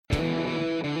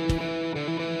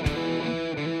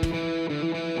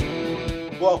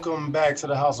Welcome back to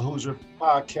the House of Hoosier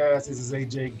podcast. This is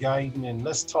AJ Guyton, and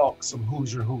let's talk some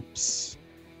Hoosier hoops.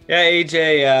 Yeah,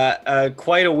 AJ,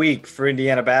 quite a week for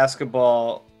Indiana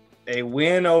basketball. A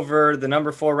win over the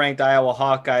number 4 ranked Iowa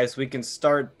Hawkeyes. We can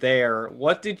start there.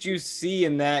 What did you see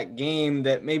in that game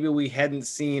that maybe we hadn't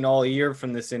seen all year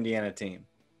from this Indiana team?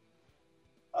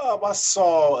 I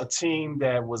saw a team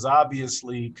that was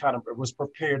obviously was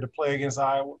prepared to play against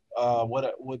Iowa.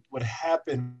 What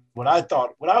happened? What I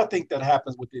think that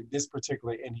happens with this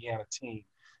particular Indiana team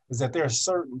is that there are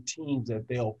certain teams that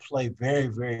they'll play very,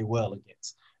 very well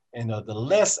against, and the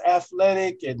less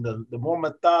athletic and the more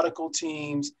methodical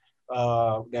teams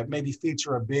that maybe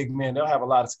feature a big man, they'll have a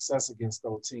lot of success against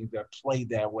those teams that play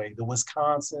that way. The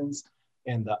Wisconsins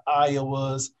and the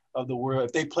Iowas of the world.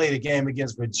 If they played a game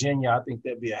against Virginia, I think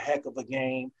that'd be a heck of a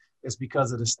game. It's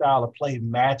because of the style of play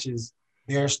matches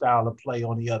their style of play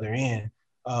on the other end.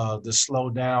 To slow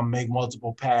down, make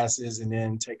multiple passes, and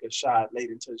then take a shot late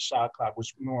into the shot clock,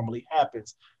 which normally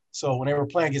happens. So when they were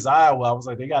playing against Iowa, I was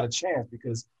like, they got a chance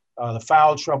because the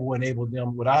foul trouble enabled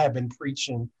them. What I have been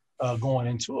preaching going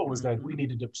into it was that we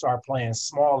needed to start playing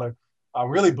smaller. I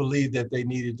really believe that they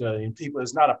needed to, and people,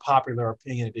 it's not a popular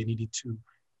opinion that they needed to,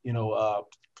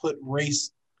 put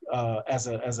race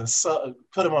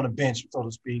put him on the bench, so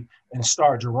to speak, and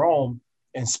start Jerome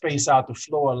and space out the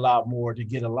floor a lot more to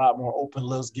get a lot more open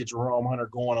looks, get Jerome Hunter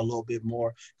going a little bit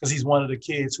more because he's one of the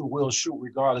kids who will shoot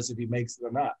regardless if he makes it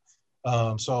or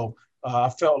not. So I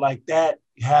felt like that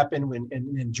happened when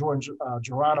and Jordan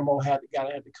Geronimo had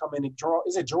to come in.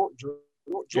 Is it Jordan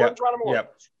Geronimo?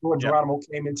 Yep. Jordan Geronimo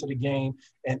came into the game,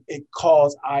 and it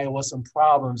caused Iowa some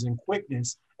problems and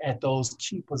quickness at those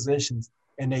key positions.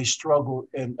 And they struggled.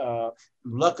 And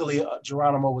luckily,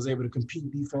 Geronimo was able to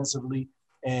compete defensively.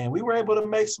 And we were able to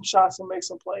make some shots and make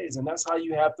some plays. And that's how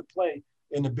you have to play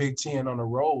in the Big Ten on the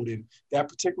road. And that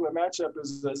particular matchup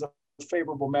is a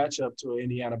favorable matchup to an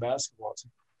Indiana basketball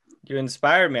team. You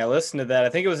inspired me. I listened to that. I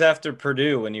think it was after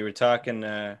Purdue when you were talking,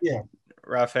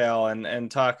 Raphael,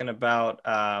 and talking about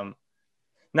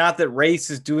not that race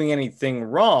is doing anything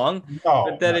wrong,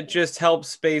 but that it just helps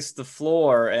space the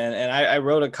floor. And I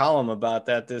wrote a column about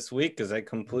that this week because I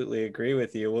completely agree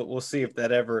with you. We'll see if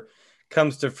that ever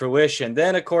comes to fruition.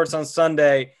 Then, of course, on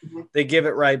Sunday, they give it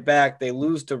right back. They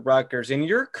lose to Rutgers. In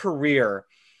your career,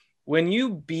 when you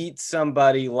beat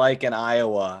somebody like an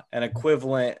Iowa, an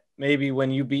equivalent, maybe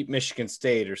when you beat Michigan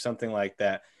State or something like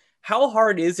that, how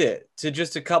hard is it to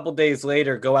just a couple days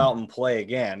later go out and play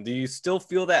again? Do you still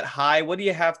feel that high? What do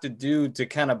you have to do to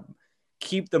kind of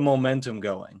keep the momentum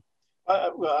going? I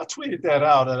tweeted that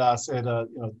out, and I said,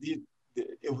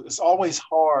 it's always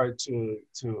hard to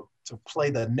play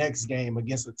the next game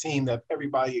against a team that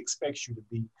everybody expects you to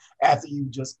beat after you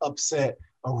just upset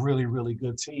a really, really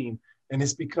good team. And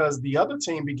it's because the other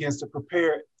team begins to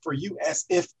prepare for you as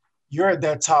if you're at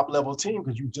that top level team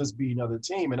because you just beat another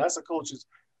team. And that's a coach's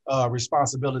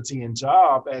responsibility and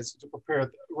job as to prepare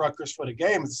Rutgers for the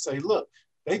game is to say, look,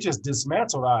 they just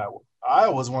dismantled Iowa.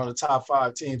 Iowa's one of the top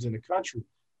 5 teams in the country.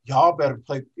 Y'all better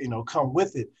play, come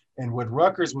with it. And with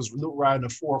Rutgers was riding a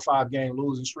 4 or 5 game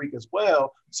losing streak as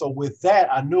well. So with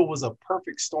that, I knew it was a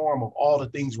perfect storm of all the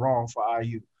things wrong for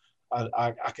IU.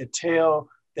 I could tell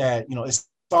that, it's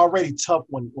already tough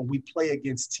when we play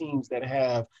against teams that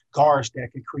have guards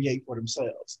that can create for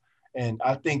themselves. And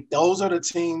I think those are the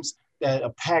teams that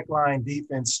a pack line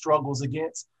defense struggles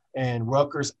against. And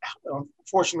Rutgers,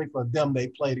 unfortunately for them, they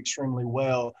played extremely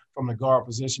well from the guard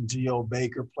position. Geo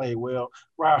Baker played well.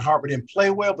 Ryan Harper didn't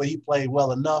play well, but he played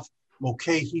well enough.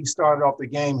 Mulcahy started off the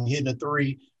game hitting a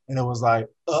 3, and it was like,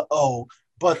 uh-oh.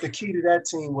 But the key to that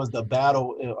team was the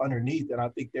battle underneath, and I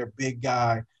think their big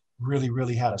guy really,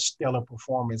 really had a stellar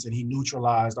performance, and he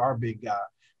neutralized our big guy.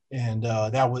 And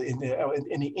that was in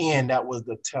the end, that was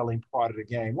the telling part of the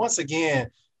game. Once again,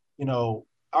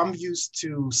 I'm used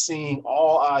to seeing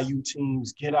all IU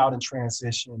teams get out in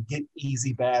transition, get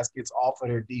easy baskets off of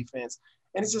their defense.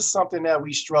 And it's just something that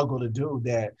we struggle to do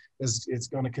that it's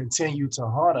going to continue to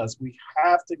haunt us. We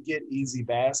have to get easy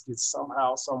baskets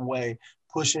somehow, some way,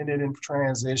 pushing it in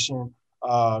transition,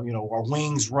 our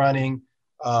wings running,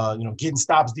 getting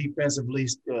stops defensively,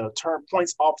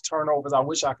 points off turnovers. I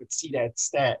wish I could see that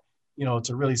stat,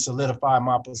 to really solidify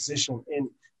my position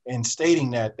in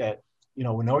stating that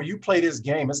whenever you play this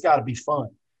game, it's got to be fun.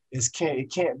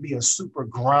 It can't be a super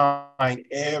grind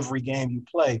every game you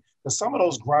play, because some of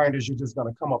those grinders you're just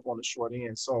going to come up on the short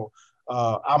end. So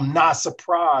I'm not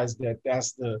surprised that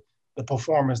that's the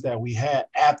performance that we had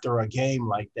after a game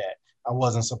like that. I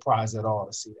wasn't surprised at all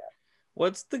to see that.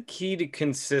 What's the key to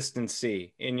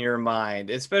consistency in your mind,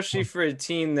 especially for a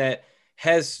team that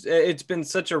it's been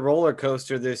such a roller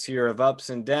coaster this year of ups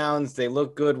and downs. They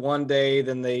look good one day,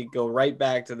 then they go right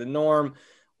back to the norm.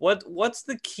 What's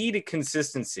the key to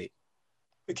consistency?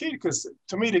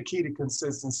 To me, the key to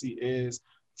consistency is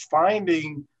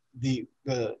finding the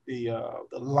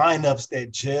lineups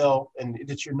that gel and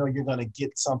that you're going to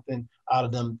get something out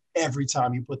of them every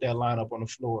time you put that lineup on the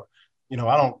floor. I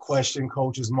don't question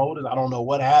coach's motives. I don't know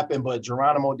what happened, but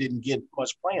Geronimo didn't get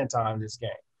much playing time this game.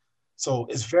 So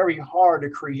it's very hard to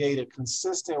create a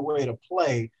consistent way to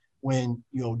play when,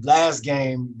 last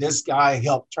game, this guy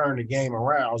helped turn the game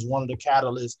around. It was one of the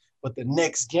catalysts. But the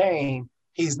next game,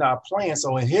 he's not playing.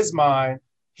 So in his mind,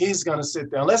 he's going to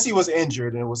sit there, unless he was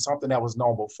injured and it was something that was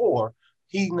known before,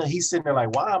 he's sitting there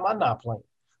like, why am I not playing?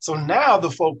 So now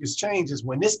the focus changes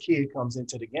when this kid comes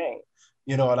into the game.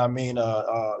 You know what I mean?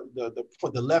 The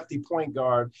lefty point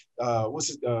guard,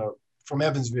 from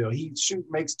Evansville. He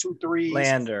makes 2 threes.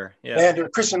 Lander, yeah.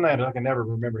 Christian Lander. I can never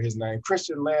remember his name.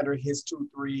 Christian Lander hits 2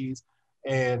 threes.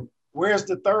 And where's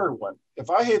the third one? If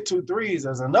I hit 2 threes,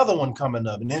 there's another one coming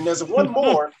up. And then there's one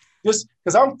more. Just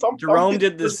because Jerome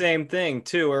did the same thing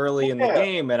too early in the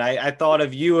game, and I thought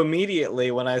of you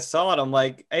immediately when I saw it. I'm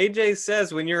like, AJ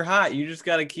says when you're hot, you just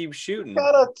got to keep shooting. You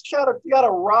gotta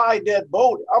ride that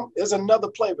boat. There's another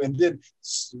play, and then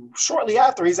shortly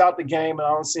after he's out the game, and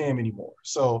I don't see him anymore.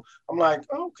 So I'm like,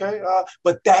 okay,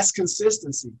 but that's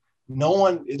consistency.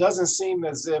 It doesn't seem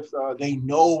as if they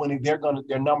know when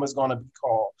their number's gonna be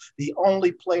called. The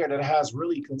only player that has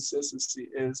really consistency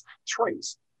is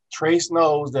Trace. Trace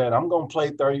knows that I'm going to play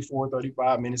 34,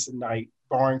 35 minutes a night,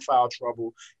 barring foul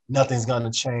trouble. Nothing's going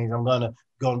to change. I'm going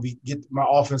to get my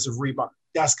offensive rebound.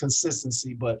 That's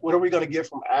consistency. But what are we going to get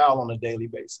from Al on a daily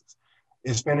basis?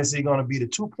 Is fantasy going to be the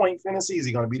 2-point fantasy? Is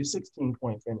he going to be the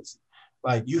 16-point fantasy?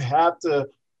 Like, you have to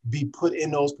be put in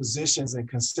those positions and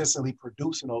consistently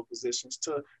produce in those positions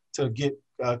to get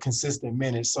consistent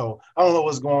minutes. So I don't know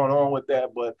what's going on with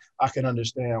that, but I can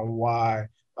understand why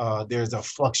there's a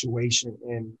fluctuation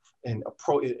in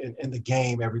the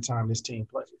game every time this team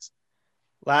plays.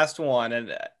 Last one,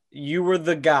 and you were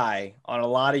the guy on a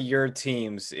lot of your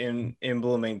teams in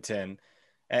Bloomington,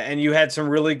 and you had some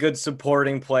really good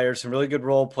supporting players, some really good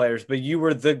role players, but you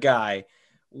were the guy.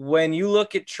 When you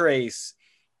look at Trace,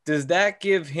 does that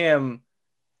give him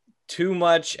too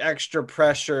much extra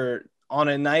pressure on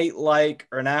a night like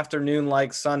or an afternoon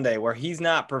like Sunday where he's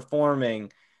not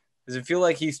performing? Does it feel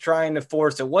like he's trying to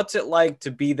force it? What's it like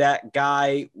to be that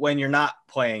guy when you're not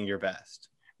playing your best?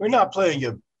 We're not playing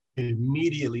you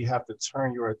immediately have to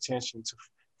turn your attention to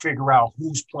figure out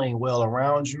who's playing well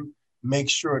around you, make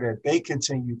sure that they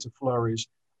continue to flourish,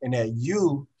 and that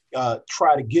you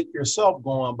try to get yourself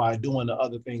going by doing the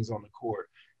other things on the court.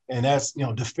 And that's,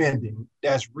 defending,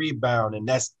 that's rebounding,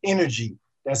 that's energy,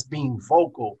 that's being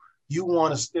vocal. You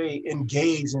want to stay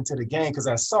engaged into the game because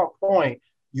at some point,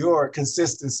 your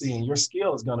consistency and your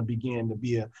skill is going to begin to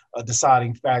be a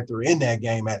deciding factor in that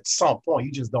game at some point.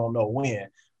 You just don't know when.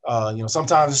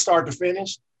 Sometimes it's start to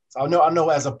finish. So I know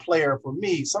as a player, for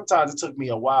me, sometimes it took me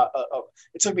a while.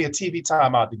 It took me a TV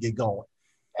timeout to get going.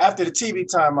 After the TV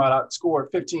timeout, I scored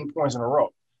 15 points in a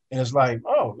row. And it's like,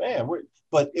 oh, man.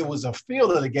 But it was a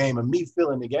feel of the game and me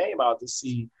feeling the game out to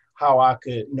see how I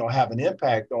could, have an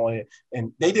impact on it.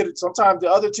 And they did it. Sometimes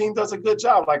the other team does a good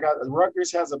job. Like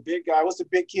Rutgers has a big guy. What's the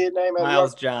big kid name?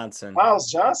 Miles Johnson. Miles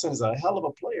Johnson is a hell of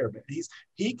a player, man.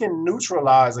 He can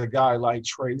neutralize a guy like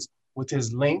Trace with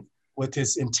his length, with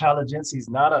his intelligence. He's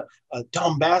not a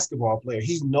dumb basketball player.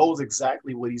 He knows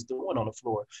exactly what he's doing on the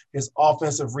floor. His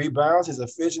offensive rebounds, his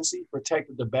efficiency,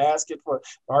 protected the basket. For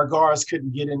our guards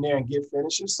couldn't get in there and get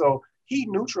finishes. So he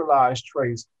neutralized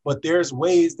Trace. But there's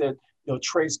ways that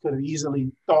Trace could have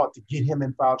easily thought to get him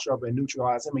in foul trouble and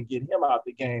neutralize him and get him out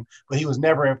the game, but he was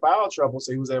never in foul trouble,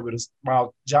 so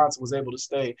Miles Johnson was able to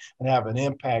stay and have an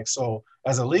impact. So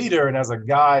as a leader and as a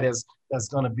guy that's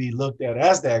going to be looked at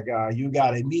as that guy, you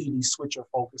got to immediately switch your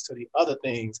focus to the other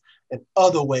things and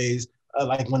other ways.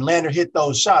 Like when Lander hit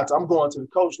those shots, I'm going to the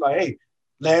coach like, hey,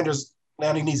 Lander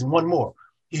needs one more.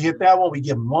 He hit that one, we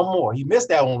give him one more. He missed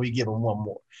that one, we give him one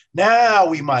more. Now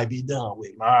we might be done with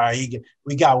him. All right,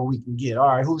 we got what we can get. All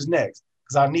right, who's next?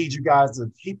 Because I need you guys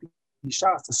to hit these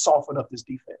shots to soften up this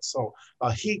defense. So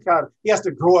he has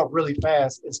to grow up really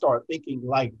fast and start thinking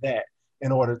like that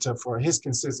in order for his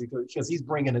consistency, because he's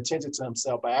bringing attention to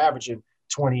himself by averaging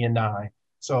 20 and 9.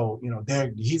 So,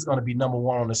 he's going to be number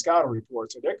one on the scouting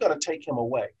report. So they're going to take him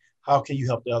away. How can you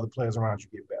help the other players around you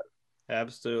get better?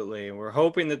 Absolutely. We're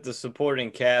hoping that the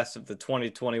supporting cast of the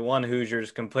 2021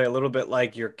 Hoosiers can play a little bit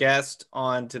like your guest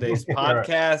on today's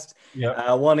podcast.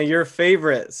 Yep. One of your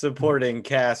favorite supporting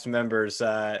cast members.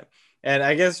 And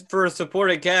I guess for a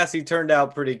supporting cast, he turned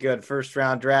out pretty good. First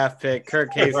round draft pick,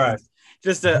 Kirk Hastons. Right.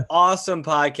 Just an awesome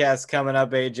podcast coming up,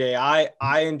 AJ.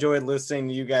 I enjoyed listening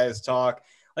to you guys talk.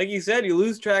 Like you said, you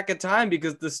lose track of time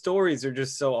because the stories are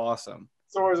just so awesome.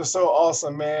 Stories are so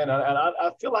awesome, man. And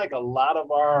I feel like a lot of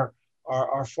our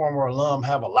former alum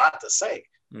have a lot to say.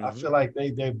 Mm-hmm. I feel like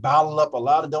they bottle up a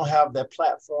lot of, don't have that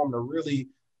platform to really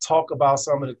talk about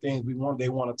some of the things they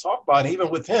want to talk about. And even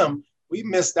with him, we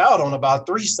missed out on about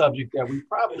 3 subjects that we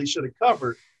probably should have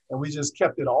covered, and we just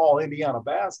kept it all Indiana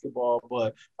basketball.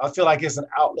 But I feel like it's an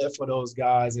outlet for those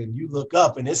guys, and you look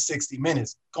up and it's 60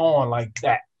 minutes gone like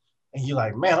that. And you're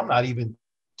like, man, I'm not even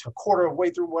a quarter of the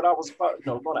way through what I was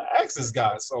going to ask this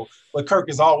guy. So, but Kirk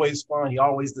is always fun. He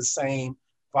always the same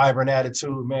vibrant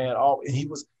attitude, man.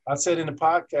 I said in the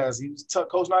podcast, he was tough.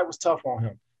 Coach Knight was tough on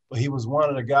him, but he was one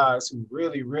of the guys who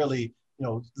really, really,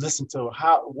 listened to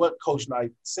what Coach Knight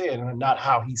said and not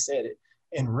how he said it,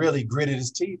 and really gritted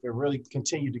his teeth and really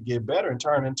continued to get better and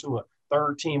turn into a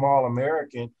 3rd-team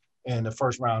All-American and the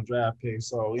first-round draft pick.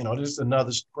 So, this is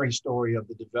another great story of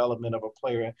the development of a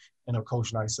player in a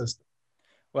Coach Knight system.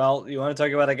 Well, you want to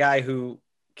talk about a guy who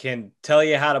can tell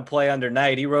you how to play under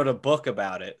Knight. He wrote a book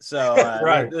about it. So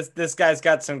right. This guy's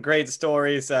got some great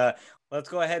stories. Let's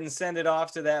go ahead and send it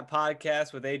off to that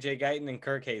podcast with AJ Guyton and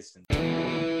Kirk Hastons.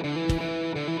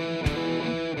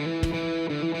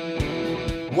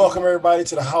 Welcome, everybody,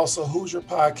 to the House of Hoosier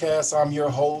podcast. I'm your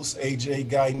host, AJ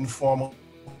Guyton,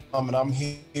 and I'm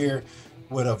here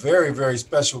with a very, very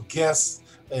special guest.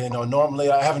 Normally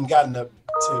I haven't gotten to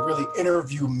really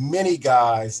interview many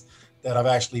guys that I've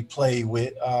actually played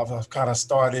with. I've kind of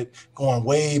started going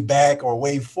way back or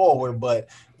way forward, but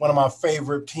one of my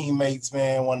favorite teammates,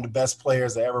 man, one of the best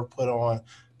players I ever put on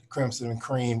the Crimson and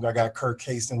Cream. I got Kirk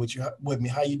Hastons with me.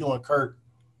 How you doing, Kirk?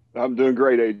 I'm doing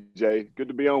great, AJ. Good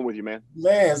to be on with you, man.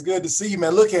 Man, it's good to see you,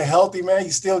 man. Looking healthy, man.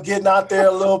 You still getting out there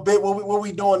a little bit. What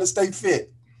we doing to stay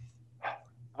fit?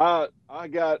 I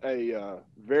got a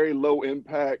very low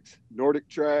impact Nordic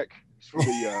track.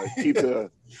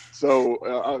 So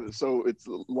it's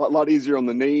a lot easier on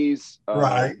the knees.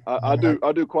 Right. I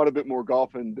do quite a bit more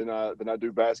golfing than I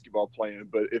do basketball playing.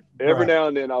 But if every now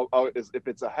and then if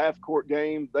it's a half court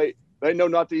game, they know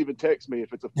not to even text me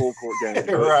if it's a full court game.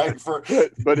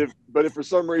 But if for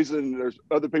some reason there's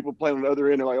other people playing on the other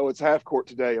end, they're like, oh, it's half court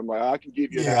today. I'm like, I can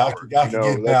give you an hour. I can get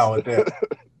down with that.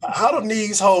 How the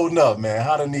knees holding up, man?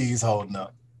 How the knees holding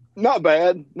up? Not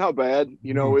bad.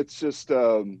 It's just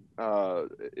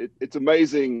it's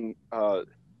amazing.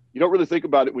 You don't really think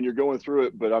about it when you're going through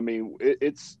it, but I mean,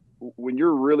 it's when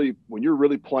you're really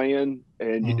playing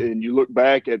and you look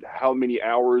back at how many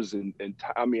hours and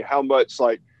I mean how much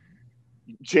like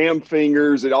jam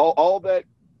fingers and all that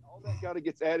kind of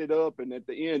gets added up, and at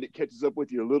the end it catches up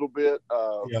with you a little bit.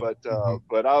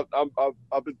 But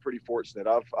I've been pretty fortunate.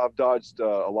 I've dodged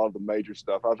a lot of the major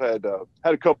stuff. I've had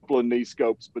a couple of knee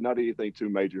scopes, but not anything too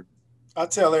major. I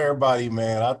tell everybody,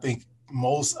 man, I think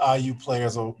most IU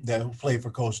players who play for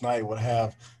Coach Knight would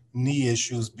have knee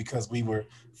issues because we were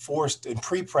forced in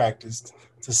pre-practice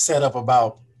to set up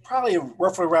about probably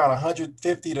roughly around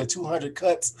 150 to 200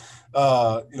 cuts.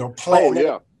 Planting. Oh,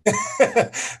 yeah.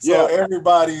 So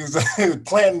everybody's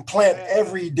planting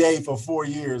every day for 4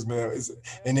 years, man,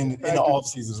 and in the off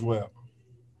season as well.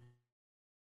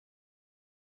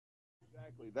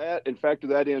 Exactly that, and factor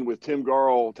that in with Tim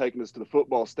Garl taking us to the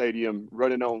football stadium,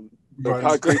 running on the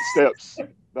concrete steps.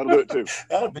 That'll do it too.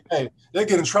 They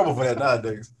get in trouble for that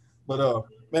nowadays. But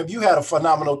man, you had a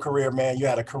phenomenal career, man. You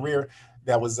had a career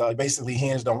that was basically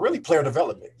hinged on really player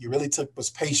development. You really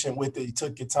was patient with it. You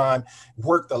took your time,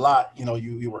 worked a lot.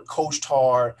 You were coached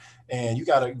hard, and you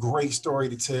got a great story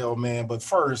to tell, man. But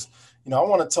first, I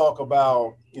want to talk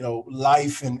about,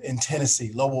 life in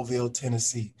Tennessee, Lowellville,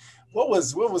 Tennessee. What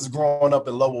was growing up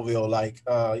in Lowellville like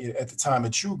at the time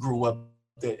that you grew up,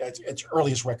 at your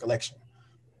earliest recollection?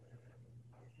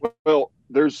 Well,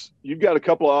 you've got a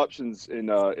couple of options in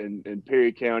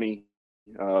Perry County.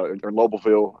 Or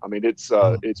Lowellville. I mean, it's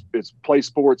play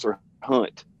sports or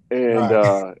hunt,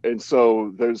 and and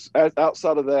so there's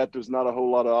outside of that, there's not a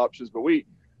whole lot of options. But we've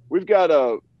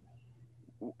got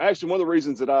actually one of the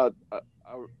reasons that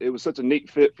it was such a neat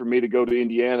fit for me to go to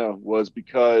Indiana was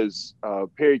because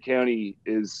Perry County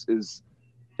is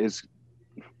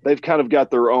they've kind of got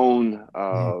their own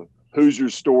Hoosier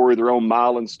story, their own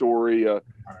Milan story.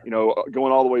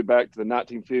 Going all the way back to the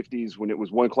 1950s when it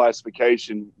was one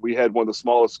classification, we had one of the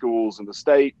smallest schools in the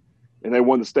state, and they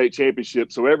won the state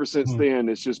championship. So ever since then,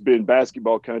 it's just been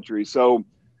basketball country. So,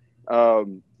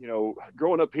 growing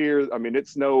up here, I mean,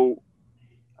 it's no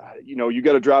you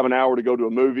got to drive an hour to go to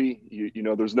a movie.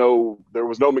 There was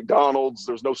no McDonald's,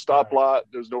 there's no stoplight,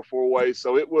 there's no four-way.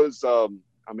 So it was,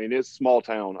 it's small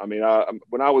town.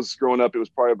 When I was growing up, it was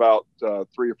probably about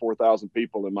 3,000 or 4,000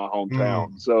 people in my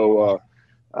hometown. So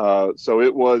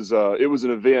it was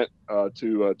an event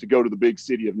to go to the big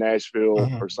city of Nashville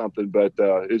or something. But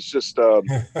it's just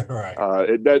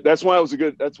right. That's why it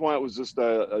was just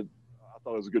I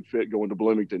thought it was a good fit going to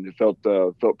Bloomington. It felt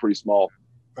pretty small.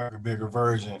 A bigger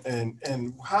version.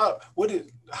 And how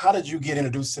did you get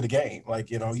introduced to the game?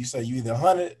 Like, you say you either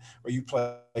hunted or you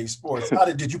play sports.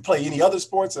 Did you play any other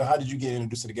sports, or how did you get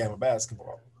introduced to the game of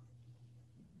basketball?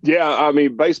 Yeah,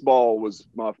 baseball was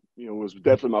was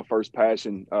definitely my first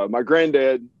passion. My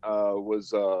granddad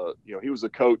was he was a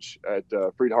coach at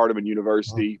Freed-Hardeman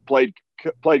University. Played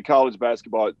college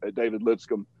basketball at David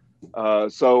Lipscomb.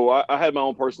 So I had my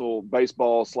own personal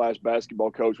baseball /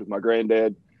 basketball coach with my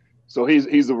granddad. So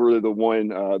he's really the one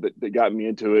that got me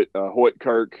into it. Hoyt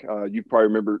Kirk, you probably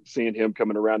remember seeing him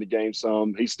coming around the game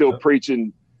some. He's still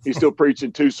preaching. He's still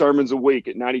preaching 2 sermons a week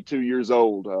at 92 years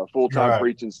old, full-time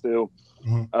preaching still.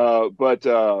 But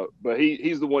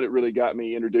he's the one that really got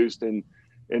me introduced. And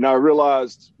I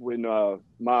realized when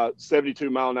my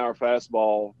 72-mile-an-hour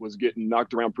fastball was getting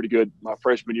knocked around pretty good my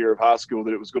freshman year of high school,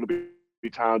 that it was going to be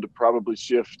time to probably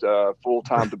shift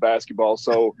full-time to basketball.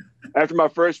 So after my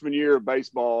freshman year of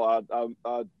baseball,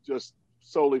 I just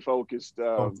solely focused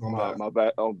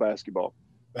on basketball.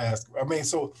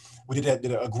 So did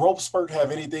a growth spurt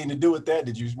have anything to do with that?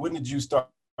 When did you start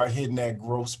hitting that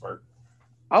growth spurt?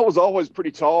 I was always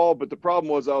pretty tall, but the problem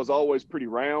was I was always pretty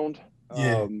round.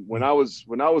 Yeah. When I was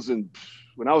in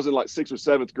like 6th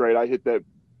or 7th grade, I hit that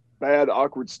bad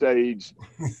awkward stage.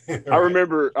 Right. I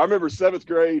remember 7th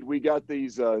grade, we got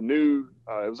these new.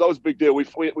 It was always a big deal. We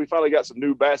finally got some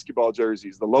new basketball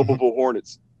jerseys, the Loboville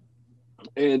Hornets,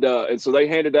 and so they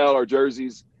handed out our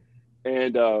jerseys,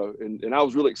 and I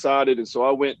was really excited, and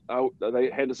so they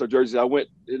handed us our jerseys. I went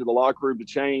into the locker room to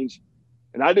change.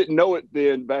 And I didn't know it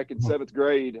then back in 7th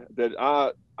grade that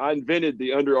I invented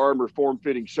the Under Armour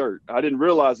form-fitting shirt. I didn't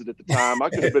realize it at the time. I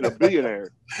could have been a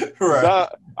billionaire. Right.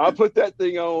 I put that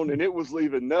thing on, and it was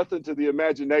leaving nothing to the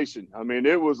imagination.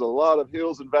 It was a lot of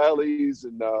hills and valleys,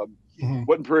 and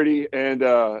wasn't pretty.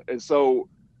 And so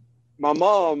my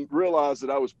mom realized that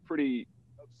I was pretty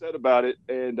upset about it,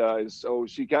 and so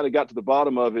she kind of got to the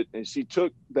bottom of it, and she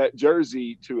took that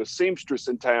jersey to a seamstress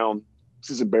in town. This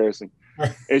is embarrassing.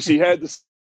 And she had the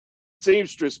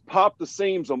seamstress pop the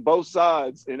seams on both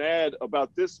sides and add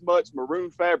about this much maroon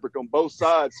fabric on both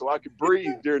sides so I could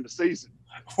breathe during the season.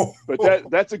 But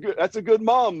that's a good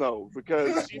mom though,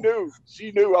 because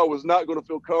she knew I was not going to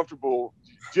feel comfortable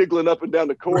jiggling up and down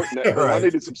the court. And I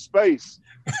needed some space.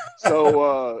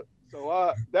 So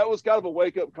that was kind of a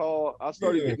wake up call. I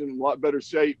started getting in a lot better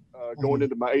shape going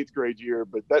into my 8th grade year.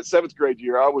 But that 7th grade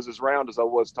year, I was as round as I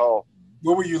was tall.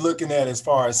 What were you looking at as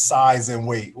far as size and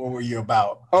weight? What were you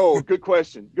about? Oh, good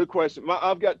question. Good question.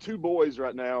 I've got 2 boys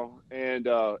right now. And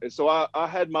so I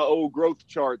had my old growth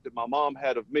chart that my mom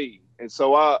had of me. And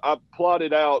so I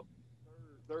plotted out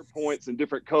their points in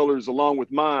different colors along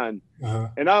with mine.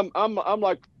 And I'm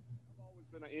like, I've always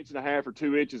been 1.5 inches or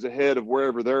 2 inches ahead of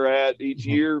wherever they're at each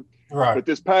year. Right. But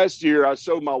this past year, I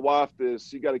showed my wife this.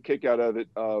 She got a kick out of it.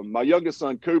 My youngest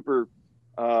son, Cooper,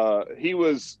 he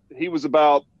was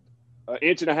about 1.5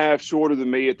 inches shorter than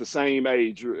me at the same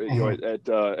age, at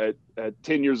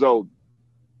 10 years old.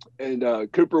 And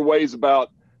Cooper weighs about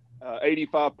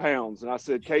 85 pounds. And I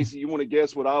said, Casey, you want to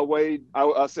guess what I weighed?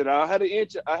 I said, I had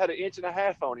 1.5 inches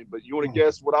on him, but you want to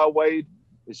guess what I weighed?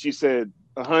 And she said,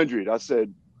 100. I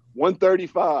said,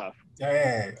 135.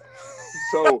 Dang.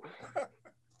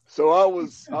 So I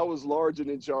was large and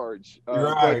in charge.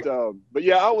 Right. But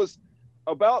yeah, I was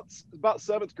about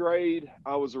 7th grade.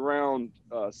 I was around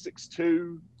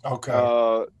 6'2". Okay.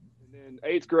 And then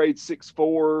 8th grade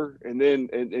 6'4", and then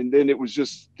it was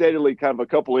just steadily kind of a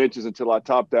couple inches until I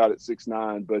topped out at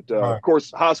 6'9". But right. Of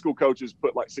course, high school coaches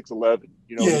put like 6'11".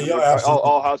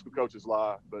 All high school coaches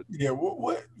lie. But yeah,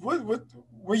 what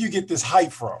where you get this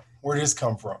height from? Where did this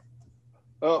come from?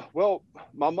 Well,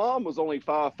 my mom was only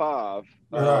 5'5",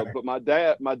 right. but my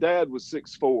dad was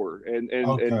 6'4",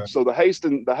 and so the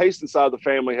Hastons side of the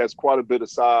family has quite a bit of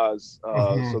size.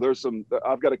 So there's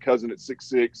I've got a cousin at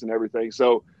 6'6" and everything.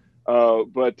 So,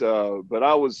 but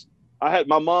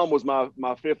my mom was my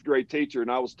 5th grade teacher,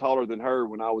 and I was taller than her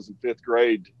when I was in 5th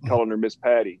grade, calling her Miss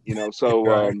Patty. So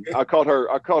right. I caught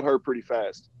her pretty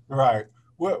fast. Right.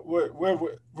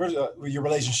 Where's your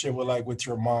relationship with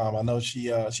your mom? I know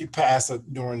she passed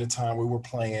during the time we were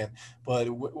playing, but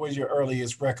what was your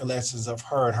earliest recollections of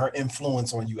her and her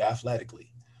influence on you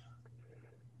athletically?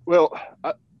 Well,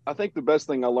 I think the best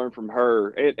thing I learned from her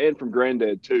and from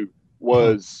Granddad too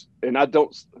was, and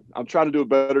I'm trying to do a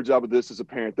better job of this as a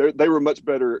parent. They were much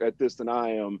better at this than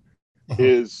I am.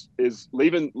 Is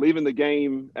leaving the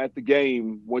game at the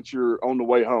game once you're on the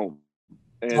way home,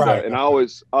 and and I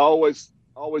always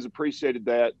appreciated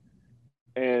that,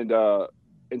 and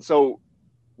so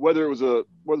whether it was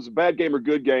a bad game or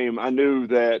good game, I knew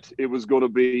that it was going to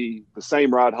be the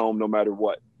same ride home no matter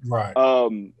what. Right.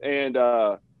 And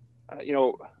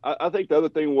I think the other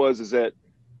thing is that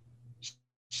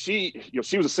she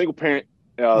was a single parent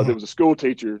that was a school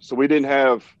teacher, so we didn't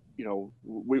have,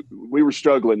 we were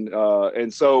struggling,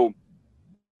 and so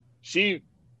she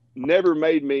never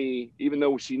made me, even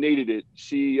though she needed it.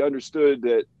 She understood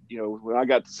that, when I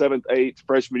got to 7th, 8th,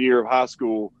 freshman year of high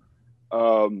school,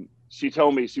 she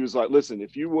told me, she was like, listen,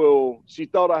 if you will, she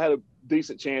thought I had a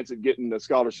decent chance at getting a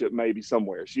scholarship maybe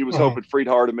somewhere. She was hoping Freed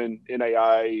Hardeman,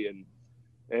 NAIA,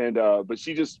 but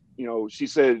she just, she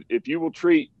said, if you will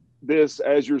treat this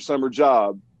as your summer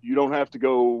job, you don't have to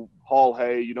go haul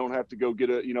hay, you don't have to go get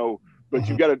but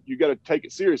you gotta take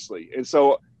it seriously. And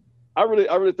so I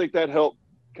really think that helped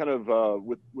kind of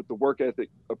with the work ethic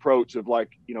approach of, like,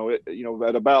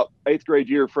 at about 8th grade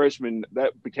year, freshman,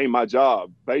 that became my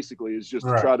job basically, is just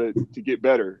to try to get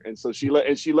better. And so she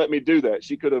let me do that.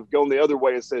 She could have gone the other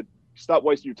way and said, stop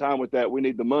wasting your time with that, we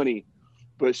need the money.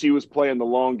 But she was playing the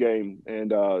long game,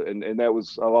 and that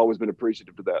was, I've always been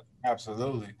appreciative to that.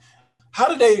 Absolutely.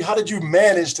 How did you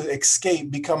manage to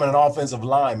escape becoming an offensive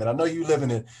lineman? I know you live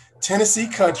in Tennessee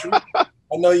country.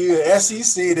 I know you're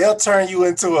SEC. They'll turn you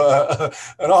into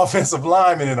an offensive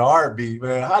lineman in a heartbeat,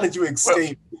 man. How did you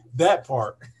escape that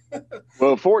part?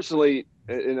 Well, fortunately,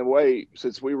 in a way,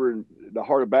 since we were in the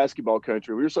heart of basketball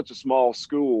country, we were such a small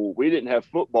school, we didn't have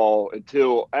football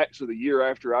until actually the year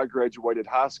after I graduated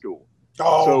high school.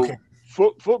 Oh, okay.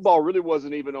 Football really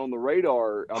wasn't even on the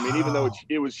radar. I mean, even though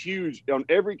it was huge on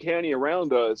every county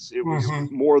around us, it was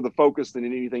more of the focus than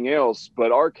anything else.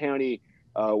 But our county,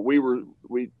 we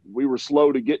were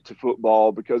slow to get to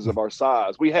football because of our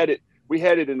size. We had it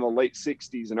in the late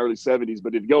 60s and early 70s,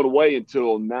 but it gone away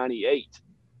until 98.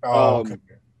 Oh, okay.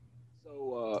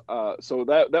 So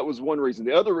that was one reason.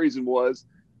 The other reason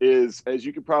is, as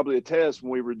you could probably attest,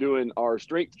 when we were doing our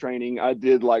strength training, I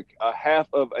did like a half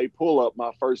of a pull-up my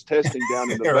first testing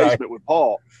down in the basement with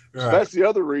Paul. Right. So that's the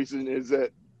other reason, is that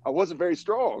I wasn't very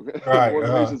strong. Right. One of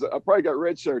the reasons I probably got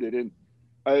redshirted.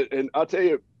 And I'll tell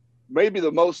you, maybe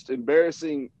the most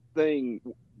embarrassing thing,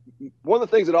 one of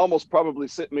the things that almost probably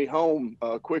sent me home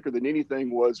quicker than anything,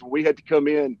 was when we had to come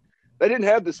in. They didn't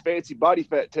have this fancy body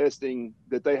fat testing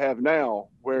that they have now,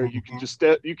 where you can just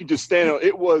stand on.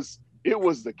 It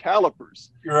was the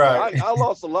calipers. Right. I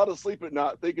lost a lot of sleep at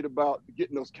night thinking about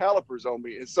getting those calipers on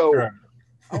me. And so,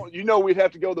 we'd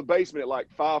have to go to the basement at like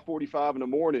 5:45 in the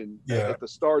morning at the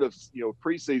start of,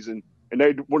 preseason, and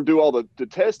they'd want to do all the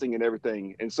testing and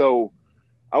everything. And so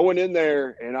I went in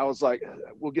there and I was like,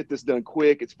 we'll get this done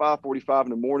quick. It's 5:45 in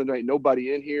the morning. There ain't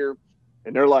nobody in here.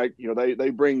 And they're like,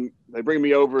 they bring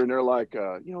me over, and they're like,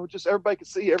 just everybody can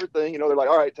see everything. They're like,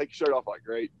 all right, take your shirt off. Like,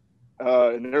 great.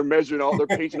 And they're measuring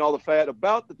they're pinching all the fat.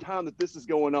 About the time that this is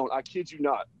going on, I kid you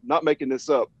not making this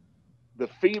up, the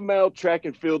female track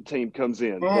and field team comes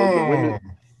in, the women,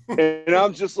 and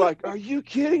I'm just like, are you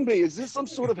kidding me? Is this some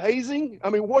sort of hazing? I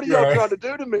mean, what are y'all trying to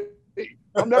do to me?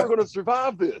 I'm never going to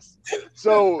survive this.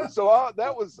 So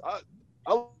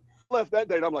I left that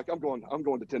day, and I'm like, I'm going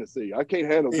to Tennessee. I can't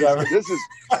handle this. Yeah. This is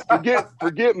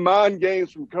forget mind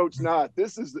games from Coach Knott.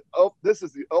 This is the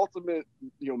ultimate,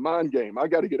 mind game. I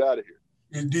got to get out of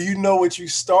here. Do you know what you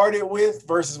started with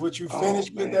versus what you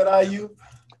finished with at IU?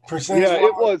 Percentage? Yeah,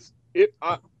 it was.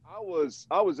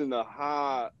 I was in the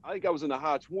high. I think I was in the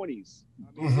high 20s.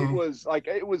 I mean,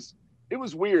 it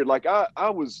was weird. Like I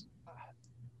was.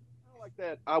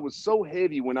 That I was so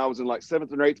heavy when I was in like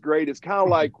 7th and 8th grade. It's kind of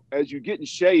like, as you get in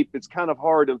shape, it's kind of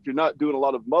hard if you're not doing a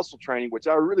lot of muscle training, which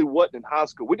I really wasn't in high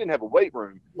school. We didn't have a weight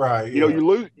room. Right. You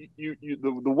lose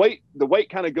the weight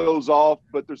kind of goes off,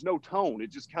 but there's no tone.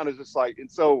 It just kind of just like,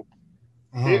 and so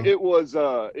it was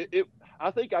I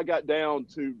think I got down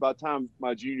to, by the time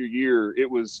my junior year, it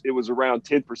was around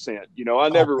 10%.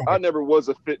 I never was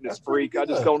a fitness freak. I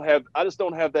just don't have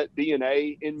that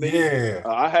DNA in me. Yeah.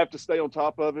 I have to stay on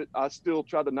top of it. I still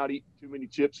try to not eat too many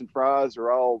chips and fries,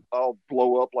 or I'll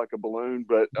blow up like a balloon.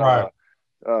 But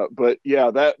yeah,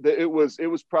 it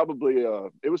was probably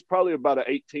about an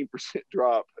 18%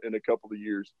 drop in a couple of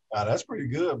years. Wow, that's pretty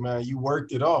good, man. You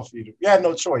worked it off. You had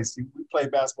no choice. We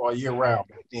played basketball year round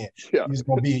back then. Yeah.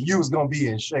 You was gonna be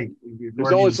in shape.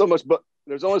 There's only so much, but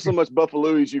There's only so much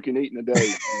buffaloes you can eat in a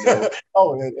day. You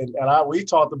know? We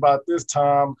talked about this,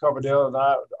 Tom Coverdale, and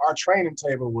our training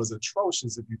table was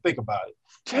atrocious if you think about it.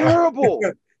 Terrible.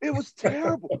 It was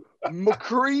terrible.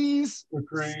 McCree's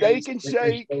Steak and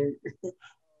Shake.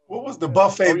 What was the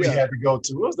buffet we had to go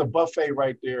to? What was the buffet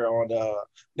right there on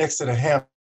next to the Hampton?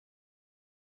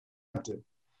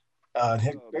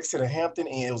 Next to the Hampton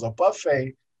Inn. It was a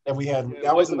buffet that we had.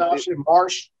 That was an option.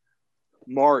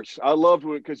 Marsh. I loved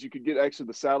it because you could get actually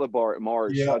the salad bar at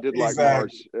Marsh. Yeah, I did like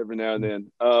Marsh every now and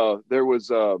then. There was,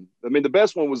 the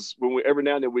best one was when every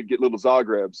now and then we'd get little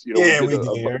Zagrebs. You know,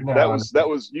 that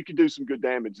was you could do some good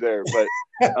damage there. But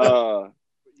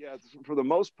yeah, for the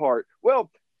most part, well,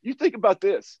 you think about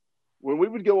this. When we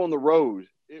would go on the road,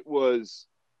 it was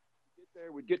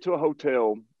we'd get to a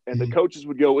hotel. And the coaches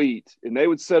would go eat, and they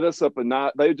would set us up a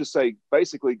night. They would just say,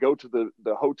 basically, go to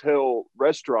the hotel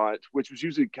restaurant, which was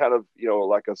usually kind of,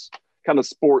 like a kind of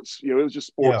sports, it was just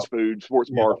sports food,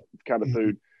 sports bar kind of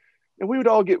food. And we would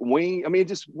all get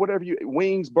just whatever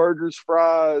wings, burgers,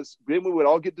 fries. Then we would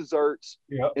all get desserts.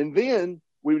 Yeah. And then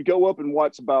we would go up and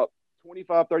watch about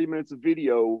 25, 30 minutes of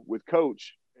video with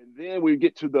Coach. And then we'd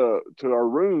get to our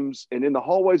rooms, and in the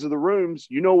hallways of the rooms,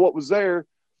 what was there?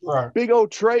 Right. Big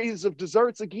old trays of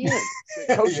desserts again.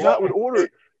 Coach Knott would order.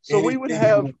 So we would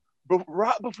have,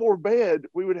 right before bed,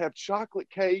 we would have chocolate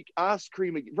cake, ice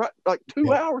cream, right, like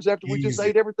 2 hours after we just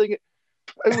ate everything.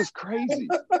 It was crazy.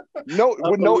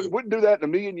 Wouldn't do that in a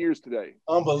million years today.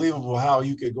 Unbelievable how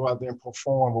you could go out there and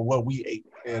perform with what we ate.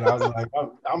 And I was like,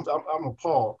 I'm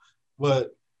appalled.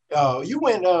 But you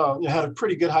went, you had a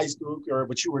pretty good high school career,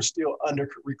 but you were still under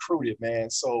recruited,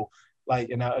 man. So.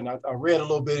 And I read a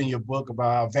little bit in your book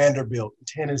about Vanderbilt,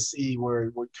 Tennessee, where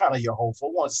kind of your home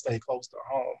for one to stay close to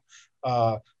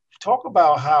home. Talk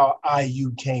about how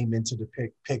IU came into the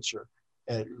picture.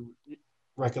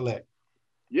 Recollect.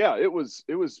 Yeah, it was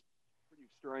pretty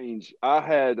strange.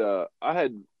 I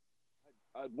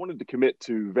wanted to commit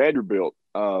to Vanderbilt,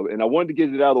 and I wanted to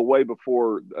get it out of the way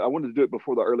I wanted to do it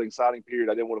before the early signing period.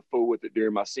 I didn't want to fool with it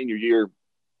during my senior year.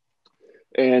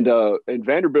 And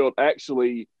Vanderbilt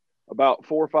actually, about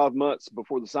 4 or 5 months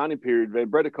before the signing period,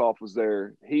 Van Bredikoff was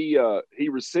there. He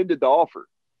rescinded the offer,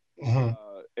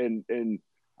 and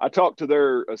I talked to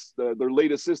their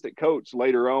lead assistant coach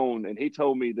later on, and he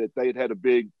told me that they had a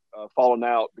big falling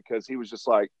out because he was just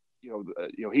like,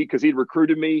 because he'd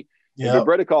recruited me. Yep. And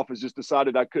Van Bredikoff has just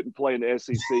decided I couldn't play in the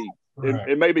SEC, right.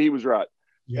 and maybe he was right.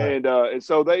 Yeah. And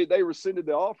so they rescinded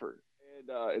the offer,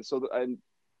 and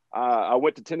I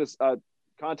went to Tennessee. I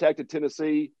contacted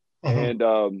Tennessee. And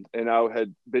I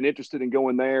had been interested in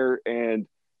going there. And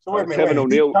so wait a minute, Kevin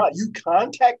O'Neill. You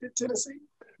contacted Tennessee?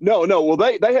 No. Well,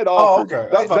 they had offered. Oh,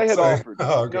 okay. They had offered.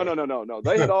 Oh, okay. No.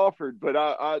 They had offered, but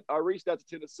I reached out to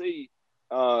Tennessee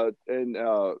and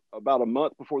about a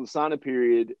month before the signing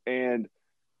period, and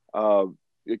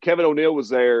Kevin O'Neill was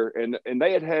there, and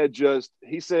they had just.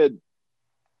 He said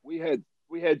we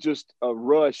had just a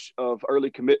rush of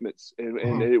early commitments,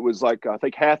 and it was like I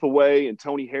think Hathaway and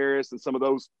Tony Harris and some of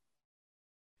those.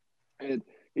 And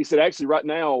he said, actually, right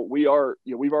now we've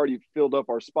already filled up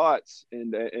our spots,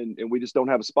 and we just don't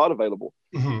have a spot available.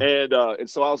 And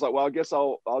so I was like, well, I guess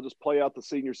I'll just play out the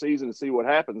senior season and see what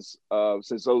happens.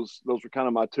 Since those were kind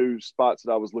of my 2 spots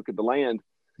that I was looking to land.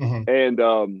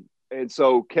 And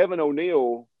so Kevin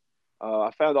O'Neill,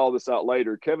 I found all this out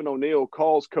later. Kevin O'Neill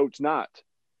calls Coach Knott.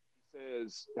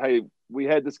 Says, hey, we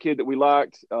had this kid that we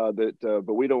liked, but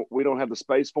we don't have the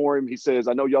space for him. He says,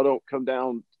 I know y'all don't come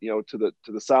down, to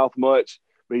the South much,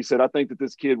 but he said, I think that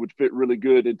this kid would fit really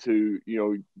good into,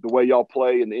 the way y'all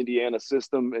play in the Indiana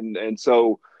system. And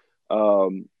so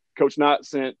Coach Knott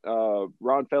sent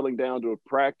Ron Felling down to a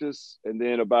practice. And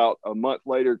then about a month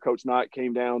later, Coach Knott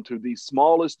came down to the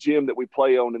smallest gym that we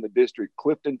play on in the district,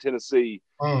 Clifton, Tennessee.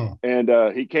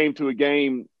 And he came to a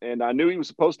game, and I knew he was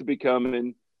supposed to be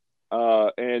coming.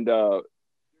 And the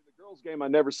girls' game, I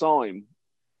never saw him.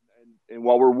 And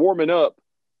while we're warming up,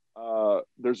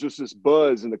 there's just this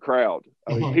buzz in the crowd.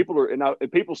 I mean,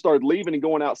 people started leaving and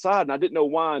going outside, and I didn't know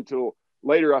why until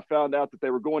later I found out that they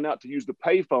were going out to use the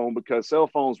payphone because cell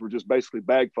phones were just basically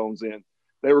bag phones in.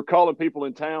 They were calling people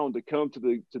in town to come to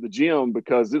the gym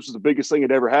because this was the biggest thing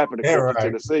that ever happened in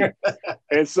Tennessee.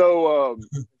 And so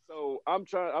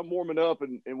I'm warming up,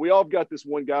 and we all got this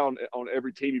one guy on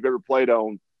every team you've ever played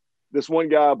on. This one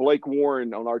guy, Blake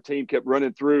Warren, on our team kept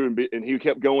running through, and he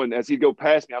kept going. As he'd go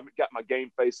past me, I've got my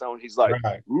game face on. He's like,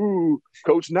 ooh,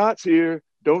 Coach Knott's here.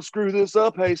 Don't screw this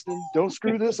up, Hastings. Don't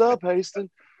screw this up, Hastings.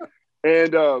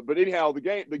 And but anyhow, the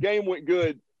game went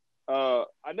good. I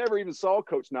never even saw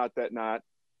Coach Knott that night.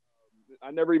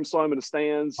 I never even saw him in the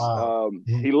stands. Wow.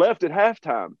 He left at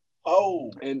halftime.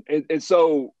 Oh. And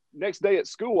so next day at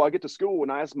school, I get to school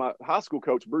and I asked my high school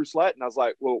coach, Bruce Lattin, I was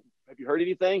like, well, have you heard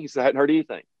anything? He said, I hadn't heard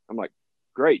anything. I'm like,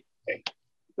 great.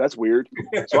 That's weird.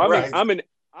 So I'm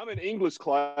in English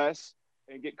class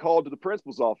and get called to the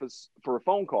principal's office for a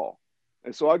phone call.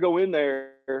 And so I go in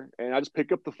there and I just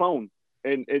pick up the phone.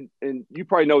 And you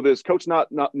probably know this, coach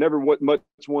never went much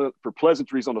one for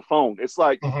pleasantries on the phone. It's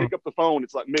like pick up the phone,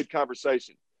 it's like mid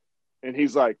conversation. And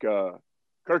he's like,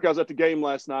 Kirk, I was at the game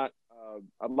last night.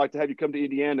 I'd like to have you come to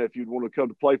Indiana if you'd want to come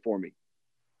to play for me.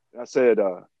 And I said,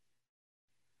 Coach,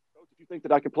 if you think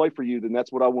that I can play for you, then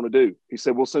that's what I want to do. He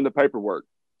said, we'll send the paperwork.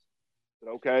 I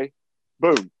said, okay.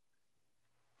 Boom.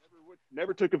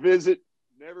 Never took a visit.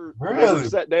 Never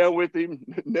sat down with him.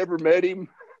 Never met him.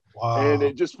 Wow. And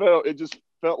it just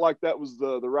felt like that was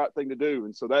the right thing to do.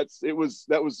 And so that's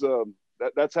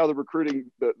how the recruiting.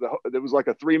 It was like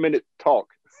a 3-minute talk.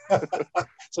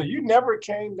 So you never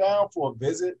came down for a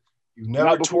visit. You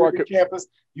never toured the campus.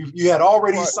 You had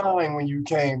already signed when you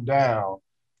came down,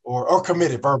 or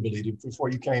committed verbally before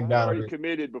you came down. I'd already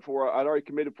committed before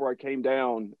I came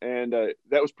down, and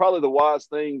that was probably the wise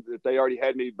thing that they already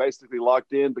had me basically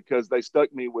locked in, because they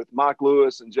stuck me with Mike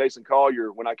Lewis and Jason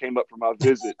Collier when I came up for my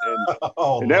visit,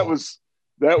 and that was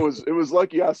it was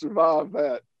lucky I survived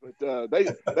that. But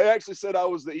they actually said I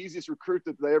was the easiest recruit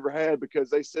that they ever had, because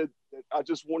they said that I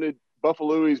just wanted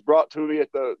Buffaloes brought to me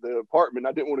at the apartment.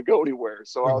 I didn't want to go anywhere.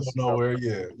 So I was nowhere.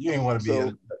 Yeah, you ain't want to be.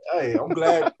 Hey, I'm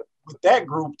glad with that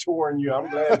group touring you. I'm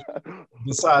glad you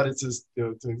decided to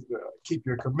keep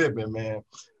your commitment, man.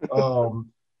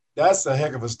 That's a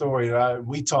heck of a story.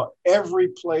 We talk. Every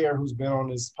player who's been on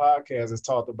this podcast has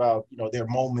talked about their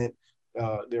moment.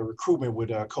 Their recruitment with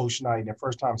Coach Knight, and their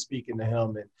first time speaking to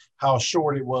him, and how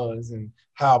short it was and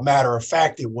how matter of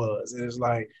fact it was. And it's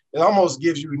like, it almost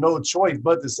gives you no choice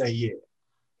but to say, yeah.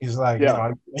 He's like,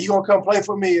 are you going to come play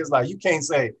for me? It's like, you can't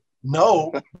say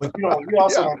no, but you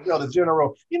also don't tell the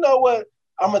general, you know what,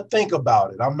 I'm going to think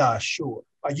about it. I'm not sure.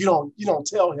 Like you don't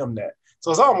tell him that.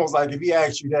 So it's almost like if he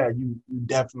asks you that, you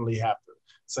definitely have to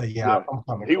say, I'm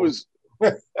coming. He was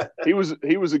a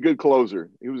good closer.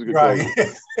 He was a good closer.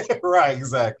 Right,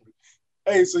 exactly.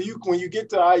 Hey, so when you get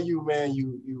to IU, man,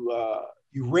 you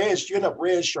end up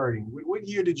redshirting. What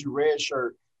year did you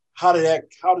redshirt? How did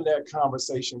that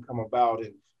conversation come about?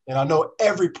 And I know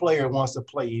every player wants to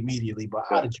play immediately, but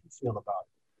how did you feel about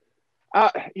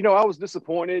it? I was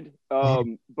disappointed,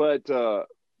 but a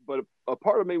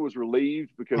part of me was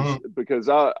relieved because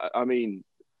I mean.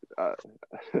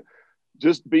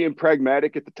 Just being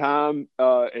pragmatic at the time,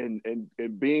 and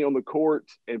being on the court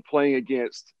and playing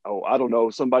against, I don't know,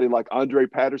 somebody like Andre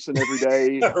Patterson every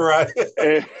day, right?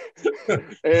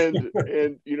 And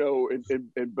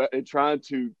trying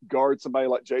to guard somebody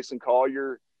like Jason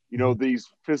Collier, these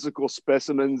physical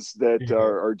specimens that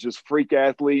are just freak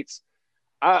athletes.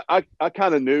 I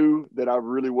kind of knew that I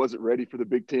really wasn't ready for the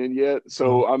Big Ten yet,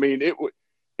 so I mean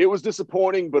it was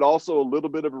disappointing, but also a little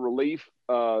bit of a relief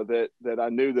that I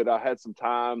knew that I had some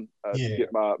time to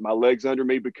get my legs under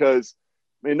me, because,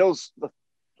 I mean, those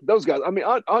guys. I mean,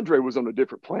 Andre was on a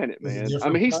different planet, man. I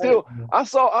mean, I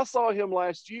saw him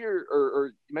last year,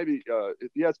 or maybe I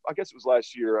guess it was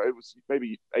last year. It was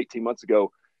maybe 18 months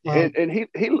ago, and he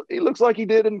looks like he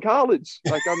did in college.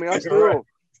 Like, I mean, I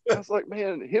was like,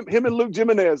 man, him and Luke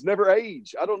Jimenez never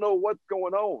age. I don't know what's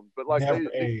going on, but like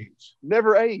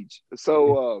never age.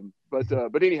 So,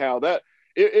 but anyhow, that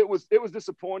it was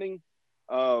disappointing.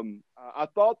 I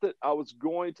thought that I was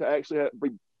going to actually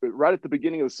right at the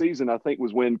beginning of the season, I think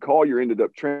was when Collier ended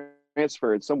up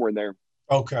transferring somewhere in there.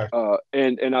 Okay.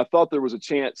 And I thought there was a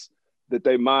chance that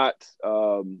they might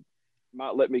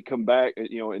let me come back,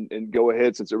 and go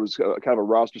ahead, since there was kind of a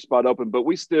roster spot open, but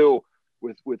we still,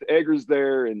 with Eggers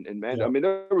there and man, I mean,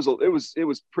 it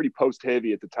was pretty post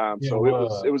heavy at the time. So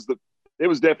it was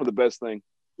definitely the best thing.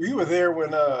 You were there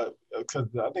when because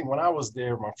I think when I was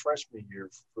there my freshman year,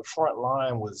 the front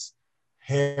line was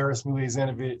Harris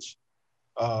Miljezinovich,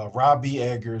 Robbie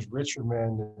Eggers, Richard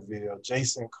Mandeville,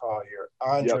 Jason Collier,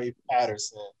 Andre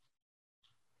Patterson.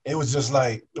 It was just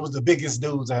like, it was the biggest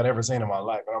dudes I had ever seen in my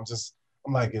life. And I'm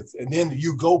like, and then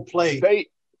you go play.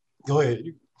 Go ahead.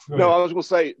 No, I was going to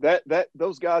say that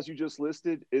those guys you just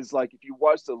listed is like, if you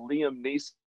watch the Liam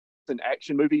Neeson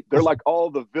action movie, they're like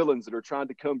all the villains that are trying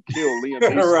to come kill Liam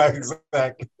Neeson. Right,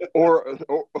 exactly. Or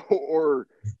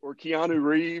Keanu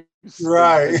Reeves,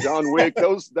 right? And John Wick.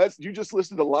 You just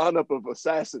listed a lineup of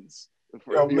assassins.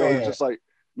 Just like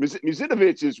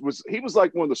Muzinovic was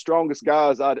like one of the strongest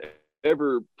guys I'd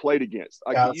ever played against.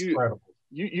 Like, that's incredible.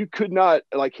 You could not,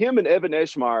 like him and Evan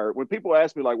Eschmeyer, when people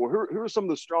ask me like, well, who are some of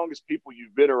the strongest people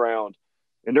you've been around?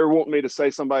 and they're wanting me to say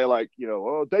somebody like,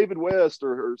 oh, David West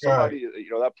or somebody,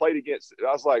 that I played against.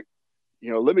 I was like,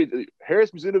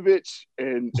 Harris Mizinovich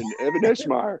and Evan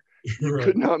Eschmeyer, you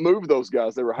could not move those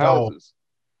guys. They were houses.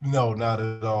 No, not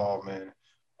at all, man.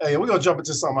 Hey, we're going to jump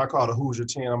into something I call the Hoosier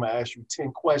 10. I'm going to ask you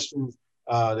 10 questions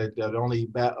that only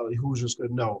Hoosiers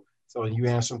could know. So you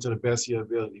answer them to the best of your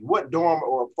ability. What dorm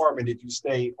or apartment did you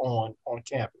stay on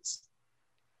campus?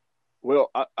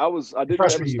 Well, I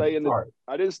didn't stay in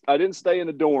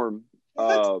the dorm.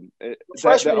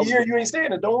 Freshman year, you ain't stay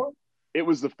in the dorm? It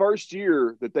was the first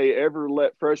year that they ever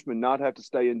let freshmen not have to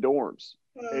stay in dorms.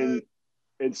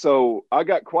 And so I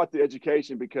got quite the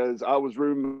education because I was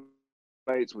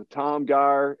roommates with Tom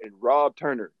Geyer and Rob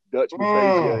Turner, Dutch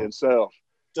Mathasia himself.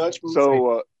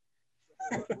 So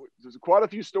there's quite a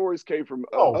few stories came from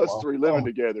us three living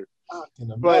together.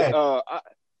 But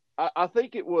I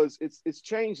think it's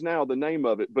changed now, the name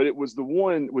of it, but it was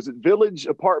was it Village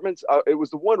Apartments? It was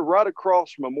the one right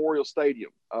across from Memorial Stadium.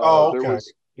 Okay. There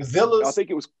was the Villas? I think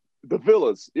it was the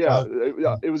Villas. Yeah.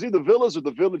 It was either Villas or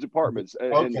the Village Apartments.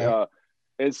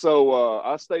 And so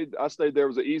I stayed there. It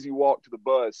was an easy walk to the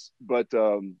bus, but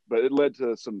it led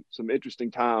to some interesting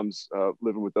times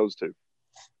living with those two.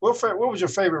 What was your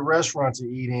favorite restaurant to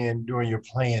eat in during your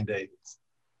playing days?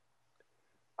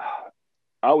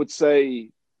 I would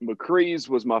say McCree's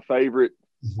was my favorite.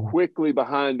 Mm-hmm. Quickly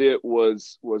behind it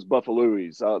was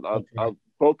Buffalo's.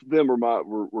 Both of them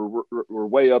were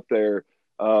way up there.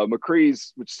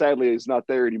 McCree's, which sadly is not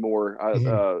there anymore.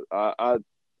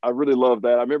 I really love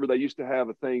that. I remember they used to have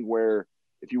a thing where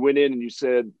if you went in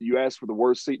and you asked for the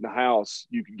worst seat in the house,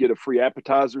 you could get a free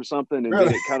appetizer or something. And then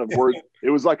it kind of worked.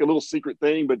 It was like a little secret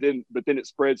thing, but then it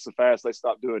spread so fast they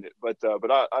stopped doing it. But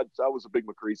I was a big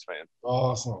McCree's fan.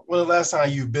 Awesome. When the last time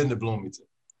you've been to Bloomington?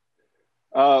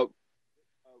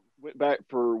 Went back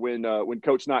for when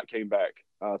Coach Knight came back.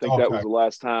 I think that was the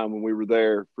last time when we were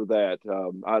there for that.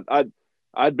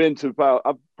 I've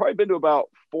probably been to about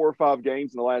 4 or 5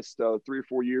 games in the last 3 or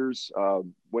 4 years.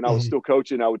 When I was still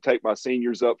coaching, I would take my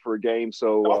seniors up for a game.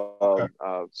 So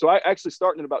I actually,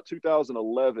 starting in about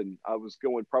 2011, I was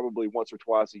going probably once or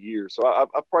twice a year. So I've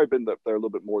probably been up there a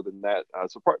little bit more than that.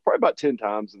 So probably about 10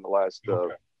 times in the last 5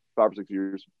 or 6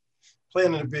 years.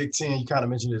 Playing in the Big Ten, you kind of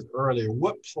mentioned this earlier.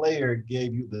 What player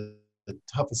gave you the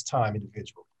toughest time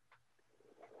individually?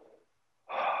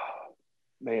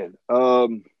 Man,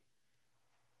 I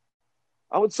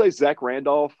would say Zach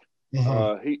Randolph.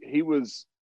 He was.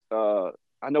 I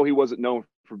know he wasn't known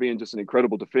for being just an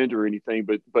incredible defender or anything,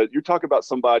 but you're talking about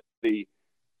somebody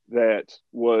that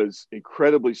was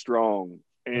incredibly strong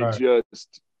and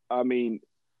just,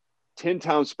 10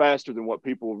 times faster than what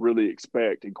people really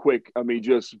expect and quick.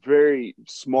 Just very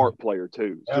smart player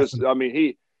too.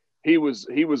 He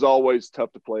was always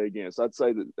tough to play against. I'd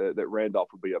say that Randolph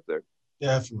would be up there.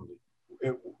 Definitely.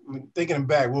 Thinking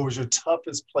back, what was your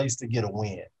toughest place to get a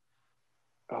win?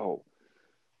 I'm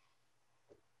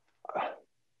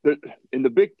gonna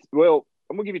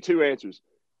give you 2 answers.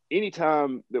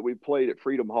 Anytime that we played at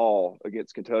Freedom Hall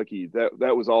against Kentucky,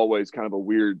 that was always kind of a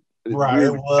weird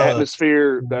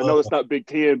atmosphere. I know it's not Big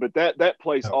Ten, but that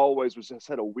place always just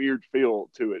had a weird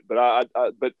feel to it. But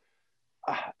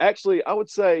actually, I would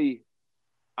say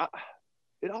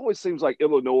it always seems like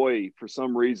Illinois for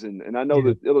some reason, and I know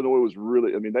that Illinois was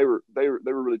really. They were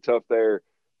really tough there.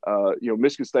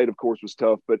 Michigan State, of course, was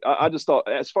tough, but I just thought,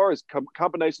 as far as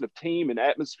combination of team and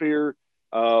atmosphere,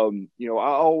 I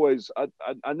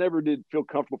never did feel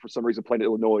comfortable for some reason playing at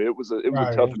Illinois. It was a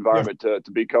tough environment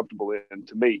to be comfortable in.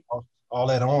 To me, all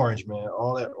that orange, man,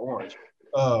 all that orange.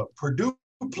 Purdue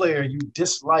player you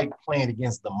dislike playing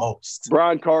against the most?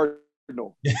 Brian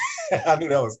Cardinal. I knew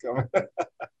that was coming.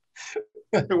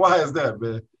 Why is that,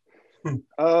 man?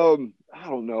 I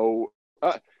don't know.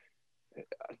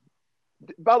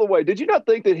 By the way, did you not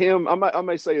think that him? I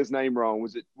may say his name wrong.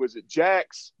 Was it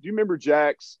Jax? Do you remember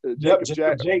Jax?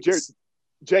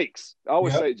 Jakes. I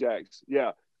always say Jax.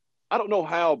 Yeah. I don't know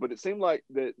how, but it seemed like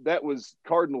that was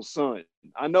Cardinal's son.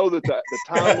 I know that the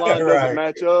timeline doesn't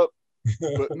match up,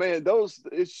 but man,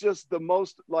 it's just the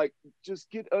most, like, just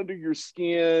get under your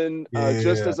skin,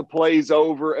 just as a play's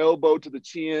over, elbow to the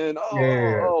chin.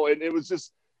 And it was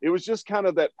just kind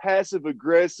of that passive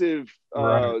aggressive,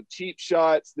 cheap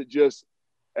shots that just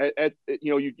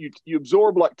you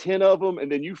absorb like 10 of them,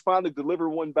 and then you finally deliver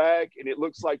one back, and it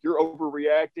looks like you're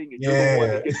overreacting, and you're the one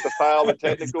that gets the foul, the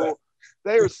technical.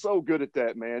 They are so good at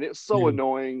that, man. It's so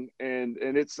annoying, and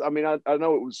it's. I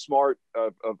know it was smart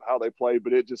of how they played,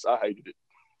 but I hated it.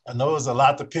 I know there's a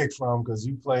lot to pick from because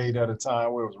you played at a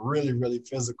time where it was really, really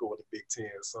physical with the Big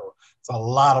Ten. So it's a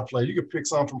lot of play. You could pick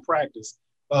some from practice.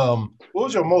 What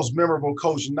was your most memorable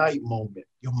Coach Knight moment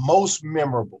Your most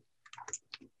memorable.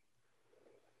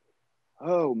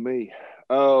 Oh, me.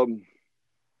 I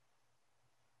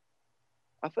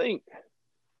think,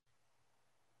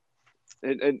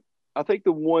 and I think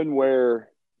the one where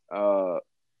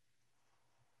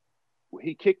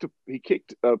he kicked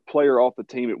a player off the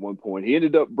team at one point. He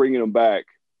ended up bringing him back,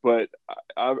 but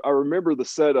I remember the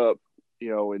setup,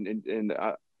 and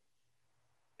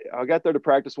I got there to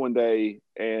practice one day,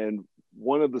 and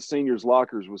one of the seniors'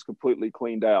 lockers was completely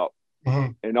cleaned out,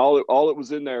 and all it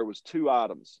was in there was 2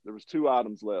 items. There was 2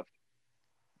 items left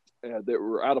that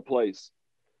were out of place,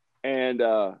 and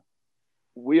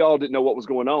we all didn't know what was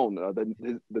going on.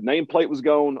 The nameplate was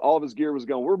gone. All of his gear was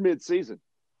gone. We're mid-season.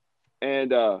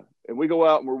 And we go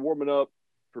out and we're warming up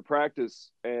for practice.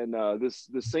 And this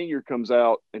senior comes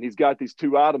out and he's got these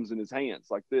 2 items in his hands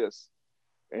like this.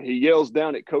 And he yells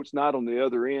down at Coach Knight on the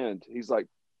other end. He's like,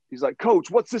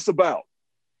 Coach, what's this about?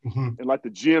 And like the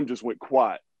gym just went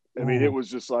quiet. I mean, it was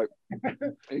just like,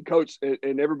 and Coach,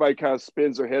 and everybody kind of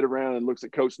spins their head around and looks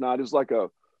at Coach Knight. It was like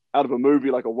out of a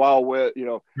movie, like a Wild West,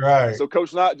 Right. So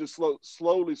Coach Knight just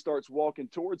slowly starts walking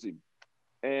towards him.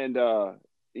 And,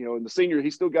 and the senior,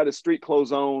 he still got his street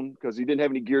clothes on because he didn't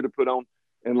have any gear to put on.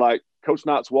 And like Coach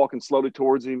Knight's walking slowly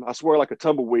towards him. I swear, like a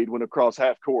tumbleweed went across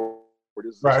half court.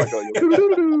 It's right. Like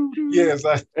yes.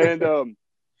 And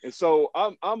so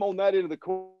I'm on that end of the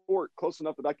court, close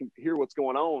enough that I can hear what's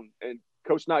going on. And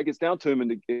Coach Knight gets down to him,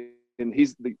 and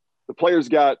he's the player's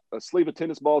got a sleeve of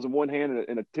tennis balls in one hand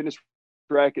and a tennis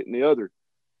racket in the other.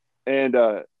 And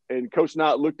Coach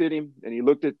Knight looked at him, and he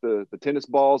looked at the tennis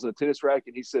balls and the tennis racket,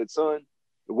 and he said, "Son,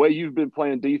 the way you've been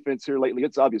playing defense here lately,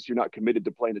 it's obvious you're not committed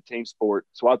to playing a team sport.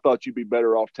 So I thought you'd be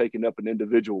better off taking up an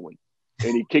individual one."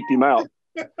 And he kicked him out.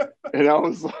 And I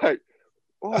was like,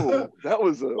 "Oh, that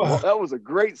was a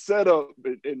great setup."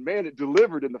 And man, it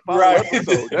delivered in the final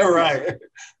episode. That right.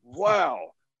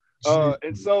 Wow.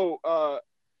 And so,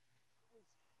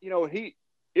 it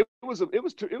was a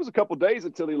couple of days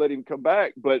until he let him come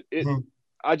back, but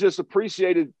I just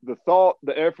appreciated the thought,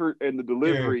 the effort, and the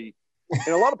delivery. Yeah.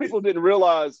 And a lot of people didn't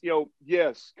realize,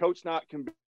 yes, Coach Knight can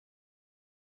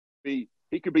be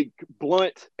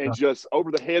blunt and just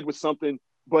over the head with something,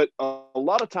 but a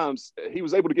lot of times he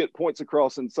was able to get points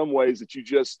across in some ways that you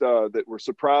just that were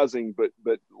surprising, but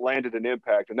landed an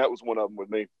impact, and that was one of them with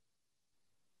me.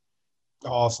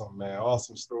 Awesome, man!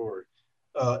 Awesome story.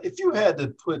 If you had to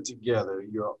put together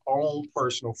your own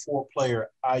personal 4-player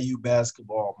IU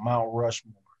basketball Mount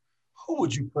Rushmore, who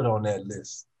would you put on that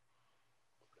list?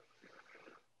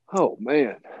 Oh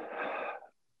man,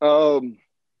 I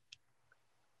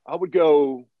would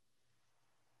go,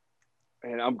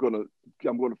 and I'm gonna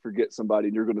forget somebody,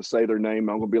 and you're gonna say their name.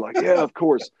 I'm gonna be like, yeah, of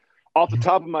course. Off the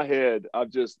top of my head,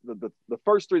 I've just the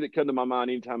first 3 that come to my mind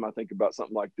anytime I think about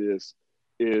something like this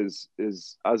is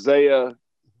Isaiah,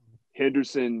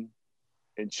 Henderson,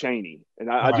 and Chaney. And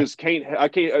I just can't,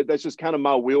 that's just kind of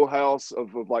my wheelhouse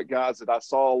of like guys that I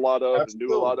saw a lot of and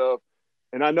knew a lot of.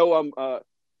 And I know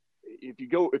if you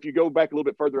go back a little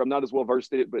bit further, I'm not as well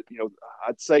versed in it, but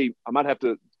I'd say I might have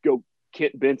to go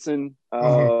Kent Benson.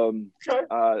 Okay.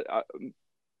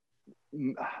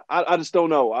 I just don't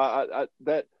know.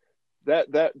 That's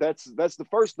the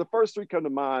first 3 come to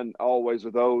mind always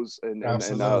are those. And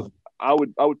I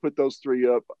would put those 3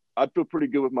 up. I'd feel pretty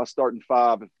good with my starting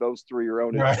 5 if those 3 are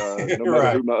on it, no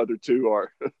matter who my other 2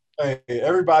 are. Hey,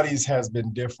 everybody's has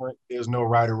been different. There's no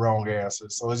right or wrong answer.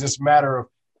 So it's just a matter of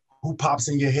who pops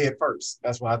in your head first.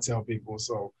 That's what I tell people.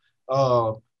 So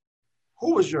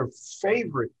who was your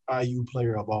favorite IU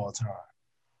player of all time?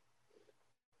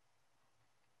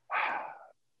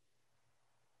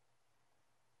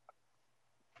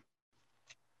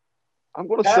 I'm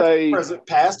going to say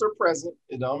past or present.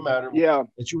 It don't matter. Yeah.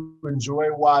 That you enjoy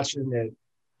watching, that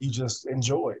you just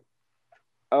enjoy.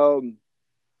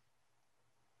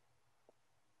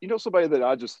 Somebody that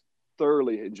I just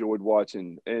thoroughly enjoyed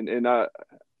watching, and I'm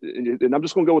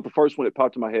just going to go with the first one that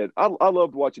popped in my head. I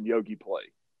loved watching Yogi play.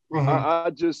 It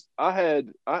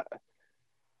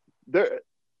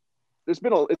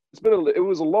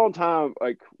was a long time.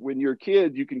 Like when you're a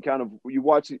kid, you can kind of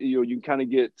watch it, you can kind of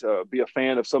get be a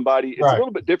fan of somebody. It's a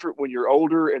little bit different when you're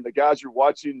older and the guys you're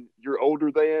watching you're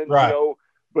older than,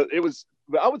 But I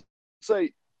would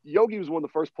say Yogi was one of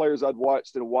the first players I'd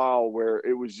watched in a while where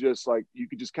it was just like you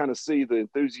could just kind of see the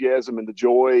enthusiasm and the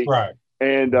joy,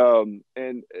 and I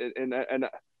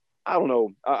don't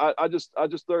know. I just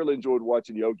thoroughly enjoyed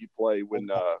watching Yogi play when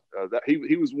that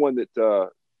he was one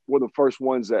that. One of the first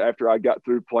ones that after I got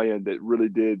through playing that really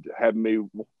did have me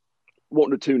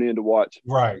wanting to tune in to watch.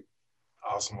 Right.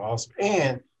 Awesome.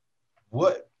 And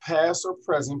what past or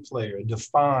present player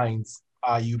defines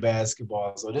IU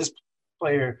basketball. So this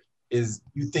player is,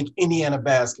 you think Indiana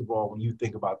basketball when you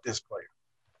think about this player?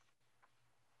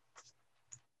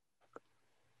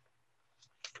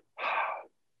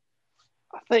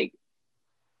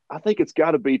 I think it's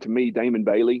got to be, to me, Damon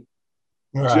Bailey.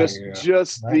 Right,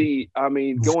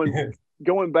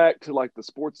 Going back to like the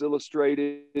Sports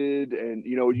Illustrated, and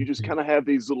you just kind of have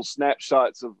these little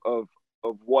snapshots of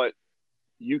what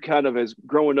you kind of, as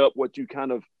growing up, what you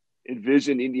kind of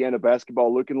envision Indiana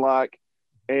basketball looking like.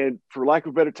 And for lack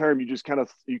of a better term, and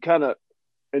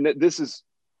this is,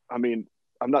 I mean,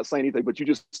 I'm not saying anything, but you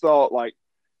just thought like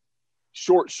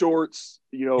short shorts,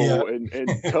 and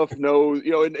tough nose,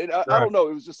 and right. I don't know.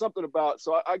 It was just something about,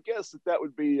 so I guess that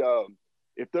would be,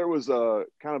 if there was a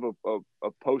kind of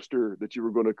a poster that you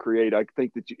were going to create, I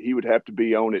think that he would have to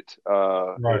be on it.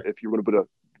 Right. If you're going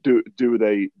to do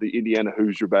the Indiana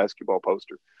Hoosier basketball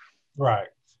poster. Right.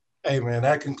 Hey, man,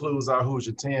 that concludes our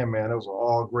Hoosier 10, man. Those were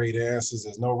all great answers.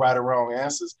 There's no right or wrong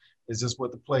answers. It's just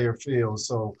what the player feels.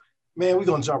 So, man, we're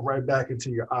going to jump right back into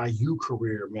your IU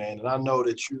career, man. And I know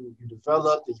that you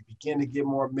developed and you begin to get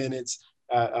more minutes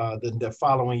the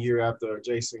following year after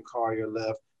Jason Collier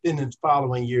left. Then the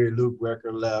following year, Luke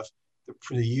Recker left.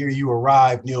 The year you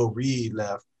arrived, Neil Reed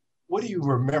left. What do you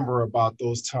remember about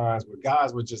those times where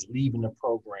guys were just leaving the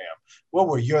program? What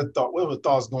were your thoughts? What were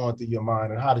thoughts going through your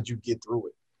mind, and how did you get through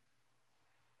it?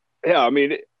 Yeah, I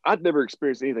mean, I'd never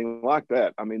experienced anything like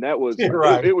that. I mean, that was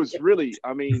right. it was really,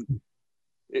 I mean,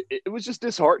 it was just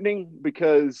disheartening,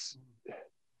 because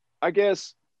I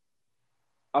guess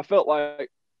I felt like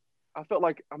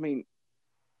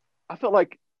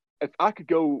if I could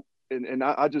go and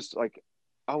I just like,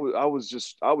 I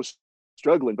was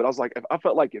struggling, but I was like, I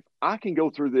felt like if I can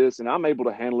go through this and I'm able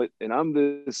to handle it, and I'm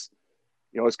this,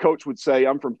 as Coach would say,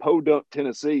 I'm from Podunk,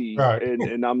 Tennessee, right.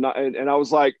 and I'm not, and I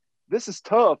was like, this is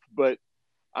tough, but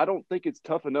I don't think it's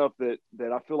tough enough that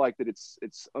I feel like that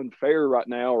it's unfair right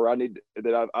now, or I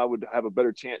would have a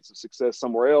better chance of success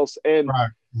somewhere else. And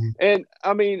right. And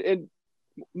I mean, and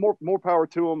more power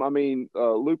to him. I mean,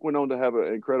 Luke went on to have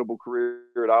an incredible career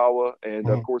at Iowa, and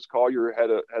of course Collier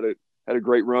had a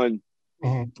great run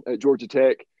at Georgia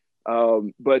Tech.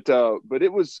 But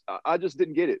it was, I just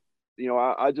didn't get it.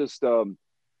 I just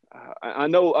I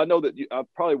know that I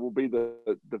probably will be the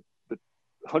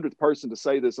 100th person to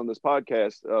say this on this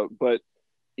podcast, but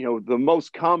the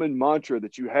most common mantra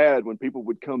that you had when people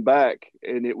would come back,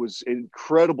 and it was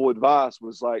incredible advice,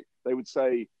 was like, they would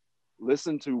say,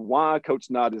 listen to why Coach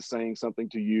Knott is saying something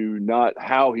to you, not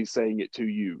how he's saying it to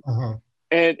you.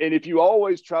 And if you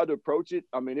always tried to approach it,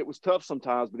 I mean, it was tough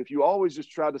sometimes, but if you always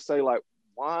just tried to say, like,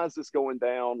 why is this going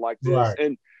down like this?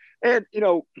 Right. And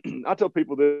I tell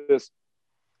people this,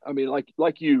 I mean,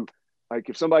 like you, like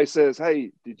if somebody says,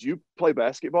 hey, did you play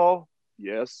basketball?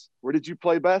 Yes. Where did you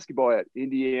play basketball at?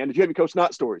 Indiana. Did you have any Coach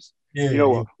Knott stories?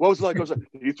 What was it like? Coach, did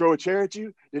he throw a chair at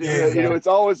you? It's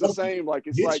always the same. Like,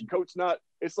 it's like Coach Knott,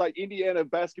 it's like Indiana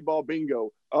basketball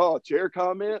bingo. Oh, chair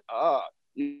comment.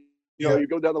 You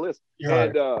go down the list.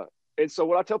 And so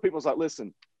what I tell people is like,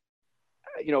 listen,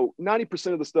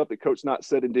 90% of the stuff that Coach Knott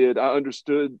said and did, I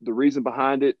understood the reason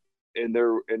behind it. And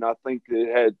I think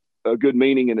it had a good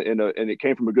meaning, and it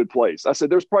came from a good place. I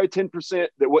said, there's probably 10%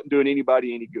 that wasn't doing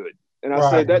anybody any good. And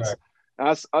I said,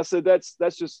 I said, that's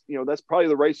just, that's probably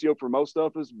the ratio for most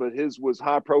of us, but his was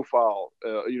high profile,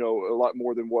 a lot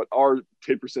more than what our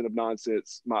 10% of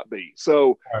nonsense might be.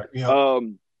 So,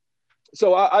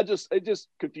 it just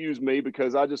confused me,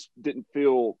 because I just didn't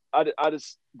feel, I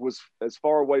just was as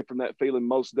far away from that feeling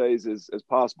most days as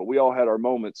possible. We all had our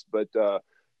moments, but,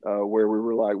 where we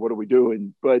were like, what are we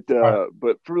doing? But for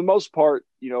the most part,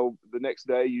 the next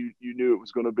day you knew it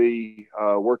was going to be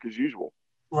work as usual.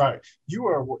 Right. You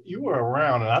were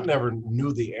around, and I never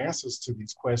knew the answers to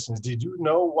these questions. Did you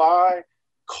know why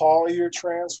Collier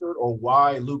transferred or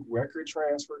why Luke Recker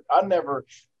transferred?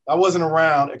 I wasn't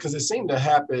around, because it seemed to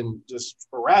happen just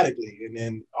sporadically, and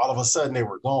then all of a sudden they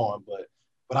were gone.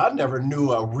 But I never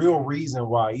knew a real reason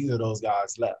why either of those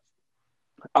guys left.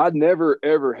 I never,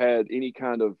 ever had any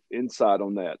kind of insight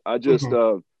on that. I just,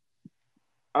 I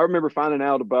remember finding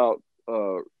out about,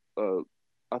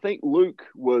 I think Luke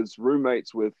was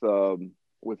roommates with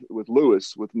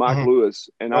Lewis, with Mike Lewis.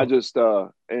 And I just,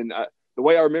 the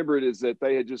way I remember it is that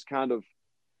they had just kind of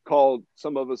called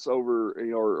some of us over,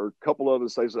 or a couple of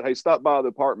us, they said, hey, stop by the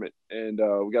apartment, and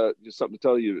we got just something to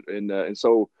tell you. And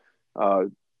so I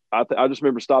just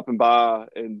remember stopping by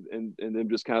and them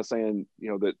just kind of saying,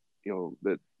 that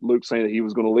Luke saying that he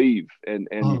was going to leave. And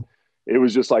it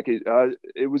was just like,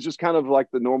 it was just kind of like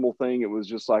the normal thing. It was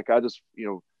just like, I just,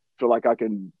 feel like I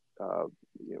can,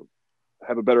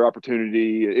 have a better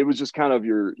opportunity. It was just kind of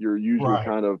your usual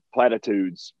kind of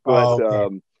platitudes.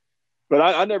 But but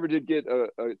I never did get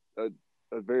a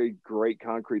very great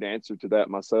concrete answer to that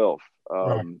myself.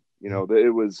 You know,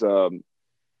 it was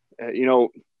you know,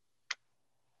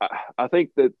 I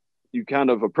think that you kind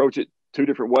of approach it two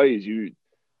different ways. You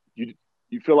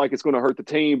feel like it's going to hurt the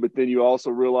team, but then you also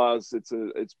realize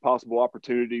it's possible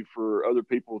opportunity for other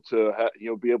people to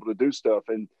be able to do stuff.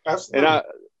 And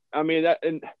I mean that,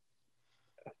 and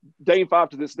Dane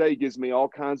 5 to this day gives me all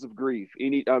kinds of grief.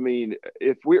 I mean,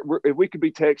 if we could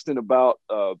be texting about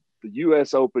the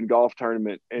U.S. Open golf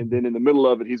tournament, and then in the middle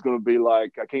of it, he's going to be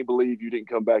like, "I can't believe you didn't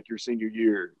come back your senior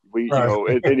year." You know,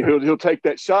 and he'll take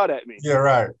that shot at me. Yeah,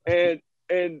 right.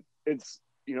 And it's,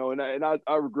 you know, and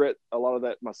I regret a lot of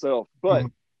that myself. But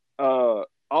I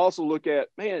also look at,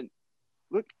 you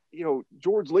know,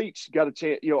 George Leach got a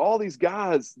chance. You know, all these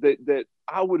guys that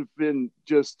I would have been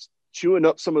just chewing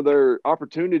up some of their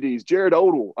opportunities. Jared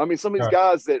Odell. I mean, some of these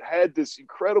guys that had this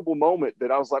incredible moment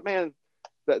that I was like, man,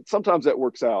 that sometimes that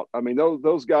works out. I mean,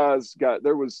 those guys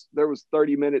there was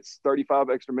 30 minutes, 35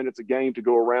 extra minutes a game to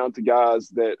go around to guys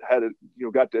that had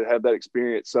got to have that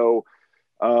experience. So,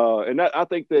 and that, I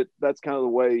think that's kind of the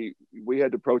way we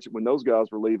had to approach it when those guys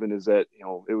were leaving, is that, you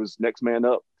know, it was next man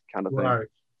up kind of thing. Right.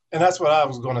 And that's what I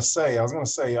was going to say. I was going to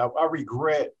say, I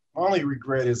regret, my only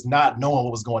regret is not knowing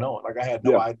what was going on. Like, I had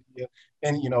no idea.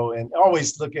 And, you know, and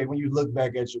always when you look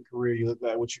back at your career, you look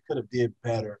back what you could have did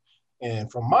better.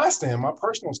 And from my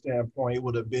personal standpoint, it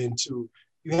would have been you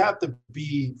have to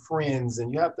be friends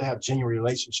and you have to have genuine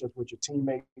relationships with your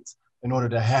teammates in order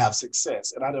to have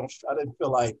success. And I didn't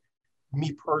feel like,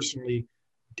 me personally,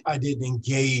 I didn't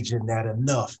engage in that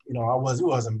enough. You know,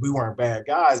 we weren't bad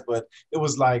guys, but it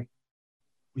was like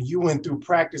when you went through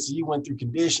practice and you went through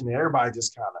conditioning, everybody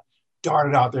just kind of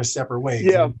darted out their separate ways.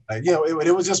 Yeah. Like, you know,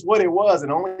 it was just what it was.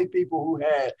 And only people who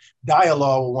had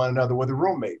dialogue with one another were the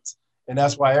roommates. And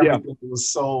that's why everything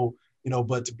was so, you know,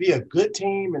 but to be a good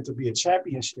team and to be a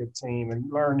championship team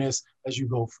and learn this as you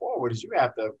go forward is you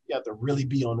have to really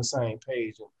be on the same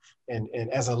page. And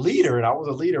as a leader, and I was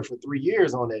a leader for 3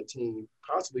 years on that team,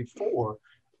 possibly 4,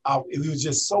 it was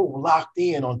just so locked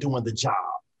in on doing the job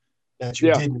that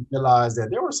you didn't realize that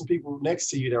there were some people next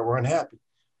to you that were unhappy,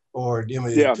 or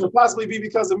it could possibly be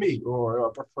because of me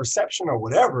or perception or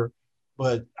whatever.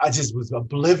 But I just was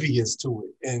oblivious to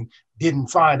it and didn't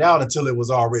find out until it was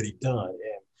already done.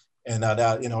 And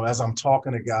you know, as I'm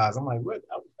talking to guys, I'm like, what?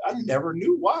 I never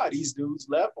knew why these dudes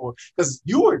left, or because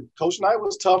Coach Knight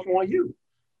was tough on you,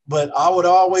 but I would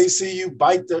always see you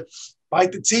bite the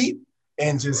teeth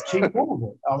and just keep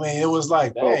moving. I mean, it was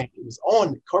like, dang, it was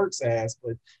on Kirk's ass,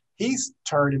 but he's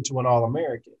turned into an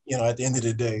All-American, you know, at the end of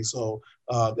the day. So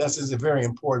that's just very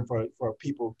important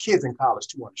for kids in college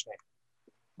to understand.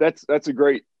 That's a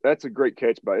great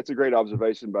catch it's a great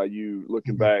observation by you,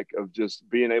 looking back, of just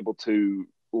being able to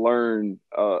learn,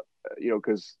 you know,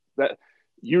 because that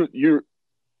you're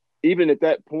even at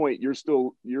that point,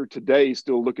 you're today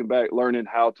still looking back, learning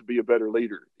how to be a better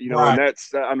leader, you know. And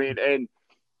that's, I mean,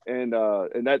 and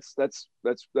that's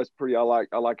pretty, I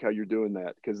like how you're doing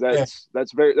that, because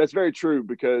that's very true,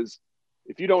 because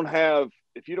if you don't have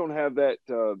that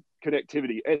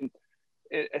connectivity,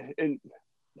 and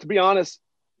to be honest,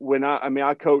 when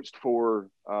I coached for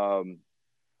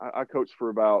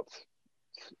about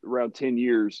around 10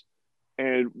 years.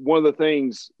 And one of the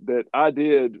things that I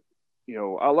did, you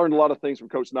know, I learned a lot of things from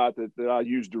Coach Knight that I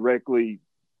used directly,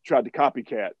 tried to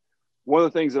copycat. One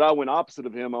of the things that I went opposite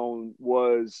of him on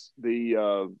was the,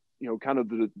 you know, kind of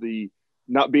the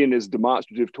not being as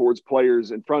demonstrative towards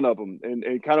players in front of them.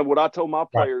 And kind of what I told my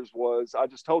players was, I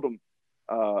just told them,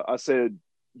 I said,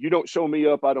 you don't show me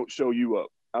up, I don't show you up.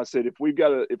 I said, if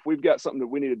we've got something that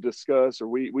we need to discuss, or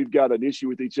we've got an issue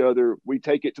with each other, we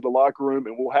take it to the locker room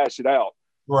and we'll hash it out.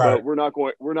 Right. But we're not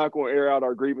going to air out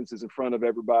our grievances in front of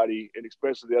everybody, and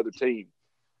especially the other team.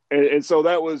 And so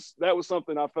that was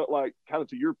something I felt like, kind of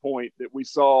to your point, that we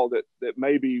saw that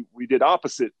maybe we did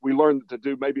opposite. We learned to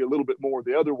do maybe a little bit more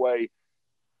the other way.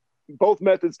 Both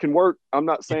methods can work. I'm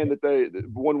not saying that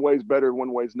one way is better,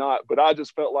 one way is not, but I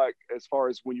just felt like, as far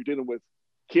as when you're dealing with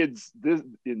kids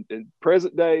in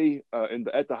present day and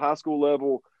at the high school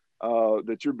level,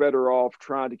 that you're better off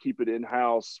trying to keep it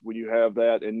in-house when you have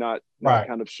that, and not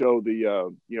kind of show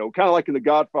the you know, kind of like in The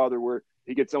Godfather, where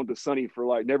he gets on to Sonny for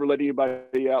like, never let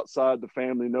anybody outside the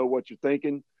family know what you're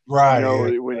thinking, right?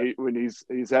 You know, when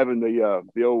he's having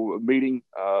the old meeting.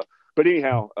 But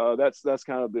anyhow, that's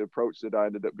kind of the approach that I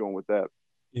ended up going with that.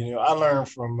 You know, I learned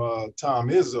from Tom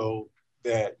Izzo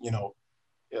that, you know,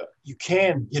 you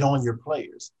can get on your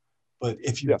players, But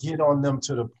if you get on them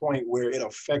to the point where it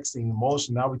affects the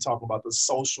emotion, now we talk about the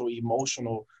social,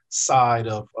 emotional side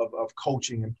of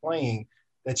coaching and playing,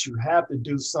 that you have to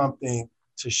do something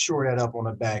to shore that up on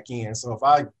the back end. So if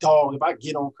I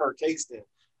get on Kirk Hastons,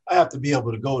 I have to be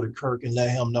able to go to Kirk and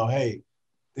let him know, hey,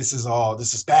 this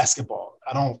is basketball.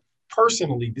 I don't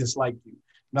personally dislike you.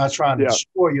 I'm not trying to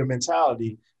destroy your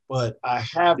mentality, but I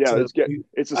have to.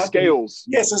 It's a scales.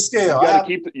 Yes, a scale.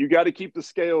 You got to keep the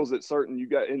scales at certain. You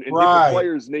got and right. Different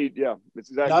players need. Yeah, it's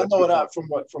exactly. And I know that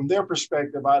from their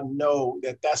perspective, I know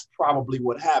that that's probably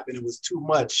what happened. It was too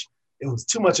much. It was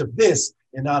too much of this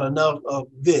and not enough of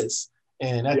this.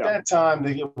 And at that time,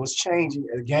 it was changing.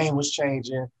 The game was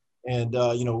changing, and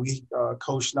we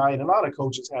Coach Knight and a lot of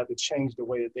coaches had to change the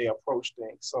way that they approach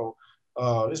things. So.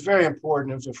 It's very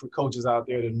important for coaches out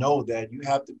there to know that you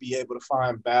have to be able to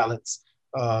find balance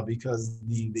because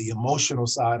the emotional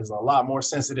side is a lot more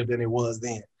sensitive than it was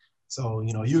then. So,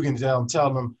 you can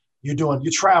tell them you're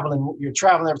traveling every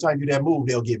time you do that move,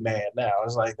 they'll get mad now.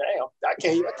 It's like, damn, I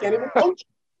can't even coach.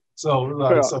 So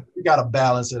you got to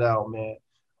balance it out, man.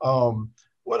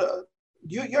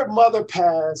 Your mother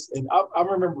passed, and I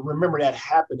remember that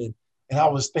happening, and I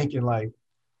was thinking like,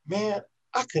 man,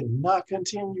 I could not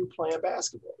continue playing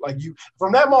basketball. Like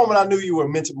from that moment, I knew you were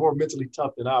more mentally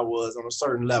tough than I was on a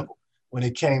certain level when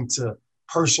it came to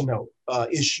personal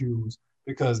issues.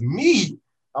 Because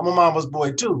I'm a mama's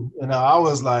boy too, and I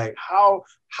was like, how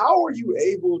are you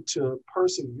able to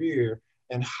persevere,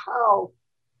 and how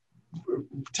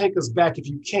take us back if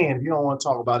you can. If you don't want to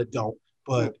talk about it, don't.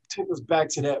 But take us back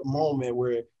to that moment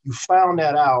where you found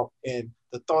that out and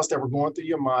the thoughts that were going through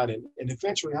your mind, and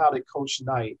eventually how did Coach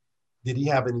Knight. Did he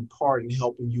have any part in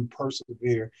helping you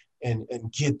persevere and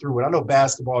get through it? I know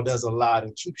basketball does a lot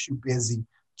and keeps you busy,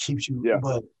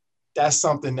 but that's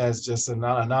something that's just an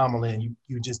anomaly, and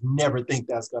you just never think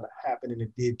that's going to happen, and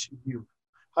it did to you.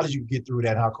 How did you get through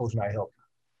that? How Coach Knight helped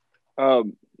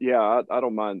you? I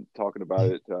don't mind talking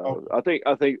about it. I think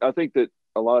that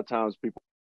a lot of times people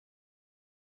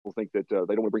think that they don't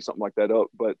want to bring something like that up,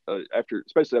 but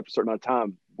especially after a certain amount of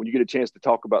time, when you get a chance to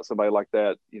talk about somebody like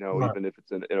that, right. Even if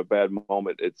it's in a bad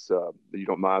moment, it's you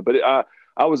don't mind. But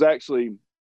I was actually, you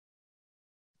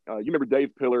remember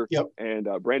Dave Pillar and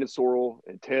Brandon Sorrell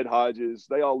and Ted Hodges?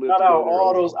 They all lived together.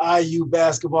 All those IU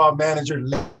basketball manager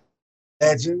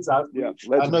legends. I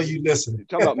know you listen. You're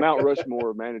talking about Mount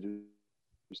Rushmore managers.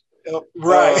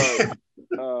 Right.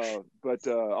 But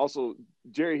also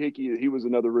Jerry Hickey, he was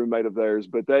another roommate of theirs.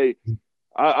 But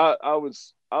I would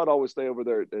always stay over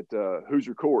there at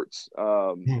Hoosier Courts,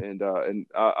 and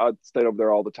I stayed over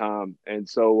there all the time. And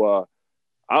so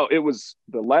it was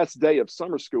the last day of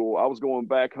summer school. I was going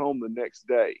back home the next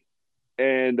day,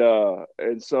 and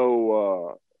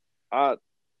so I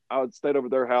stayed over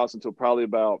their house until probably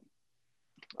about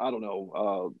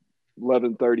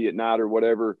 11:30 at night or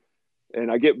whatever. And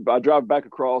I drive back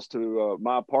across to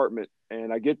my apartment,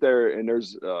 and I get there, and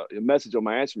there's a message on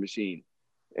my answering machine,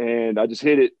 and I just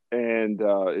hit it, and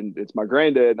it's my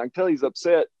granddad, and I can tell he's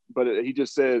upset, but he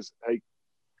just says, "Hey,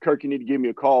 Kirk, you need to give me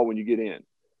a call when you get in."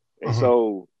 And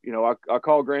so, I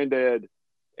call granddad,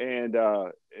 and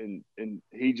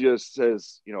he just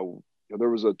says, there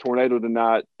was a tornado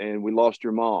tonight, and we lost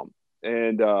your mom,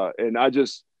 and I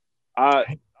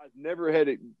never had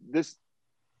it this.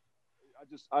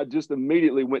 I just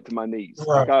immediately went to my knees.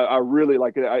 Right. Like I really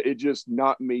it just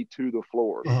knocked me to the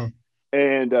floor.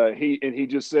 And he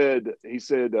just said,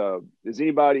 is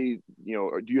anybody,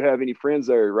 do you have any friends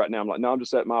there right now? I'm like, no, I'm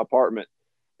just at my apartment.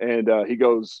 And he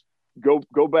goes, go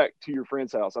back to your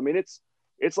friend's house. I mean, it's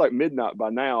like midnight by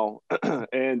now.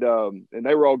 And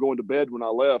they were all going to bed when I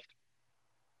left.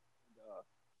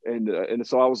 And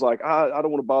so I was like, I don't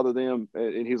want to bother them.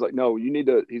 And he's like, no, you need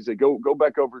to, he said, go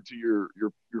back over to your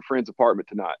friend's apartment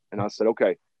tonight. And I said,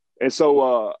 okay. And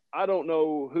so I don't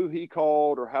know who he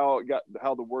called or how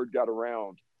the word got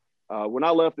around. When I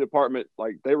left the apartment,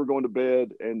 like they were going to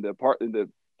bed, and the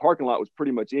parking lot was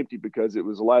pretty much empty because it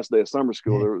was the last day of summer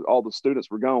school. All the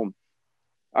students were gone.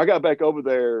 I got back over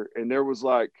there, and there was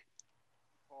like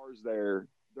cars there.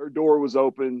 Their door was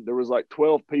open. There was like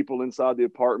 12 people inside the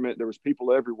apartment. There was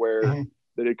people everywhere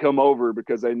that had come over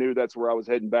because they knew that's where I was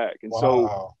heading back. And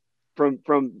so from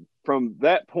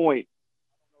that point,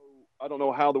 I don't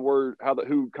know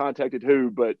who contacted who,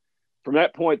 but from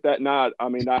that point that night, I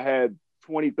mean, I had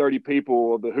 20, 30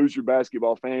 people of the Hoosier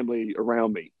basketball family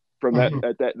around me from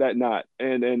that night.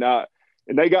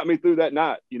 And they got me through that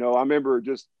night. I remember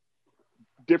just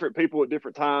different people at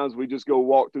different times. We just go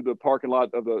walk through the parking lot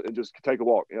and just take a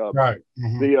walk. Right.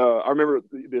 I remember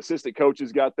the assistant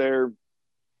coaches got there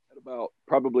at about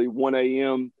probably 1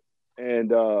 a.m.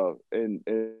 I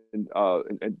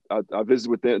visited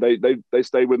with them. They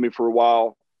stayed with me for a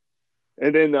while.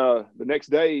 And then the next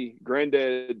day,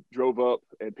 Granddad drove up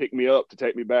and picked me up to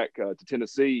take me back to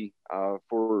Tennessee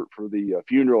for the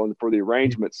funeral and for the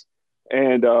arrangements.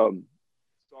 And so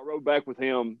I rode back with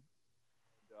him.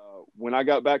 When I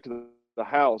got back to the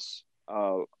house,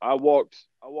 I walked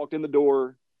in the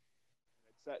door,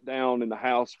 sat down in the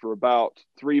house for about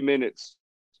 3 minutes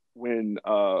when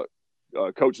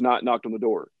Coach Knott knocked on the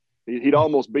door. He'd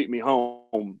almost beat me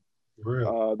home.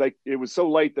 Really? It was so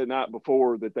late the night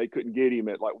before that they couldn't get him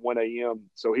at like 1 a.m.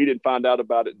 So he didn't find out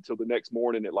about it until the next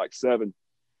morning at like 7.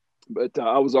 But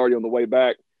I was already on the way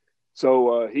back.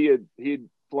 So he had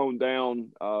flown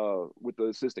down with the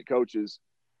assistant coaches,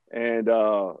 and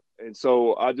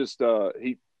so I just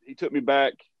he took me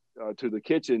back to the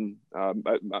kitchen at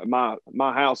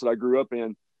my house that I grew up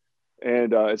in,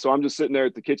 and so I'm just sitting there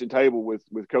at the kitchen table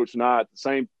with Coach Knott, the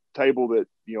same table that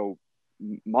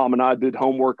Mom and I did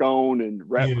homework on and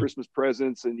wrapped Christmas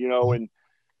presents, and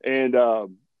and I'll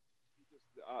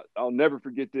never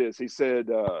forget this. He said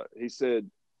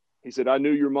I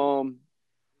knew your mom.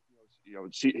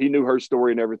 He knew her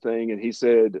story and everything, and he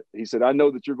said I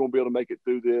know that you're going to be able to make it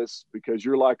through this because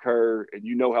you're like her and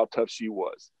you know how tough she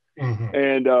was.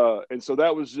 Mm-hmm. And so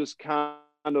that was just kind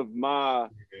of my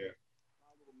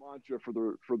little mantra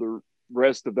for the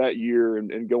rest of that year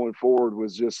and going forward,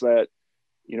 was just that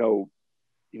you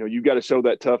got to show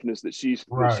that toughness that she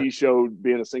showed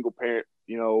being a single parent,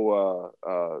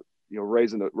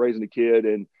 raising a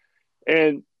kid,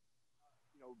 and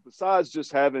besides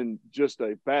just having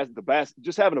having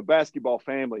a basketball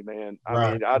family, man.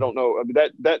 I mean, I don't know. I mean,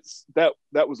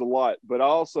 that was a lot, but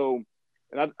also,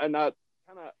 and I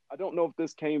don't know if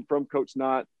this came from Coach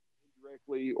Knott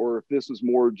directly or if this was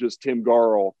more just Tim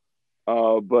Garl,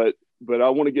 but I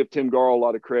want to give Tim Garl a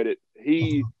lot of credit.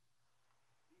 He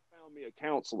found me a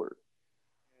counselor,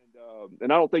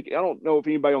 and I don't know if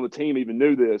anybody on the team even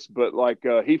knew this, but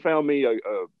he found me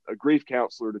a grief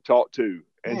counselor to talk to.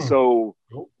 And so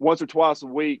once or twice a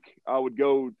week, I would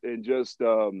go and just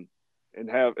and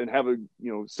have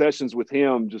sessions with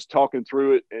him, just talking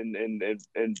through it,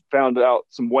 and found out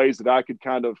some ways that I could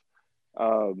kind of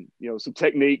some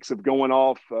techniques of going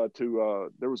off to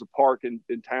there was a park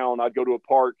in town. I'd go to a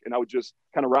park and I would just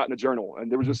kind of write in a journal,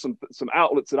 and there was just some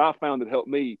outlets that I found that helped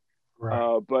me.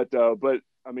 But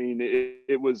I mean,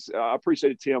 it was I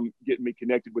appreciated Tim getting me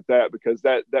connected with that, because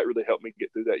that really helped me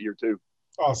get through that year too.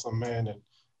 Awesome, man. And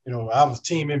I was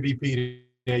team MVP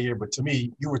that year, but to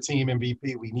me, you were team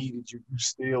MVP. We needed you. You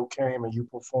still came and you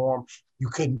performed. You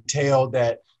couldn't tell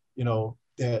that, I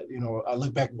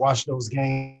look back, watch those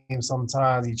games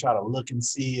sometimes. You try to look and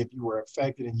see if you were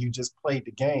affected, and you just played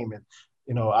the game. And,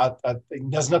 I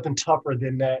think there's nothing tougher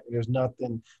than that. There's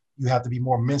nothing you have to be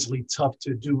more mentally tough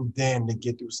to do than to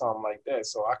get through something like that.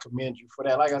 So I commend you for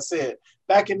that. Like I said,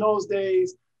 back in those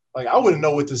days, I wouldn't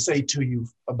know what to say to you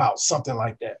about something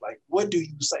like that. Like, what do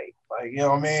you say? Like, you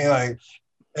know what I mean? Like,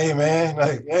 hey, man,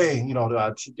 hey,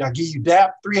 I give you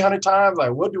dap 300 times.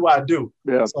 Like, what do I do?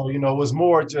 Yeah. So, it was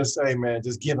more just, hey, man,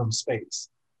 just give him space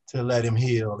to let him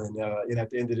heal. And at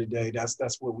the end of the day,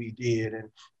 that's what we did. And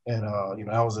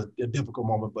that was a difficult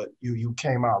moment, but you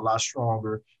came out a lot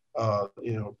stronger,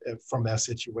 from that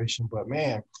situation. But,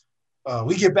 man,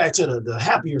 we get back to the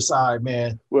happier side,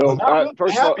 man. Well,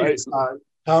 first of all, side.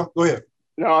 Go ahead.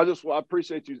 No, I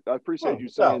appreciate you. I appreciate you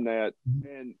saying that.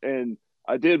 And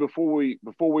I did before we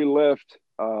left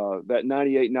that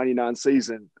 98-99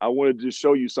 season. I wanted to just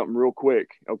show you something real quick.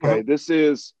 Okay,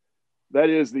 that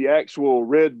is the actual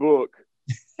red book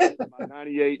of my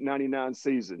 98-99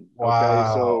 season. Wow.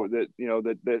 Okay, so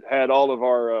that had all of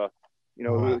our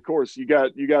of course you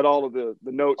got all of the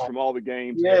notes from all the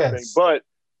games. Yes. And everything. But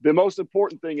the most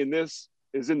important thing in this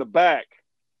is in the back.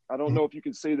 I don't know if you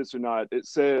can see this or not. It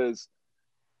says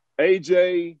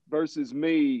AJ versus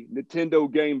me,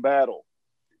 Nintendo game battle.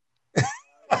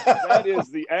 That is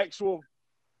the actual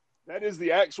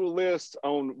list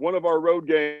on one of our road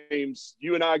games.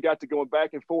 You and I got to going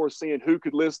back and forth seeing who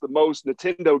could list the most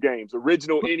Nintendo games,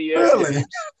 original NES really? games.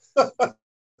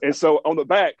 And so on the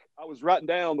back, I was writing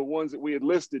down the ones that we had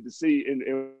listed to see, and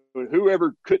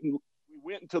whoever couldn't, we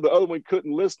went until the other one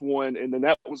couldn't list one, and then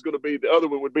that was going to be, the other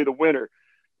one would be the winner.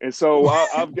 And so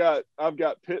I've got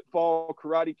Pitfall,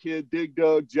 Karate Kid, Dig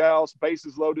Dug, Joust,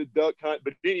 Bases Loaded, Duck Hunt.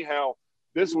 But anyhow,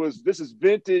 this is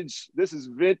vintage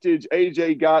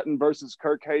AJ Gotten versus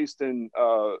Kirk Hastons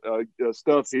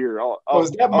stuff here. Is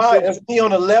that me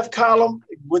on the left column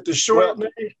with the short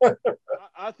name?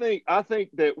 I think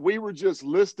that we were just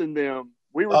listing them.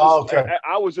 We were okay.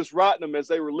 I was just writing them as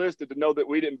they were listed to know that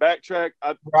we didn't backtrack.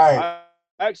 Right.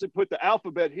 actually put the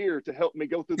alphabet here to help me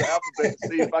go through the alphabet to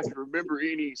see if I could remember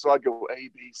any. So I'd go A,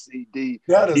 B, C, D,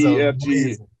 E, F,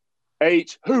 G,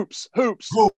 H, hoops.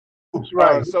 Hoops,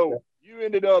 right. So you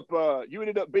ended up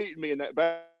beating me in that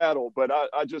battle, but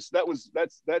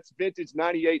that's vintage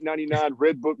 98, 99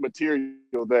 Red Book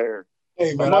material there.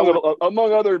 Hey, man,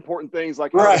 among other important things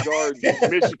like how to guard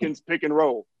Michigan's pick and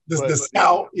roll. The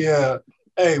scout, yeah.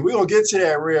 Hey, we're gonna get to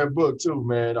that Red Book too,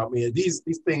 man. I mean, these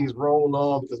things roll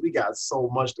on because we got so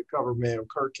much to cover, man.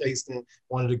 Kirk Hastons,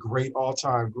 one of the great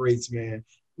all-time greats, man.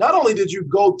 Not only did you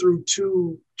go through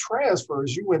 2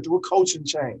 transfers, you went through a coaching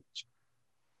change.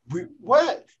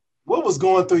 What was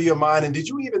going through your mind, and did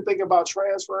you even think about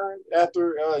transferring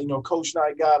after Coach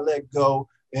Knight got let go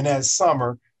in that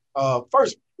summer?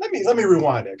 First, let me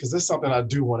rewind that because this is something I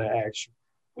do want to ask you.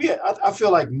 I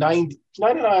feel like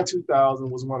 99 2000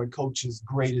 was one of Coach's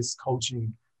greatest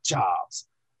coaching jobs.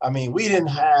 I mean, we didn't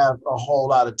have a whole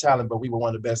lot of talent, but we were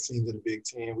one of the best teams in the Big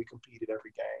Ten. We competed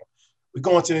every game. We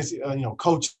go into this,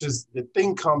 coaches. The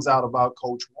thing comes out about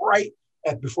Coach right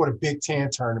before the Big Ten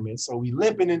tournament. So we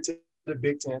limping into the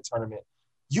Big Ten tournament.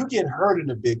 You get hurt in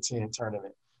the Big Ten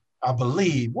tournament, I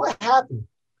believe. What happened?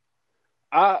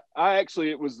 I actually,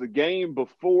 it was the game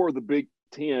before the Big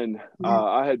Ten.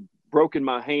 I had broken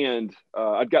my hand.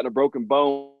 I'd gotten a broken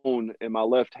bone in my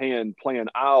left hand playing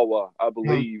Iowa, I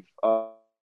believe,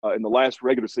 in the last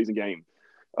regular season game.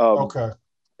 Okay.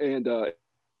 And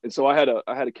so I had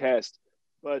a cast,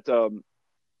 but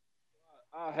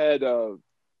I had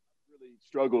really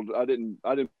struggled. I didn't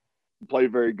play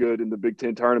very good in the Big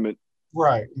Ten tournament.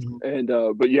 Right. And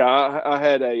but yeah,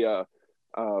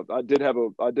 I did have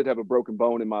a broken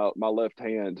bone in my left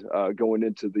hand going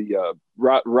into the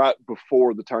right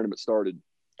before the tournament started.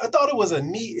 I thought it was a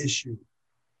knee issue.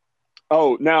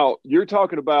 Oh, now you're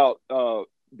talking about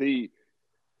the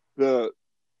that was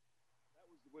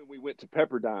when we went to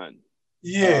Pepperdine.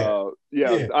 Yeah.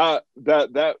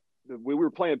 We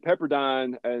were playing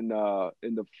Pepperdine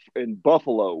in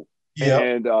Buffalo. Yeah.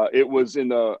 And it was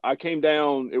I came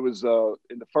down. It was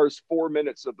in the first 4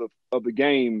 minutes of the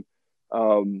game.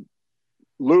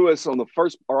 Lewis on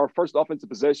our first offensive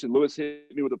possession, Lewis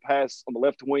hit me with a pass on the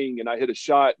left wing, and I hit a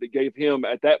shot that gave him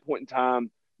at that point in time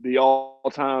the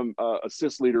all-time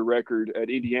assist leader record at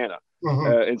Indiana.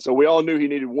 And so we all knew he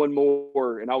needed one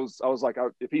more, and I was like,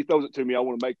 if he throws it to me, I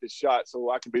want to make this shot so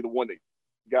I can be the one that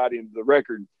got him the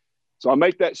record. So I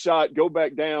make that shot, go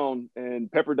back down, and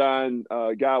Pepperdine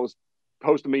guy was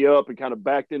posted me up and kind of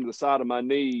backed into the side of my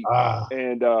knee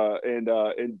and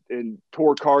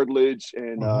tore cartilage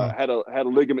and had a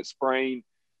ligament sprain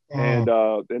and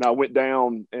I went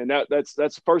down, and that's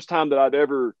the first time that I'd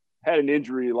ever had an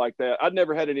injury like that. I'd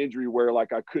never had an injury where like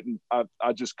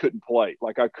I just couldn't play,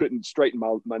 like I couldn't straighten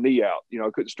my knee out, I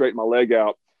couldn't straighten my leg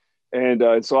out.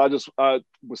 And so I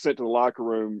was sent to the locker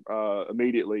room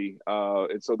immediately.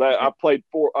 And so that I played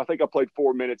 4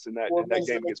 minutes in that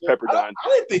game against Pepperdine. I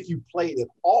didn't think you played at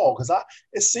all because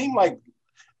it seemed like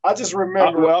I just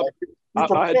remember.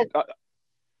 I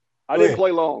didn't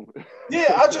play long.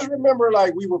 Yeah, I just remember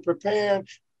like we were preparing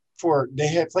they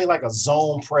had played like a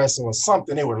zone press or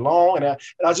something. They were long, and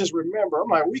I just remember I'm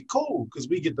like, we cool because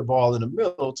we get the ball in the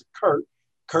middle to Kirk.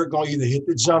 Kirk gonna either hit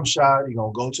the jump shot, he's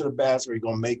gonna go to the basket, or he's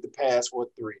gonna make the pass for a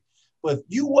 3. But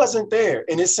you wasn't there,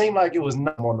 and it seemed like it was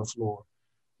not on the floor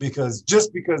because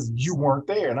you weren't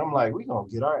there. And I'm like, we gonna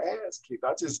get our ass kicked.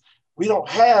 We don't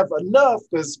have enough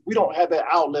because we don't have that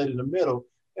outlet in the middle.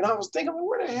 And I was thinking,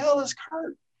 where the hell is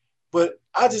Kirk? But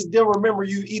I just didn't remember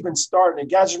you even starting. I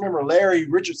just remember Larry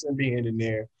Richardson being in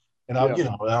there, and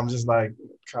I'm just like,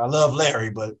 I love Larry,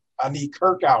 but I need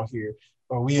Kirk out here.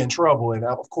 Or we in trouble. And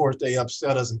of course they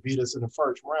upset us and beat us in the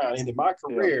first round. Ended my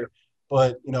career.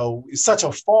 But it's such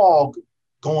a fog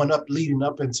leading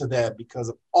up into that because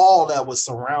of all that was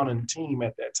surrounding the team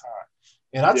at that time.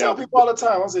 And I tell people all the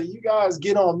time, I say, you guys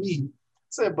get on me. I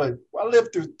said, but I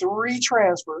lived through 3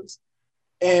 transfers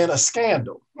and a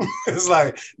scandal. It's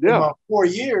like in my 4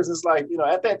 years, it's like,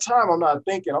 at that time I'm not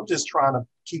thinking, I'm just trying to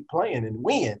keep playing and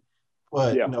win.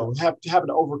 But having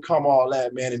to overcome all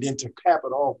that, man, and then to cap it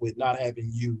off with not having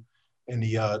you in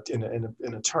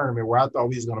the tournament where I thought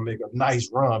we was going to make a nice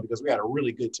run because we had a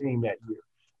really good team that year.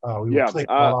 We were clicking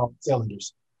on all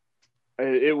cylinders.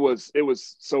 It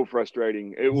was so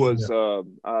frustrating. It was.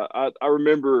 I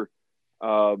remember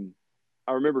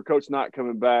Coach Knight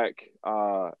coming back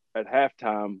at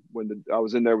halftime when I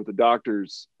was in there with the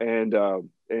doctors, and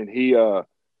he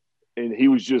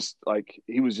was just like,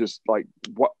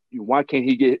 why can't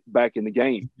he get back in the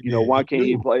game? Why can't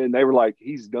he play? And they were like,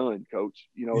 he's done, coach.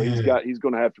 He's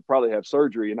going to have to probably have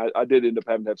surgery. And I did end up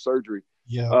having to have surgery.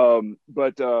 Yeah.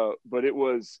 But it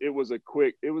was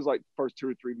like first 2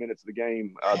 or 3 minutes of the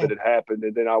game that it happened.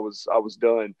 And then I was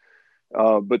done.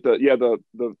 But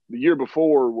the year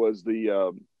before was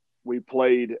we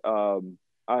played,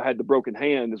 I had the broken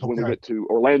hand is when we went to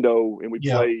Orlando and we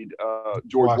played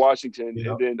George Washington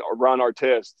and then Ron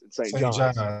Artest at St.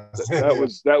 John's.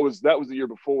 That was the year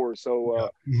before. So,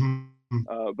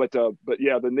 but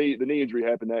the knee injury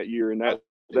happened that year, and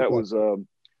that was,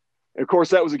 of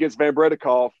course, that was against Van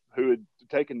Bredikoff, who had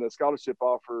taken the scholarship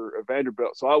offer of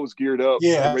Vanderbilt. So I was geared up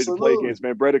and ready to play against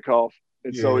Van Bredikoff,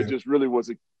 and so it just really was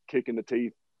a kick in the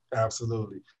teeth.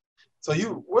 Absolutely. So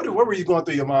what were you going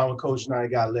through your mind when Coach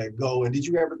Knight got let go? And did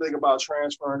you ever think about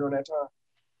transferring during that time?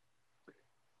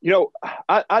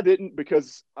 I didn't,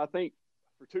 because I think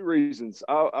for two reasons.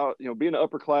 Being an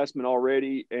upperclassman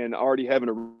already and already having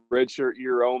a redshirt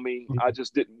year on me, I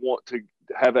just didn't want to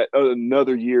have that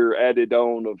another year added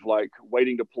on of like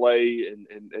waiting to play and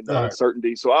the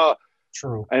uncertainty. So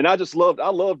True. And I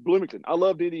loved Bloomington. I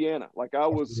loved Indiana. Like I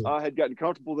had gotten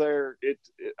comfortable there.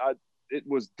 It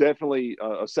was definitely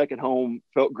a second home.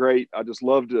 Felt great. I just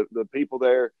loved the people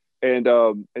there, and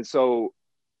so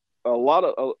a lot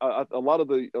of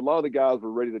the guys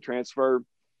were ready to transfer,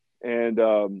 and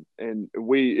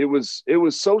it was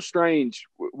so strange.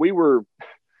 We would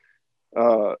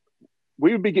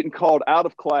be getting called out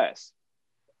of class.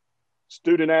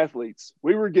 Student athletes,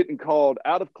 we were getting called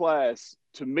out of class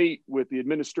to meet with the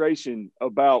administration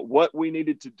about what we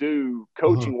needed to do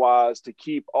coaching wise to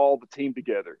keep all the team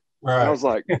together. Right. And I was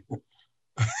like,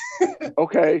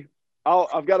 okay,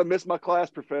 I've got to miss my class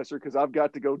professor because I've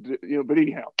got to go but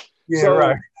anyhow. Yeah,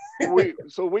 right. we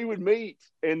would meet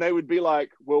and they would be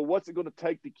like, well, what's it going to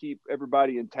take to keep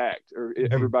everybody intact or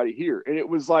everybody here? And it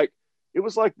was like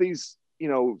these,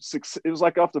 it was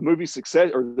like off the movie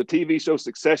Succession or the TV show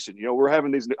Succession. We're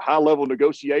having these high level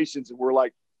negotiations and we're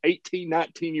like 18,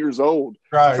 19 years old,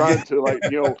 trying to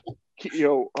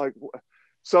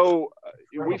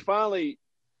we finally,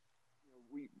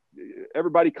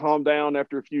 everybody calmed down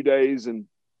after a few days and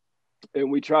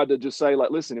we tried to just say,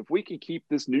 like, listen, if we can keep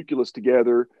this nucleus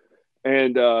together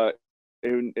and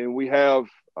we have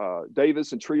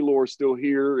Davis and Treelor still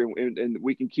here and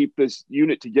we can keep this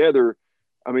unit together,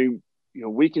 I mean,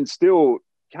 we can still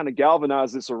kind of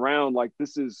galvanize this around like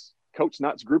this is Coach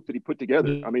Knight's group that he put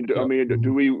together. I mean,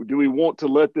 do we want to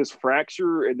let this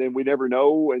fracture and then we never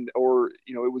know? Or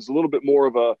it was a little bit more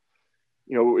of a,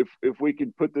 if we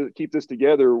could keep this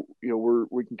together,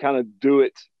 we can kind of do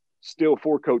it still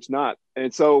for Coach Knight.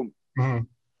 And so we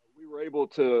were able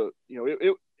to,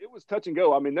 it was touch and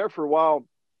go. I mean, there for a while, I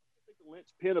think the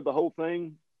linchpin of the whole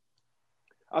thing,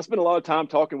 I spent a lot of time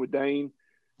talking with Dane.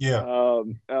 Yeah.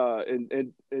 And I don't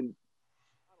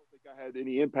think I had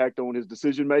any impact on his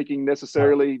decision making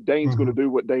necessarily. Right. Dane's going to do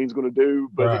what Dane's going to do,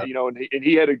 but and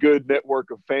he had a good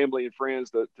network of family and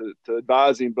friends to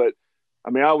advise him. But I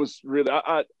mean, I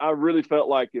really felt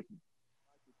like if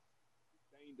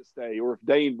Dane to stay or if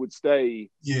Dane would stay,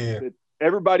 that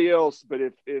everybody else. But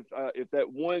if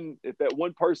that one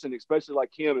person, especially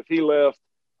like him, if he left,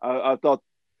 I thought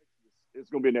it's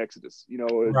going to be an exodus.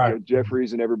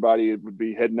 Jeffries and everybody would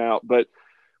be heading out. But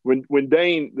when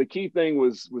Dane, the key thing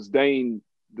was Dane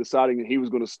deciding that he was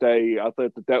going to stay. I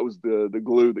thought that was the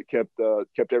glue that kept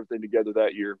everything together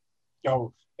that year.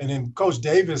 And then Coach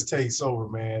Davis takes over,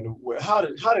 man. How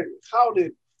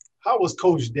was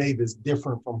Coach Davis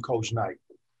different from Coach Knight?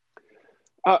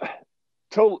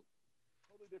 Totally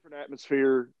different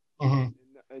atmosphere, and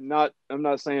I'm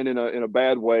not saying in a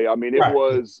bad way. I mean, it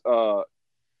was.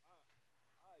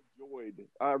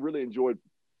 I really enjoyed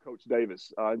Coach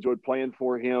Davis. I enjoyed playing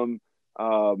for him,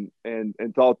 and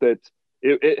thought that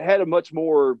it had a much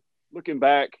more. Looking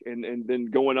back and then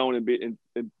going on and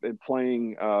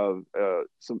playing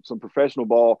some professional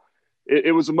ball,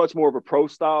 it was a much more of a pro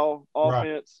style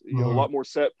offense. A lot more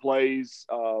set plays,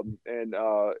 and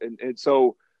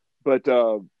so, but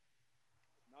not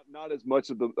as much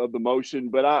of the motion.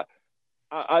 But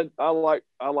I like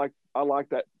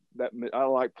that. I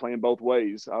like playing both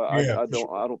ways. I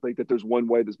don't think that there's one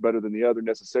way that's better than the other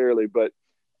necessarily, but.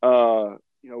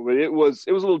 But it was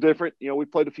a little different. We were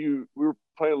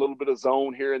playing a little bit of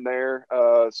zone here and there.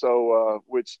 I think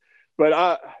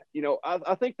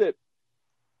that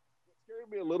what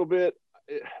scared me a little bit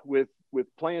with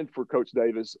playing for Coach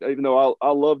Davis, even though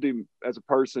I loved him as a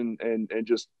person and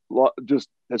just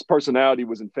his personality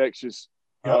was infectious.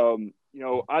 Yep.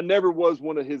 I never was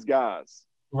one of his guys.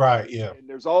 Right. Yeah. And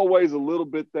there's always a little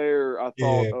bit there. I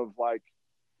thought of like,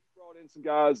 brought in some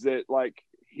guys that like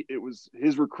it was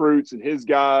his recruits and his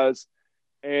guys,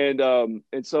 and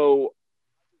so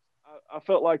I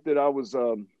felt like that I was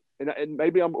and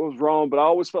maybe I was wrong, but I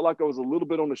always felt like I was a little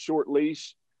bit on a short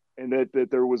leash, and that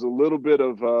there was a little bit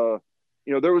of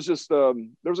there was just there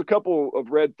was a couple of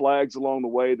red flags along the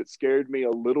way that scared me a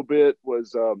little bit.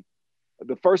 Was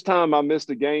the first time I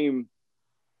missed a game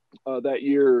that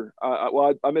year.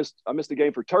 I missed a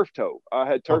game for turf toe. I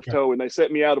had turf toe, and they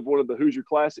set me out of one of the Hoosier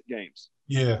Classic games.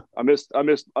 Yeah, I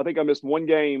think I missed one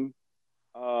game.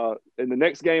 And the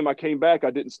next game I came back, I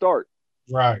didn't start.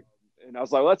 Right. And I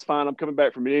was like, well, that's fine. I'm coming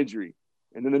back from an injury.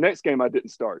 And then the next game I didn't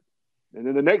start. And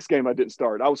then the next game I didn't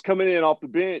start. I was coming in off the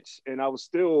bench, and I was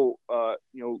still,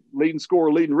 leading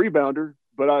scorer, leading rebounder,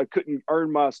 but I couldn't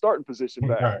earn my starting position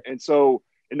back. Right.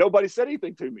 And nobody said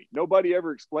anything to me. Nobody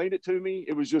ever explained it to me.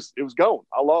 It was gone.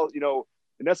 I lost,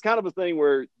 and that's kind of a thing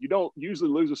where you don't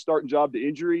usually lose a starting job to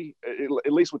injury,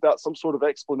 at least without some sort of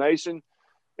explanation.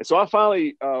 And so I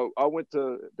finally, I went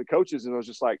to the coaches, and I was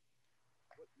just like,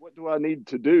 what do I need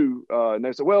to do? And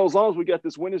they said, well, as long as we got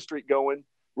this winning streak going,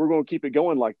 we're going to keep it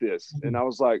going like this. Mm-hmm. And I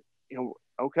was like,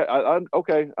 okay,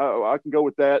 I can go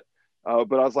with that.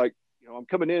 But I was like, I'm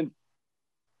coming in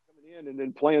and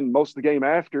then playing most of the game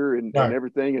after and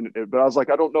everything. But I was like,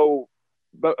 I don't know,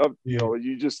 but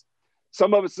you just,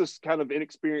 some of it's just kind of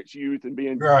inexperienced youth and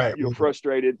being,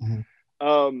 frustrated. Mm-hmm.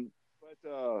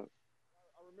 But I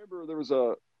remember there was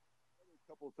a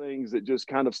couple of things that just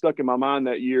kind of stuck in my mind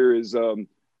that year is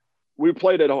we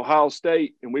played at Ohio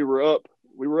State, and we were up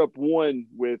one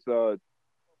with 12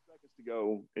 seconds to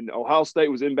go, and Ohio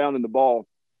State was inbounding the ball.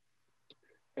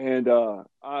 And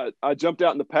I jumped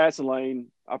out in the passing lane.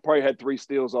 I probably had 3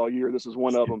 steals all year. This was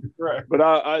one of them. Right. But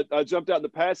I jumped out in the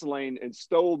passing lane and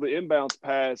stole the inbounds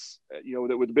pass, that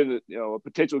would have been a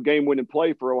potential game-winning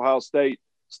play for Ohio State.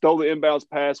 Stole the inbounds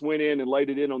pass, went in and laid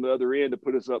it in on the other end to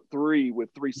put us up 3 with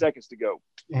 3 seconds to go.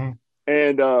 Mm-hmm.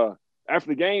 And after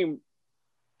the game,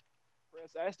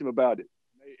 press asked him about it.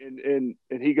 And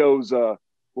he goes, well,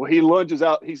 he lunges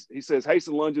out. He says,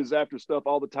 Hastons lunges after stuff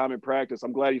all the time in practice.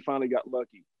 I'm glad he finally got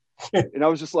lucky. And I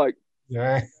was just like,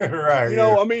 yeah, right.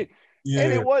 I mean,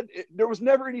 and there was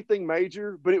never anything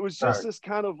major, but it was just this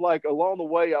kind of like along the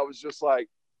way, I was just like,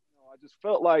 I just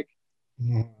felt like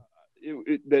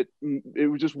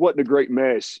it just wasn't a great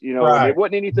mesh, and it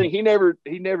wasn't anything. He never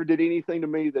did anything to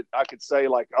me that I could say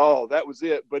like, oh, that was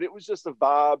it. But it was just a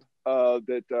vibe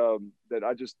that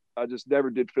I just never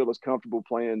did feel as comfortable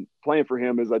playing for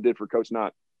him as I did for Coach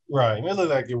Knott. Right. It looked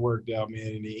like it worked out, man,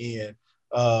 in the end.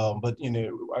 But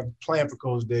playing for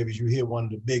Coach Davis, you hit one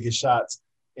of the biggest shots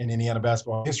in Indiana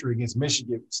basketball history against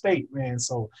Michigan State, man.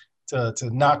 So to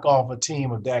knock off a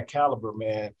team of that caliber,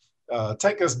 man.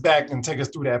 Take us back and take us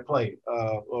through that play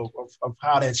of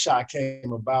how that shot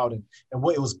came about and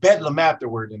what it was bedlam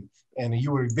afterward, and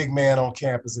you were a big man on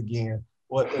campus again.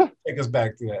 Take us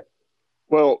back to that.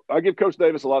 Well, I give Coach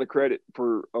Davis a lot of credit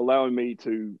for allowing me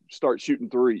to start shooting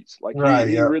threes. Like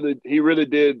he really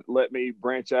did let me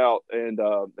branch out, and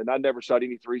I never shot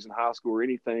any threes in high school or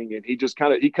anything. And he just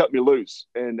he cut me loose,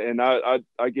 and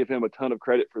I give him a ton of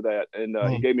credit for that. And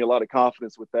he gave me a lot of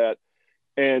confidence with that.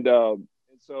 And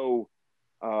so,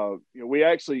 we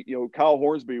actually, Kyle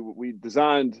Hornsby, we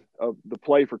designed the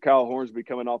play for Kyle Hornsby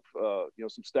coming off,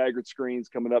 some staggered screens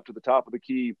coming up to the top of the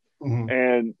key.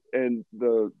 Mm-hmm. And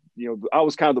I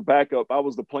was kind of the backup. I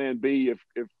was the plan B.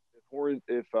 If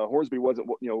Hornsby wasn't,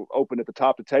 open at the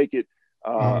top to take it,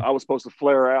 I was supposed to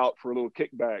flare out for a little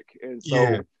kickback. And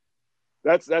so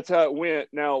that's how it went.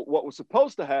 Now, what was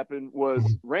supposed to happen was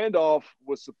Randolph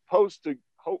was supposed to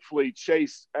hopefully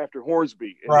chase after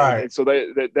Hornsby. And so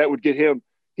that would get him.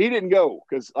 He didn't go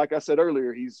because, like I said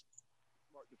earlier, he's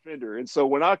a smart defender. And so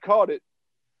when I caught it,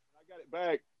 I got it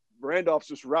back, Randolph's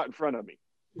just right in front of me.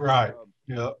 Right.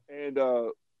 And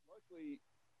luckily,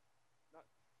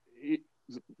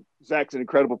 Zach's an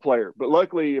incredible player. But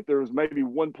luckily, if there was maybe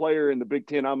one player in the Big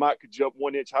Ten I could jump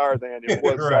 1 inch higher than, it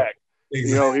was Zach.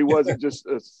 Exactly. He wasn't just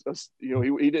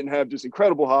he didn't have just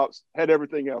incredible hops, had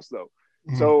everything else though.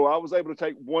 Mm-hmm. So I was able to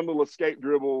take one little escape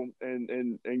dribble and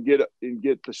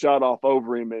get the shot off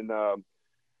over him,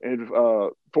 and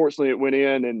fortunately it went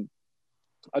in. And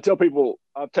I tell people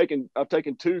I've taken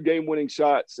 2 game-winning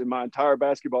shots in my entire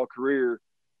basketball career.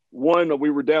 One,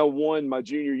 we were down 1 my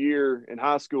junior year in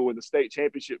high school in the state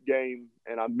championship game,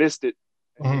 and I missed it.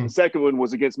 And the second one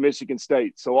was against Michigan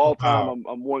State. So all time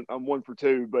I'm 1 for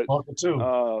 2. But 1 for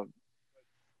 2.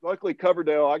 Luckily,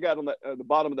 Coverdale, I got on the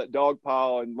bottom of that dog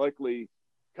pile, and luckily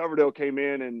Coverdale came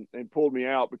in and pulled me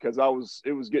out because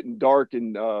it was getting dark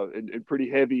and pretty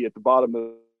heavy at the bottom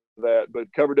of that.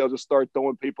 But Coverdale just started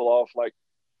throwing people off like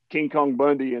King Kong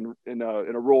Bundy in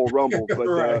a Royal Rumble. But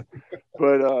right.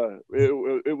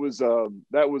 It was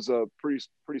that was a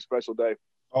pretty special day.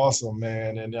 Awesome,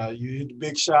 man. And you hit the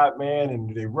big shot, man,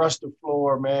 and they rushed the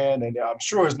floor, man. And I'm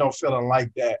sure there's no feeling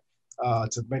like that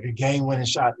to make a game-winning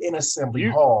shot in Assembly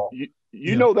Hall.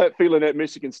 You know that feeling at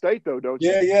Michigan State, though, don't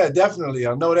you? Yeah, definitely.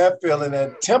 I know that feeling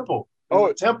at Temple.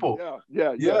 Temple.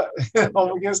 Yeah.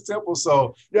 Home against Temple.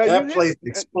 So yeah, that place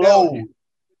exploded.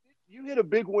 You hit a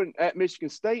big one at Michigan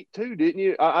State too, didn't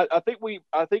you? I think we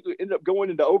ended up going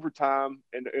into overtime,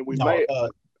 and we made.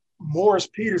 Morris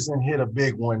Peterson hit a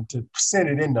big one to send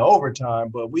it into overtime,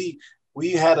 but we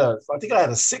had I think I had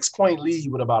a 6-point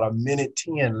lead with about a minute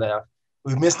 10 left.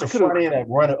 We missed the front end at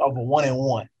run of a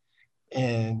 1-and-1.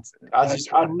 And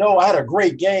I know I had a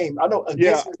great game. I know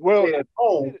against at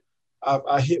home,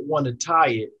 I hit one to tie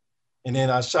it. And then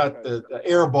I shot the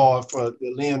air ball for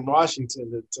the Lynn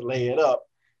Washington to lay it up.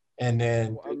 And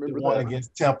then the one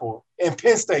against Temple and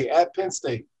Penn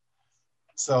State.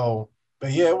 So,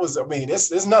 but yeah, it was, I mean,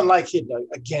 it's nothing like hitting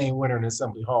a game winner in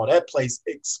Assembly Hall. That place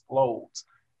explodes.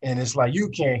 And it's like you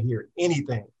can't hear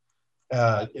anything.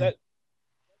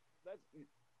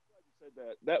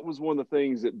 That was one of the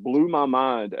things that blew my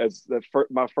mind as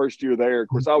my first year there. Of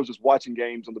course, I was just watching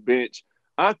games on the bench.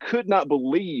 I could not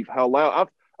believe how loud.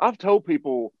 I've told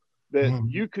people that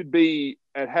you could be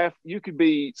at half.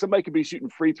 Somebody could be shooting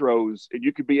free throws, and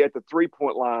you could be at the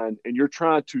 3-point line, and you're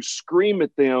trying to scream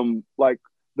at them like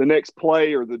the next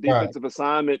play or the defensive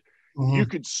assignment. You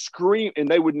could scream, and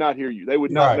they would not hear you. They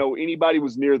would not know anybody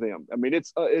was near them. I mean,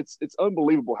 it's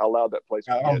unbelievable how loud that place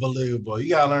was. Unbelievable. You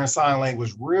gotta learn sign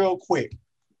language real quick,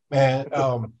 man.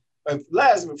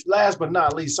 Last but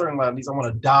not least, certainly not least, I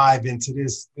want to dive into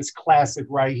this classic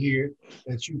right here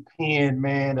that you penned,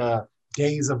 man.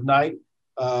 Days of Night.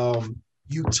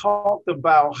 You talked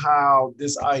about how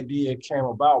this idea came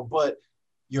about, but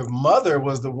your mother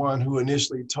was the one who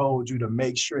initially told you to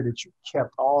make sure that you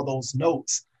kept all those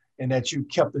notes and that you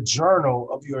kept a journal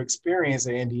of your experience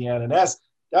in Indiana. And that's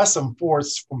some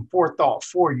forethought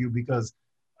for you, because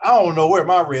I don't know where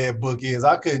my red book is.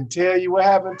 I couldn't tell you what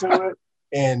happened to it.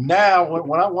 And now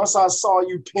once I saw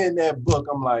you pen that book,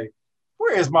 I'm like,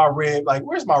 where's my red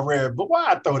book?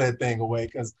 Why I throw that thing away?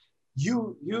 Because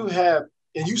you have,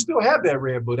 and you still have that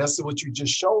red book. That's what you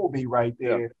just showed me right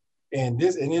there. Yeah. And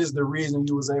it is the reason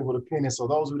you was able to pen it. So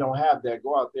those who don't have that,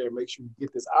 go out there and make sure you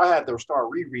get this. I had to start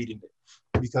rereading it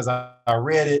because I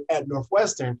read it at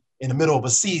Northwestern in the middle of a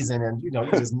season, and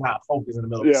you're just not focused in the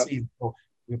middle of the season. So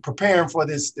preparing for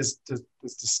this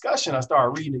discussion, I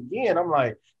started reading again. I'm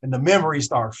like, and the memories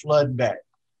start flooding back.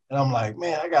 And I'm like,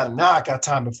 man, I got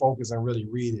time to focus and really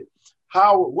read it.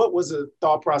 What was the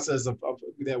thought process of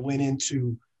that went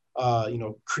into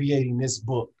creating this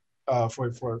book for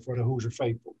the Hoosier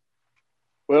faithful?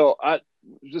 Well, I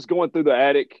was just going through the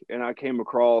attic, and I came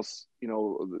across,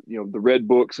 the red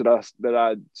books that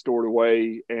I stored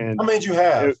away. And how many did you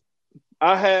have?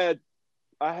 I had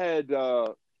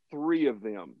 3 of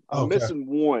them. I'm missing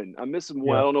one.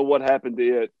 Yeah. I don't know what happened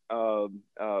to it.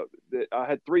 I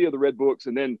had 3 of the red books,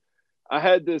 and then I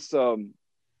had this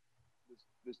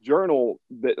journal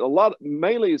that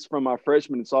mainly is from my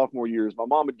freshman and sophomore years. My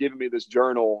mom had given me this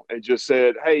journal and just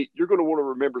said, hey, you're going to want to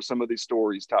remember some of these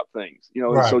stories type things,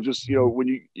 And so just,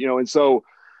 when and so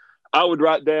I would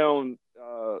write down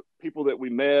people that we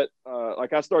met.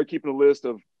 Like I started keeping a list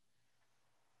of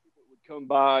people that would come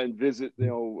by and visit,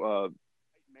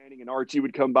 Manning and Archie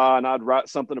would come by, and I'd write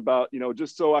something about,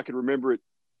 just so I could remember it.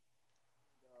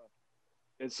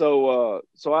 And so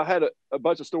I had a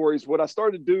bunch of stories. What I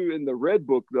started to do in the red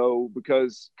book, though,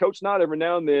 because Coach Knott every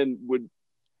now and then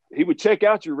would check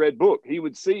out your red book. He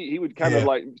would kind of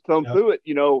like thumb through it,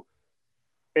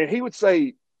 and he would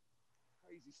say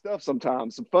crazy stuff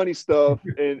sometimes, some funny stuff.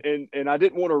 and I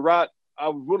didn't want to write. I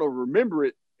would want to remember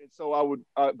it. And so I would,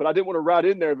 but I didn't want to write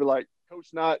in there and be like, Coach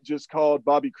Knott just called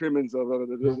Bobby Crimmins. I didn't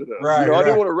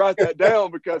want to write that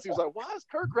down because he was like, why is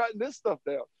Kirk writing this stuff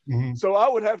down? Mm-hmm. So I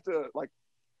would have to like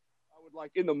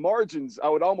in the margins, I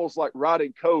would almost like write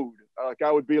in code. Like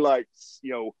I would be like,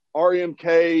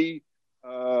 RMK,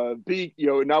 B,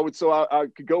 and I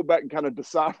could go back and kind of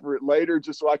decipher it later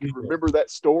just so I could remember that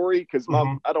story, because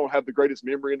I don't have the greatest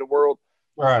memory in the world.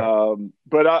 Right.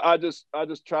 But I just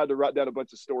tried to write down a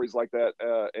bunch of stories like that.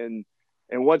 And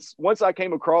once I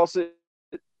came across it,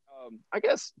 I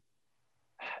guess,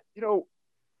 the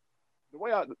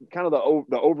way I kind of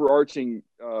the overarching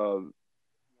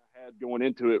had going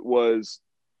into it was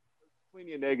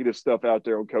plenty of negative stuff out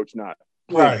there on Coach Knott.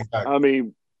 Right. Exactly. I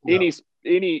mean, any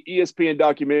ESPN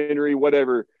documentary,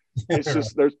 whatever, it's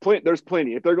just there's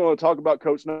plenty. If they're going to talk about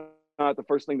Coach Knott, the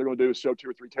first thing they're going to do is show 2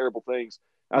 or 3 terrible things.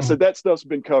 I said, that stuff's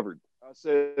been covered. I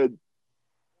said, going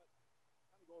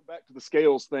back to the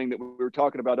scales thing that we were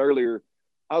talking about earlier,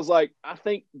 I was like, I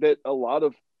think that a lot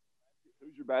of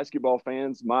Hoosier basketball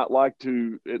fans might like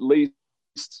to at least,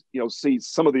 see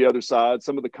some of the other side,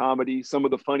 some of the comedy, some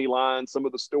of the funny lines, some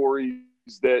of the stories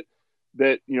that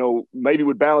maybe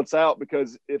would balance out,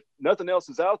 because if nothing else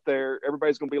is out there,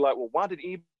 everybody's going to be like, well, why did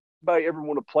anybody ever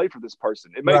want to play for this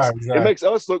person? It makes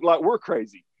us look like we're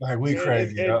crazy. Like we're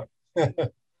crazy, yeah.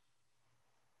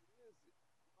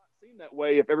 Seen that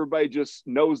way if everybody just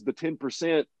knows the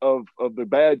 10% of the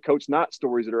bad Coach Knott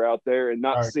stories that are out there and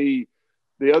not see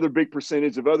the other big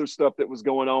percentage of other stuff that was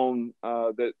going on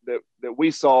that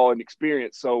we saw and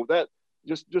experienced. So that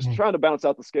just trying to balance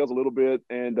out the scales a little bit,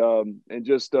 and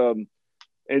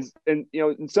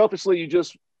selfishly, you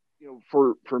just,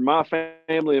 for my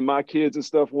family and my kids and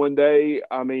stuff one day,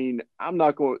 I mean, I'm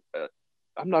not going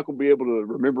to be able to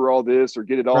remember all this or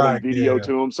get it all in video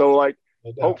to them. So like,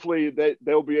 hopefully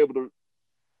they'll be able to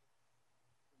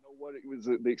know what it was,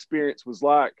 the experience was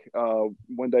like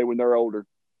one day when they're older.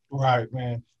 Right,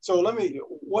 man. So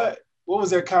what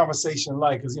was that conversation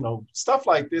like? Because, stuff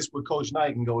like this with Coach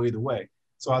Knight can go either way.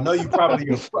 So I know you probably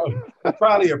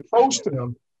approached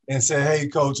him and said, hey,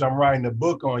 Coach, I'm writing a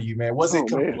book on you, man. Was it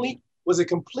complete? Man. Was it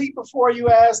complete before you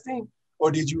asked him,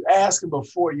 or did you ask him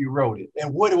before you wrote it?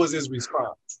 And what was his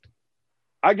response?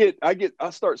 I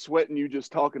start sweating you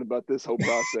just talking about this whole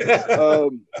process.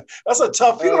 That's a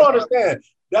tough, you don't understand.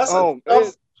 That's a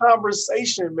tough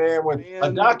conversation, man, with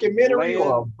a documentary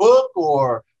or a book,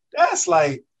 or that's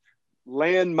like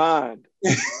landmine.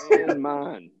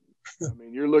 I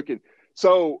mean, you're looking.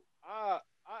 So I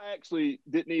actually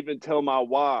didn't even tell my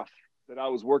wife that I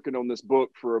was working on this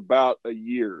book for about a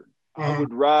year. I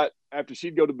would write after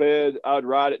she'd go to bed. I'd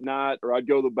write at night, or I'd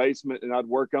go to the basement and I'd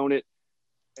work on it.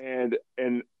 And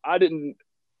I had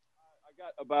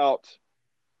about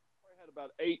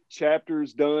 8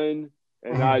 chapters done,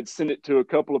 and I'd sent it to a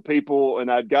couple of people,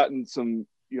 and I'd gotten some,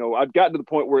 I'd gotten to the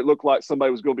point where it looked like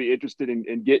somebody was going to be interested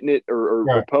in getting it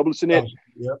or publishing it.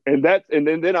 Yep.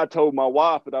 And then I told my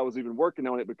wife that I was even working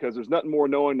on it, because there's nothing more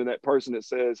annoying than that person that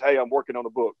says, hey, I'm working on a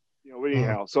book,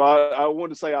 anyhow. So I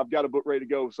wanted to say I've got a book ready to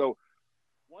go. So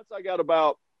once I got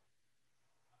I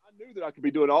knew that I could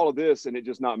be doing all of this and it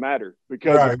just not matter,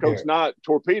 because Coach Knott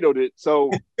torpedoed it.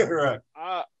 So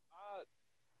I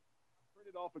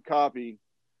printed off a copy,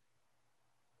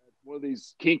 one of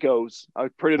these Kinkos. I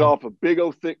printed off a big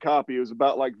old thick copy. It was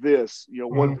about like this,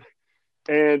 one,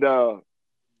 and mailed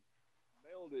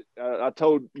it. I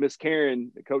told Miss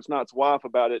Karen, Coach Knott's wife,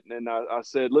 about it, and I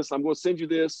said, listen, I'm going to send you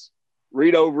this.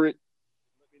 Read over it.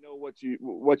 Let me know what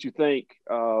you think.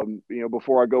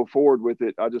 Before I go forward with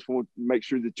it, I just want to make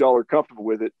sure that y'all are comfortable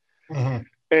with it.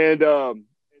 And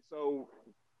so,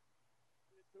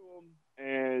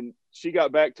 and she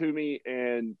got back to me,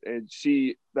 and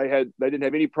they didn't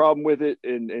have any problem with it,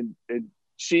 and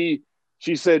she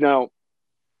said, now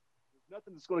there's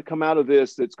nothing that's going to come out of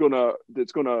this that's going to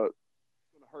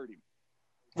hurt him.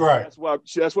 Right.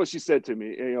 That's what she said to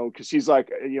me, because she's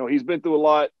like, he's been through a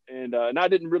lot, and I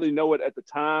didn't really know it at the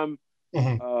time.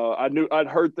 I'd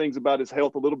heard things about his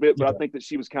health a little bit, but I think that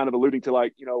she was kind of alluding to,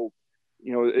 like,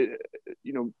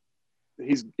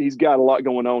 he's got a lot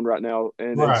going on right now.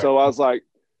 And so I was like,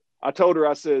 I told her,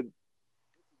 I said,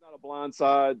 this is not a blind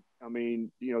side. I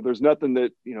mean, there's nothing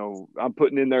that, I'm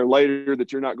putting in there later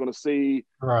that you're not going to see.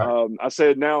 Right. I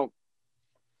said, now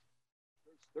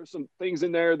there's some things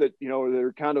in there that,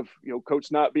 they're kind of,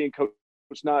 Coach Knott being Coach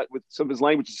Knott with some of his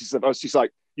language. She's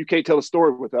like, you can't tell a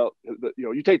story without,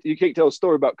 you can't tell a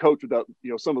story about Coach without,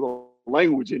 some of the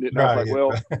language in it. And I was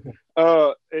like,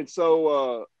 well, and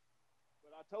so,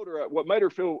 but I told her what made her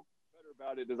feel better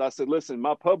about it is I said, listen,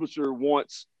 my publisher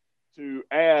wants to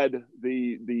add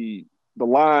the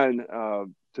line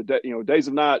to Days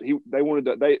of Night.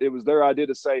 It was their idea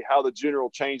to say how the general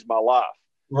changed my life.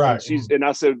 Right. And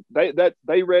I said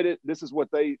they read it. This is what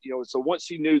they, so once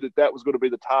she knew that was going to be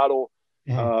the title,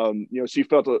 she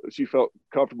felt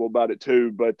comfortable about it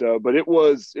too. But it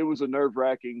was a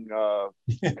nerve-wracking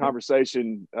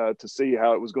conversation to see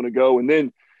how it was going to go. And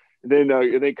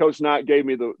then Coach Knight gave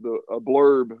me a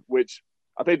blurb, which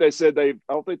I think they said the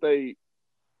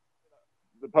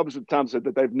publisher at the time said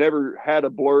that they've never had a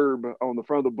blurb on the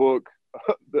front of the book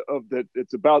that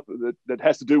it's about that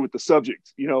has to do with the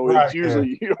subject. It's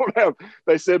usually you don't have.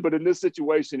 They said, but in this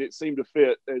situation, it seemed to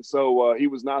fit, and so he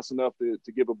was nice enough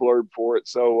to give a blurb for it.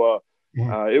 So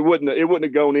it wouldn't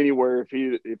have gone anywhere if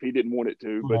he didn't want it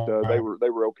to. But they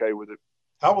were okay with it.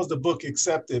 How was the book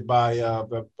accepted by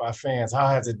fans? How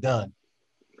has it done?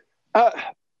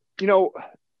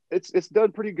 it's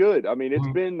done pretty good. I mean, it's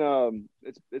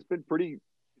been pretty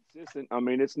consistent. I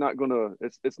mean, it's not gonna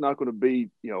be,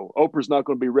 Oprah's not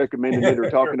gonna be recommending it or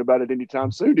talking about it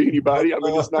anytime soon to anybody. I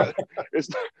mean, it's not,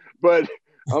 but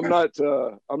I'm not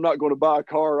going to buy a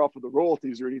car off of the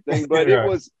royalties or anything. But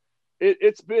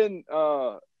it's been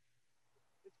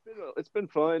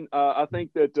fun. I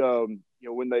think that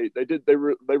when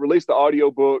they released the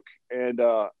audio book, and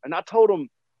I told them,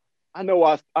 I know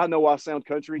I sound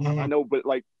country, I know, but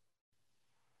like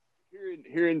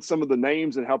hearing some of the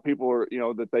names and how people are,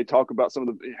 that they talk about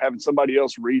having somebody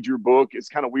else read your book, it's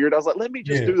kind of weird. I was like, let me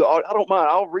just do I don't mind,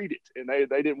 I'll read it. And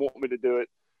they didn't want me to do it.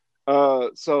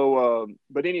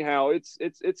 But anyhow, it's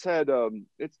had a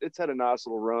nice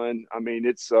little run. I mean,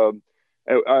 it's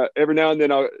every now and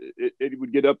then it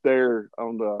would get up there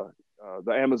on the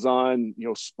Amazon,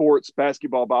 sports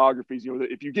basketball biographies.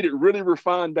 If you get it really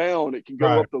refined down, it can go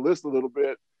up the list a little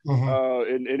bit.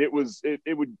 And it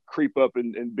would creep up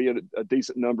and be a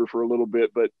decent number for a little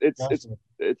bit, but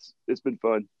it's been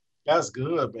fun. That's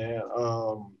good, man.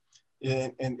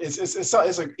 And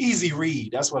it's an easy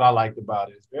read. That's what I liked about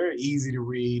it. It's very easy to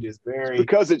read. It's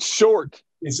because it's short.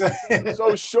 It's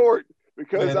so short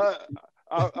because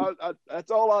I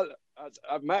that's all I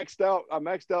maxed out. I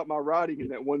maxed out my writing in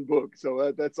that one book,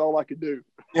 so that's all I could do.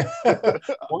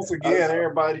 Once again,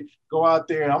 everybody go out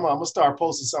there, and I'm gonna start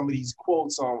posting some of these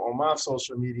quotes on my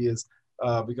social medias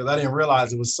because I didn't realize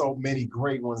there was so many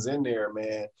great ones in there,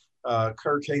 man.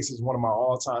 Kirk Hastons is one of my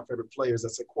all-time favorite players.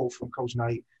 That's a quote from Coach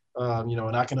Knight.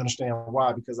 And I can understand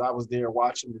why, because I was there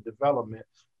watching the development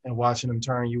and watching him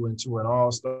turn you into an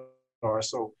all-star.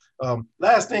 So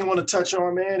last thing I want to touch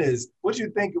on, man, is what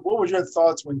was your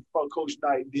thoughts when Coach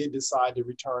Knight did decide to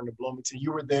return to Bloomington?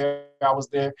 You were there, I was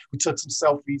there. We took some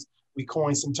selfies, we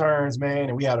coined some terms, man,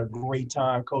 and we had a great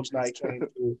time. Coach Knight came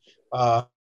through.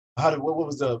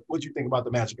 What'd you think about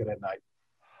the magic of that night?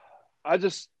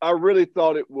 I really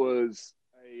thought it was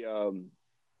a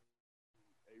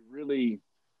really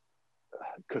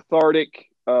cathartic,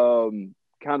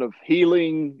 kind of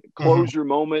healing closure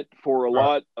moment for a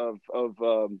lot of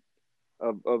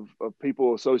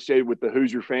people associated with the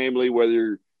Hoosier family,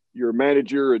 whether you're a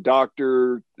manager, a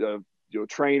doctor,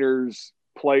 trainers,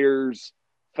 players,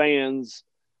 fans.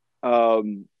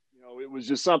 It was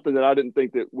just something that I didn't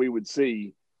think that we would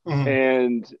see,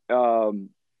 and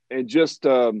just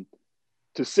to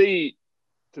see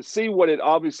what it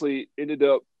obviously ended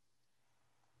up.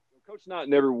 Coach Knight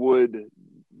never would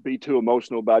be too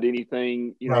emotional about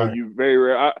anything. You very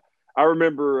rare. I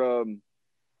remember when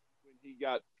he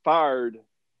got fired,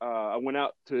 I went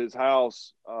out to his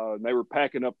house. And they were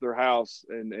packing up their house,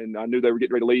 and I knew they were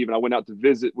getting ready to leave. And I went out to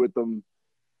visit with them,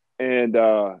 and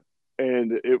I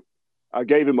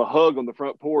gave him a hug on the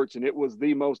front porch, and it was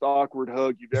the most awkward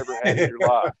hug you've ever had in your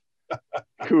life.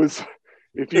 It was.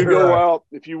 If you go out,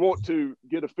 if you want to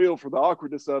get a feel for the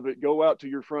awkwardness of it, go out to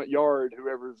your front yard,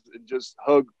 and just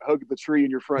hug the tree in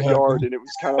your front yard. And it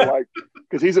was kind of like,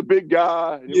 because he's a big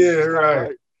guy.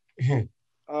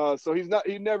 So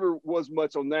he never was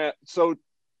much on that. So to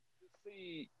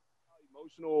see how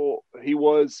emotional he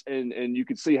was, and you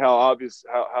could see how obvious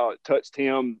how it touched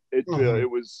him.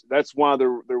 That's why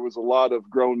there was a lot of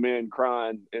grown men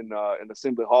crying in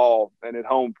Assembly Hall and at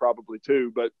home probably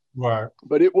too. But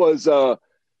it was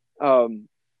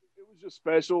just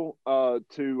special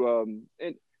to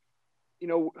and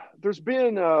there's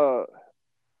been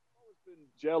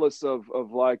jealous of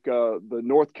like the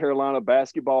North Carolina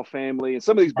basketball family and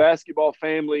some of these basketball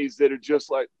families that are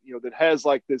just like that has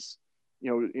like this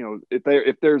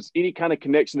if there's any kind of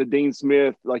connection to Dean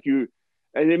Smith, like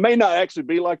and it may not actually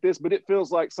be like this, but it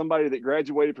feels like somebody that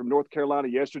graduated from North Carolina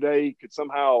yesterday could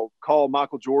somehow call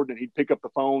Michael Jordan and he'd pick up the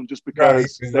phone just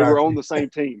because they were on the same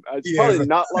team. It's probably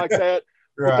not like that,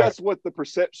 but that's what the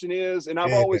perception is. And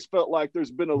I've always felt like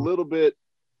there's been a little bit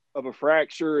of a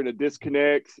fracture and a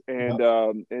disconnect, and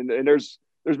there's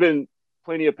been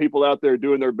plenty of people out there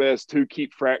doing their best to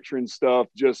keep fracturing stuff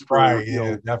just for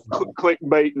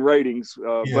clickbait and ratings.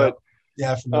 But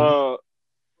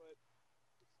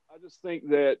I just think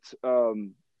that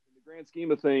in the grand scheme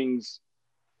of things,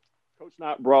 Coach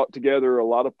Knight brought together a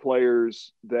lot of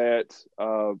players that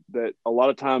a lot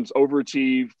of times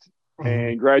overachieved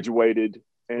and graduated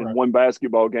and won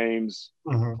basketball games.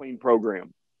 Clean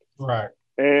program,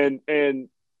 and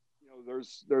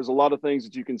there's a lot of things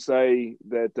that you can say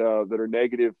that are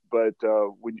negative, but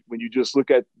when you just look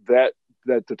at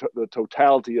the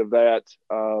totality of that,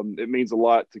 it means a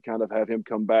lot to kind of have him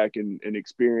come back and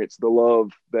experience the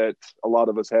love that a lot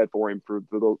of us had for him for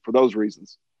those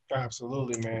reasons.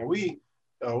 Absolutely, man. We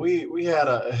had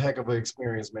a heck of an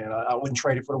experience, man. I wouldn't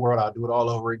trade it for the world. I'd do it all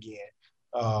over again.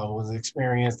 was an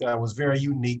experience that was very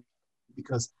unique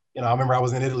because, you know, I remember I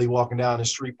was in Italy walking down the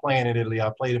street playing in Italy.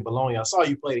 I played in Bologna. I saw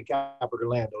you played in Capo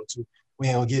Orlando too. We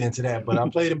ain't gonna get into that, but I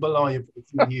played in Bologna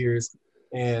for a few years.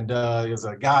 And there's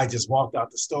a guy just walked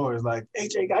out the store. It's like, hey,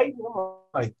 Jay Guyton. I'm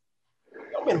like,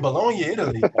 I'm in Bologna,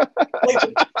 Italy.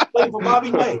 Play for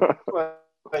Bobby Knight. Like,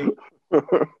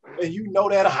 and you know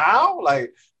that how?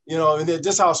 Like, you know, and then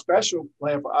just how special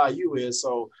playing for IU is.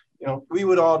 So, you know, we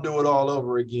would all do it all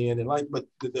over again. And like, but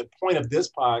the point of this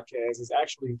podcast is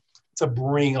actually to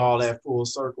bring all that full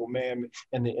circle, man.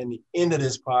 And the end of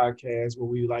this podcast, what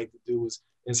we like to do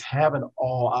is have an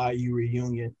all IU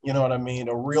reunion. You know what I mean?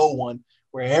 A real one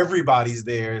where everybody's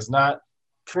there. It's not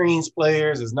Crean's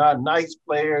players, it's not Knight's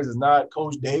players, it's not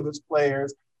Coach David's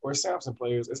players or Sampson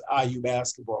players. It's IU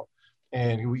basketball.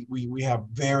 And we have a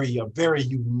very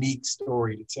unique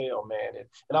story to tell, man.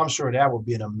 And I'm sure that would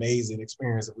be an amazing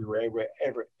experience if we were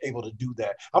ever able to do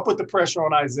that. I'll put the pressure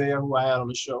on Isaiah, who I had on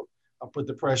the show. I'll put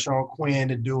the pressure on Quinn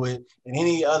to do it, and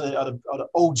any other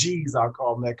OGs, I'll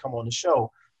call them, that come on the show.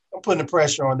 I'm putting the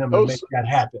pressure on them to make that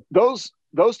happen.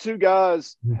 Those two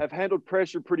guys have handled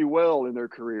pressure pretty well in their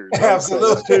careers.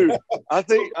 Absolutely. I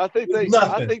think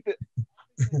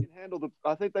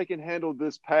they can handle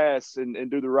this pass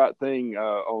and do the right thing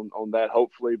on that,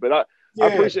 hopefully. But I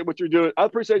appreciate what you're doing. I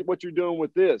appreciate what you're doing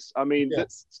with this. I mean,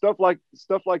 stuff like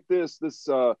this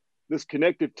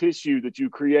connective tissue that you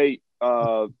create,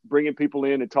 bringing people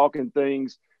in and talking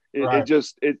things.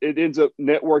 It ends up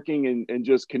networking and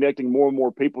just connecting more and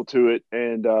more people to it,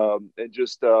 and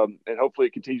hopefully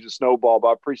it continues to snowball. But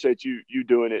I appreciate you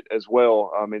doing it as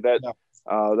well. I mean that's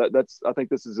I think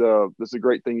this is a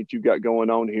great thing that you've got going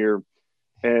on here,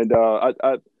 and I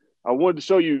wanted to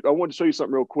show you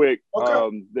something real quick.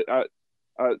 Okay. That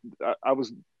I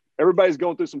was. Everybody's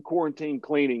going through some quarantine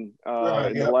cleaning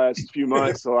in the last few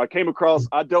months, so I came across.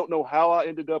 I don't know how I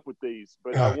ended up with these,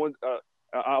 but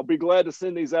I'll be glad to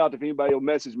send these out if anybody will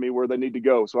message me where they need to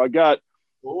go. So I got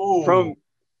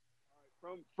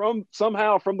from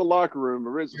somehow from the locker room.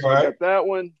 So I got that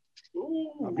one.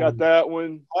 I've got that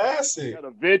one. Classic. I got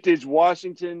a vintage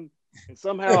Washington, and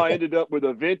somehow I ended up with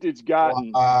a vintage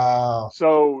Gotten. Wow.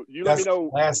 So you let me know.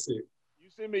 Classic. You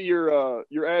send me your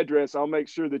address. I'll make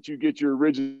sure that you get your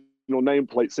original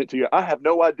nameplate sent to you. I have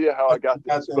no idea how I got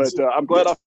this, but I'm glad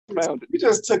I found it. You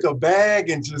just took a bag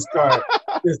and just started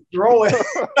just throwing, and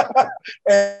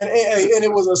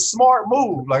it was a smart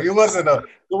move. Like it wasn't.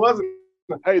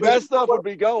 Hey, that stuff would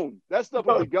be gone. That stuff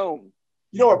would be gone.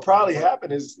 You know what probably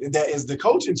happened is the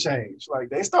coaching change. Like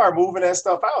they started moving that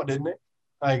stuff out, didn't they?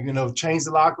 Like, you know, changed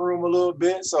the locker room a little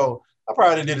bit. So I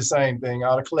probably did the same thing.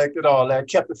 I'd have collected all that,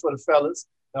 kept it for the fellas.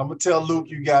 I'm gonna tell Luke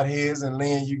you got his, and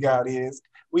Lynn you got his.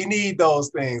 We need those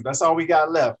things. That's all we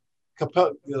got left.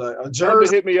 A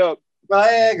jersey, hit me up.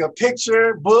 Flag, a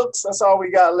picture, books. That's all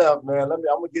we got left, man. I'm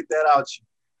gonna get that out you.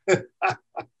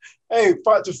 Hey,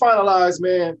 to finalize,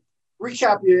 man,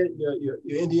 recap your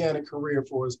Indiana career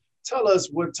for us. Tell us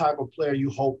what type of player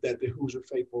you hope that the Hoosier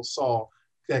faithful saw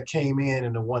that came in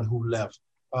and the one who left.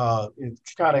 And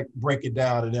kind of break it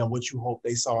down to them what you hope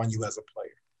they saw in you as a player.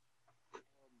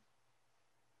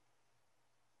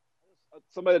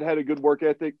 Somebody that had a good work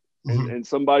ethic and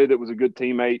somebody that was a good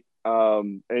teammate.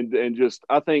 And just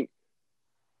I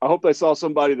hope they saw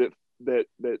somebody that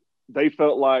they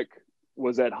felt like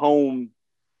was at home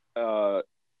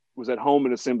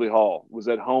in Assembly Hall, was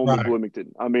at home in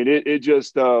Bloomington. I mean, it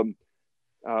just I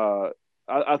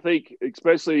think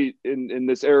especially in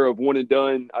this era of one and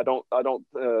done, I don't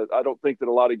think that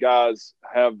a lot of guys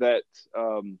have that.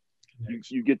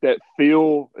 You get that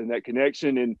feel and that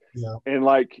connection and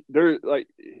like there like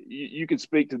you can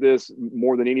speak to this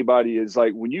more than anybody is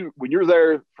like when you're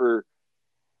there for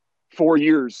 4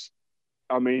 years,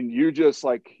 I mean, you just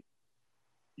like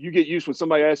you get used when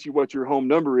somebody asks you what your home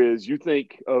number is, you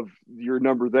think of your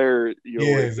number there,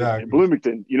 in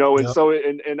Bloomington, and so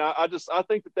I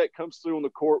think that comes through on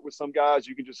the court with some guys.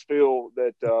 You can just feel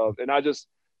that, and I just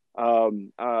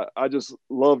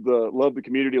love the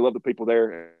community, love the people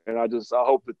there, and I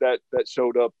hope that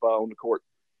showed up on the court.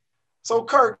 So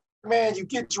Kirk, man, you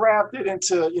get drafted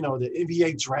into the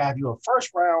NBA draft. You're a first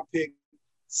round pick,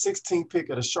 16th pick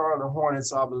of the Charlotte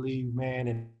Hornets, I believe,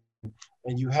 man,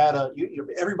 and you had a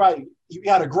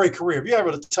great career. If you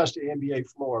ever touched the NBA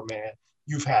floor, man,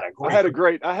 you've had a great.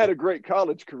 I had a great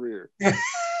college career. I'm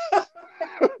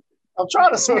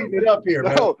trying to sweeten it up here,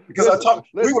 man, because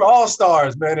we were all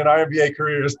stars, man, in our NBA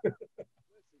careers.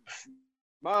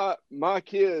 My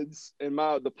kids and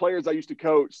the players I used to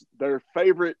coach, their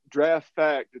favorite draft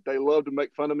fact that they love to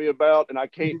make fun of me about, and I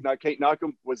can't knock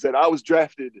them, was that I was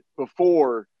drafted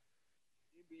before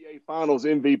NBA Finals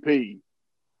MVP.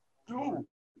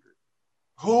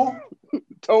 Who?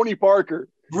 Tony Parker.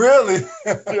 Really?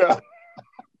 Yeah.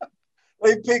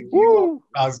 They picked you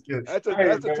up. I was kidding. That's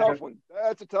a tough one.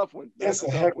 That's a tough one. That's a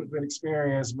heck of an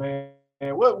experience, man.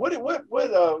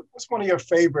 What's one of your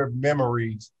favorite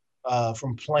memories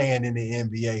from playing in the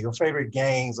NBA? Your favorite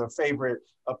games or favorite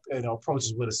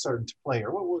approaches with a certain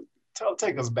player?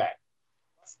 Take us back.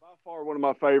 By far, one of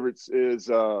my favorites is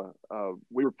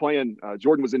we were playing.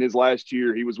 Jordan was in his last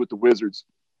year. He was with the Wizards,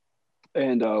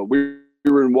 and we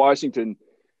were in Washington,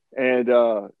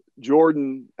 and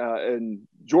Jordan and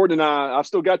I've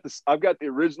still got this. I've got the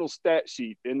original stat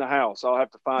sheet in the house. I'll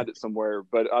have to find it somewhere,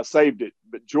 but I saved it.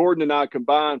 But Jordan and I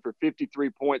combined for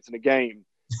 53 points in a game,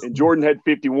 and Jordan had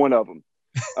 51 of them.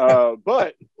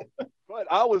 But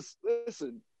I was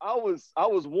 1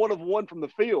 of 1 from the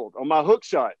field on my hook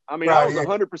shot. I mean, I was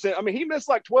 100%. I mean, he missed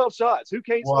like 12 shots. Who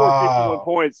can't score 51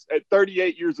 points at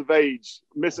 38 years of age,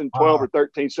 missing 12 or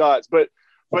 13 shots? But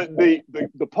the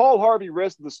Paul Harvey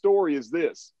rest of the story is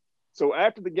this. So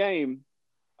after the game,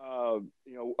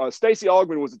 Stacey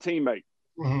Augmon was a teammate,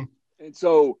 and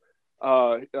so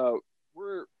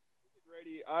we're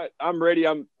ready. I'm ready.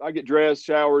 I get dressed,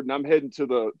 showered, and I'm heading to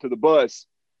the bus,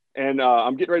 and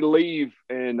I'm getting ready to leave,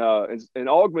 and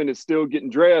Augmon is still getting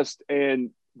dressed,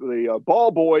 and the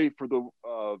ball boy for the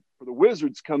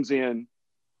Wizards comes in,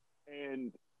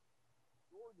 and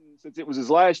Jordan, since it was his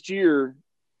last year,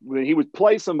 when he would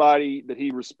play somebody that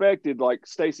he respected, like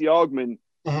Stacey Augmon.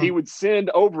 He would send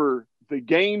over the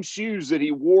game shoes that he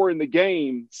wore in the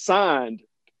game signed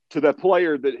to that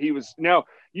player that he was. Now,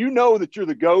 you know that you're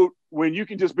the GOAT when you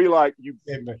can just be like, you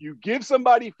give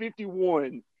somebody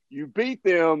 51, you beat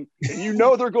them, and you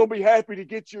know they're going to be happy to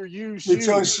get your used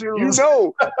shoes. You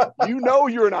know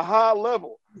you're in a high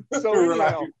level. So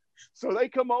anyhow, so they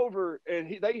come over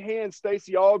and they hand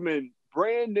Stacey Augmon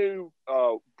brand new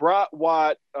bright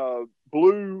white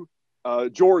blue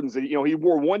Jordans that he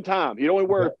wore one time. He'd only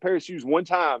wear a pair of shoes one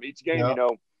time each game,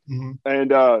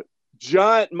 and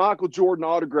giant Michael Jordan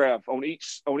autograph on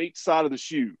each side of the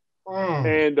shoe.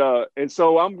 And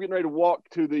so I'm getting ready to walk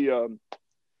to the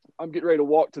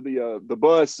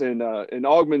bus, and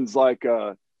Augman's like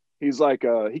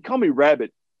he called me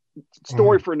Rabbit.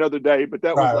 Story for another day, but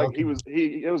that was like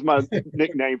it was my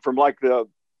nickname from like the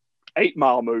 8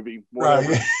 Mile movie.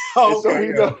 Right.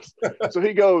 So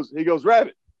he goes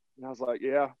Rabbit. And I was like,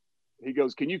 yeah. He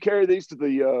goes, can you carry these to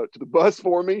the bus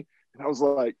for me? And I was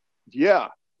like, yeah.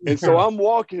 And so I'm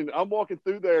walking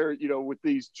through there, with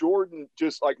these Jordan,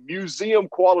 just like museum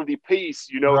quality piece,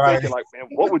 thinking like, man,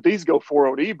 what would these go for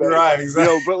on eBay? Right,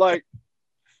 exactly. But like,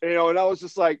 and I was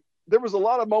just like, there was a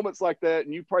lot of moments like that,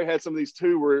 and you probably had some of these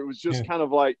too, where it was just kind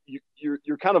of like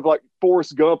you're kind of like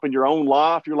Forrest Gump in your own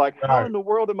life. You're like, how in the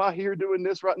world am I here doing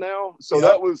this right now? So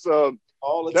that was that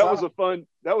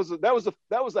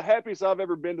was the happiest I've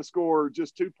ever been to score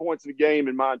just 2 points in a game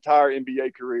in my entire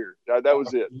NBA career. That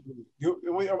was it.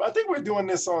 I think we're doing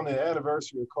this on the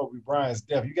anniversary of Kobe Bryant's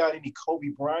death. You got any Kobe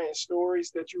Bryant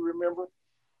stories that you remember?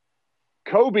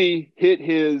 Kobe hit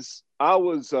his.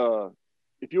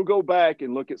 If you'll go back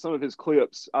and look at some of his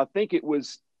clips, I think it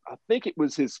was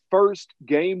his first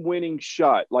game-winning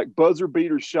shot, like buzzer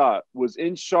beater shot, was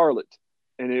in Charlotte,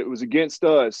 and it was against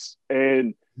us.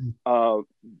 And my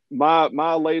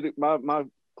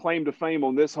claim to fame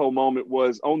on this whole moment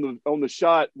was on the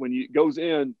shot when it goes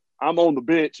in. I'm on the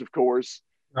bench, of course,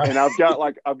 and I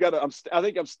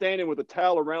think I'm standing with a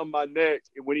towel around my neck,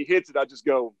 and when he hits it, I just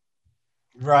go.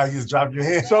 Right, you just drop your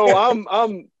hand. So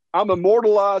I'm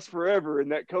immortalized forever in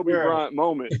that Kobe Bryant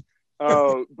moment.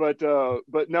 But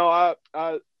no,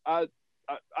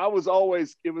 I was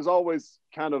always, it was always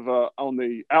kind of on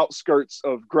the outskirts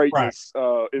of greatness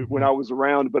when I was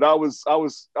around, but I was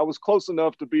close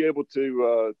enough to be able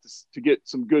to get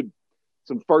some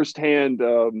firsthand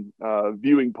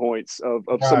viewing points of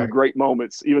some great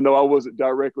moments, even though I wasn't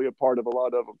directly a part of a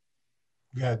lot of them.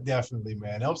 Yeah, definitely,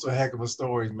 man. That was a heck of a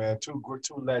story, man. Two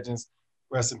legends.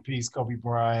 Rest in peace, Kobe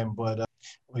Bryant. But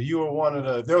you were one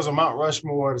of there was a Mount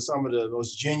Rushmore to some of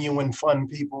those genuine, fun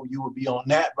people. You would be on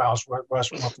that Mount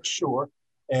Rushmore for sure.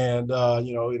 And,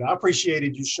 I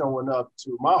appreciated you showing up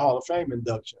to my Hall of Fame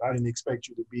induction. I didn't expect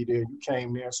you to be there. You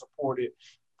came there, supported,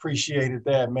 appreciated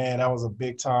that, man. That was a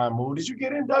big time move. Did you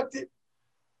get inducted?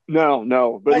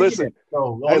 No. But listen.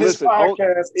 On this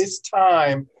podcast, it's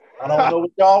time. I don't know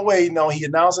what y'all waiting on. He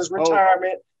announced his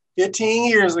retirement 15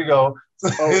 years ago.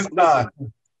 It's time.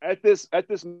 At this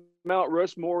Mount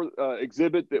Rushmore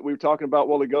exhibit that we were talking about a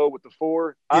while ago with the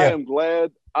 4, I am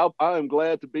glad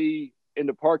to be in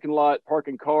the parking lot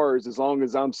parking cars as long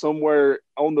as I'm somewhere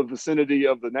on the vicinity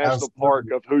of the national park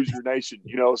of Hoosier Nation,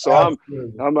 you know. So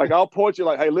I'm like, I'll point you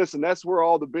like, hey, listen, that's where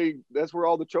all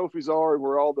the trophies are,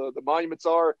 where all the monuments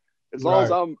are. As long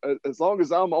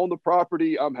as I'm on the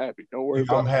property, I'm happy. Don't worry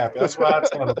about it. I'm happy. That's why I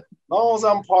tell them. As long as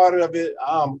I'm part of it,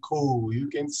 I'm cool. You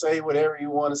can say whatever you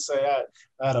want to say.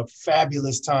 I had a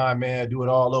fabulous time, man. Do it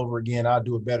all over again. I'll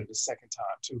do it better the second time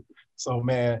too. So,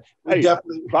 man, hey,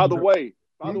 definitely. By the way,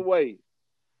 I've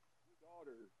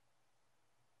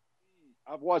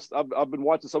been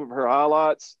watching some of her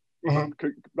highlights. Mm-hmm.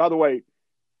 By the way,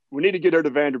 we need to get her to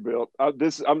Vanderbilt. You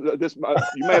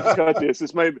may have to cut this.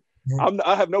 This may.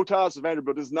 I have no ties to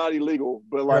Vanderbilt. It's not illegal,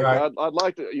 but like right. I'd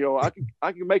like to. You know, I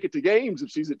can make it to games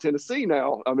if she's at Tennessee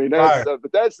now. I mean, that's right.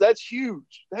 But that's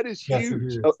huge. That is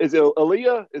huge. Yes, is it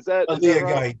Aaliyah? Is that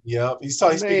right? Yeah. He's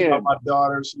speaking about my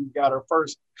daughter. She got her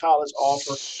first college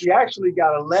offer. She actually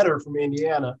got a letter from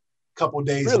Indiana a couple of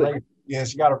days later. Yeah,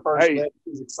 she got her first letter.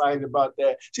 She's excited about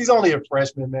that. She's only a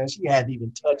freshman, man. She hadn't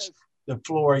even touched the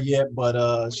floor yet,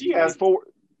 but she has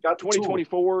got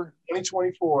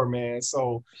 2024, man.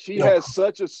 So she has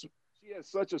such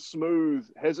a smooth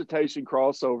hesitation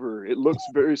crossover. It looks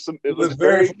very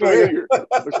familiar.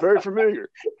 Looks very familiar.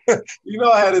 You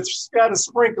know, I had to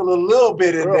sprinkle a little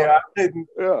bit in there. I didn't.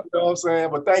 Yeah. You know what I'm saying?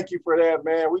 But thank you for that,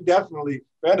 man. We definitely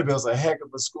Vanderbilt's a heck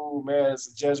of a school, man.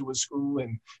 It's a Jesuit school,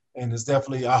 and it's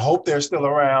definitely. I hope they're still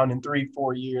around in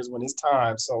 3-4 years when it's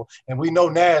time. So, and we know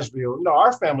Nashville. You know,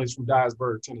 our family's from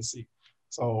Dyersburg, Tennessee.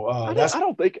 So I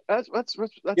don't think that's that's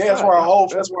where our whole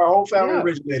family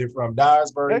originated from,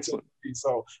 Dyersburg, Tennessee.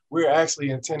 So we're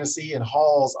actually in Tennessee and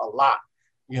Halls a lot,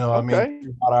 you know. I mean,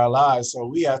 throughout our lives. So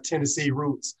we have Tennessee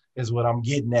roots, is what I'm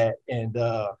getting at, and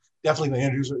definitely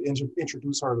gonna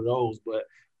introduce her to those. But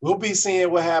we'll be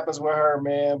seeing what happens with her,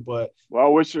 man. But I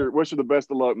wish her the best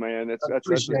of luck, man. That's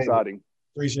exciting.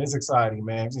 Appreciate it. It's exciting,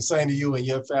 man. It's the same to you and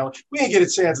your family. We didn't get a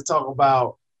chance to talk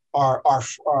about our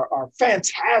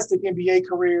fantastic NBA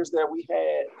careers that we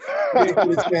had. We didn't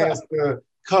get a chance to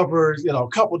cover, you know, a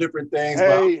couple different things,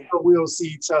 but I'm sure we'll see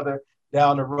each other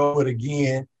down the road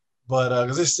again. But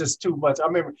because it's just too much. I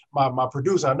remember my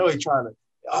producer, I know he's trying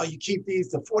to, you keep these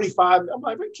to 45. I'm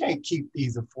like, we can't keep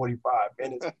these to 45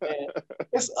 minutes, man.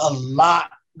 It's a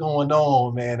lot going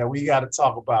on, man, that we got to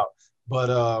talk about.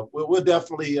 But we'll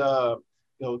definitely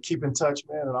keep in touch,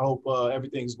 man, and I hope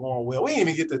everything's going well. We didn't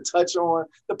even get to touch on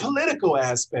the political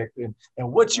aspect and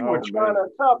what you were trying to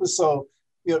accomplish. So,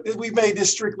 you know, we made this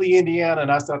strictly Indiana,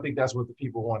 and I still think that's what the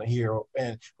people want to hear.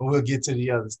 But we'll get to the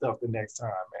other stuff the next time,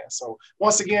 man. So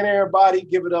once again, everybody,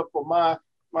 give it up for my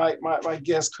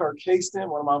guest, Kirk Hastons,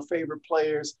 one of my favorite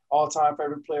players, all-time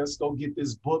favorite players. Go get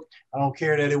this book. I don't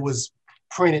care that it was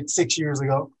printed 6 years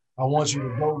ago. I want you to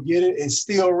go get it. It's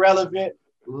still relevant.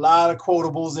 A lot of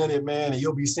quotables in it, man, and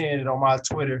you'll be seeing it on my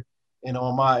Twitter and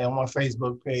on my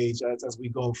Facebook page as we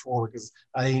go forward. Because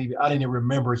I didn't even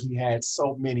remember he had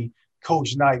so many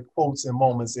Coach Knight quotes and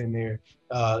moments in there,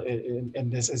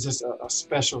 and this is just a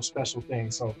special thing.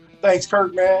 So thanks,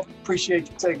 Kirk, man. Appreciate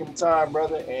you taking the time,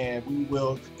 brother, and we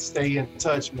will stay in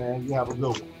touch, man. You have a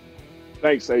good one.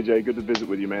 Thanks, AJ. Good to visit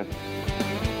with you, man.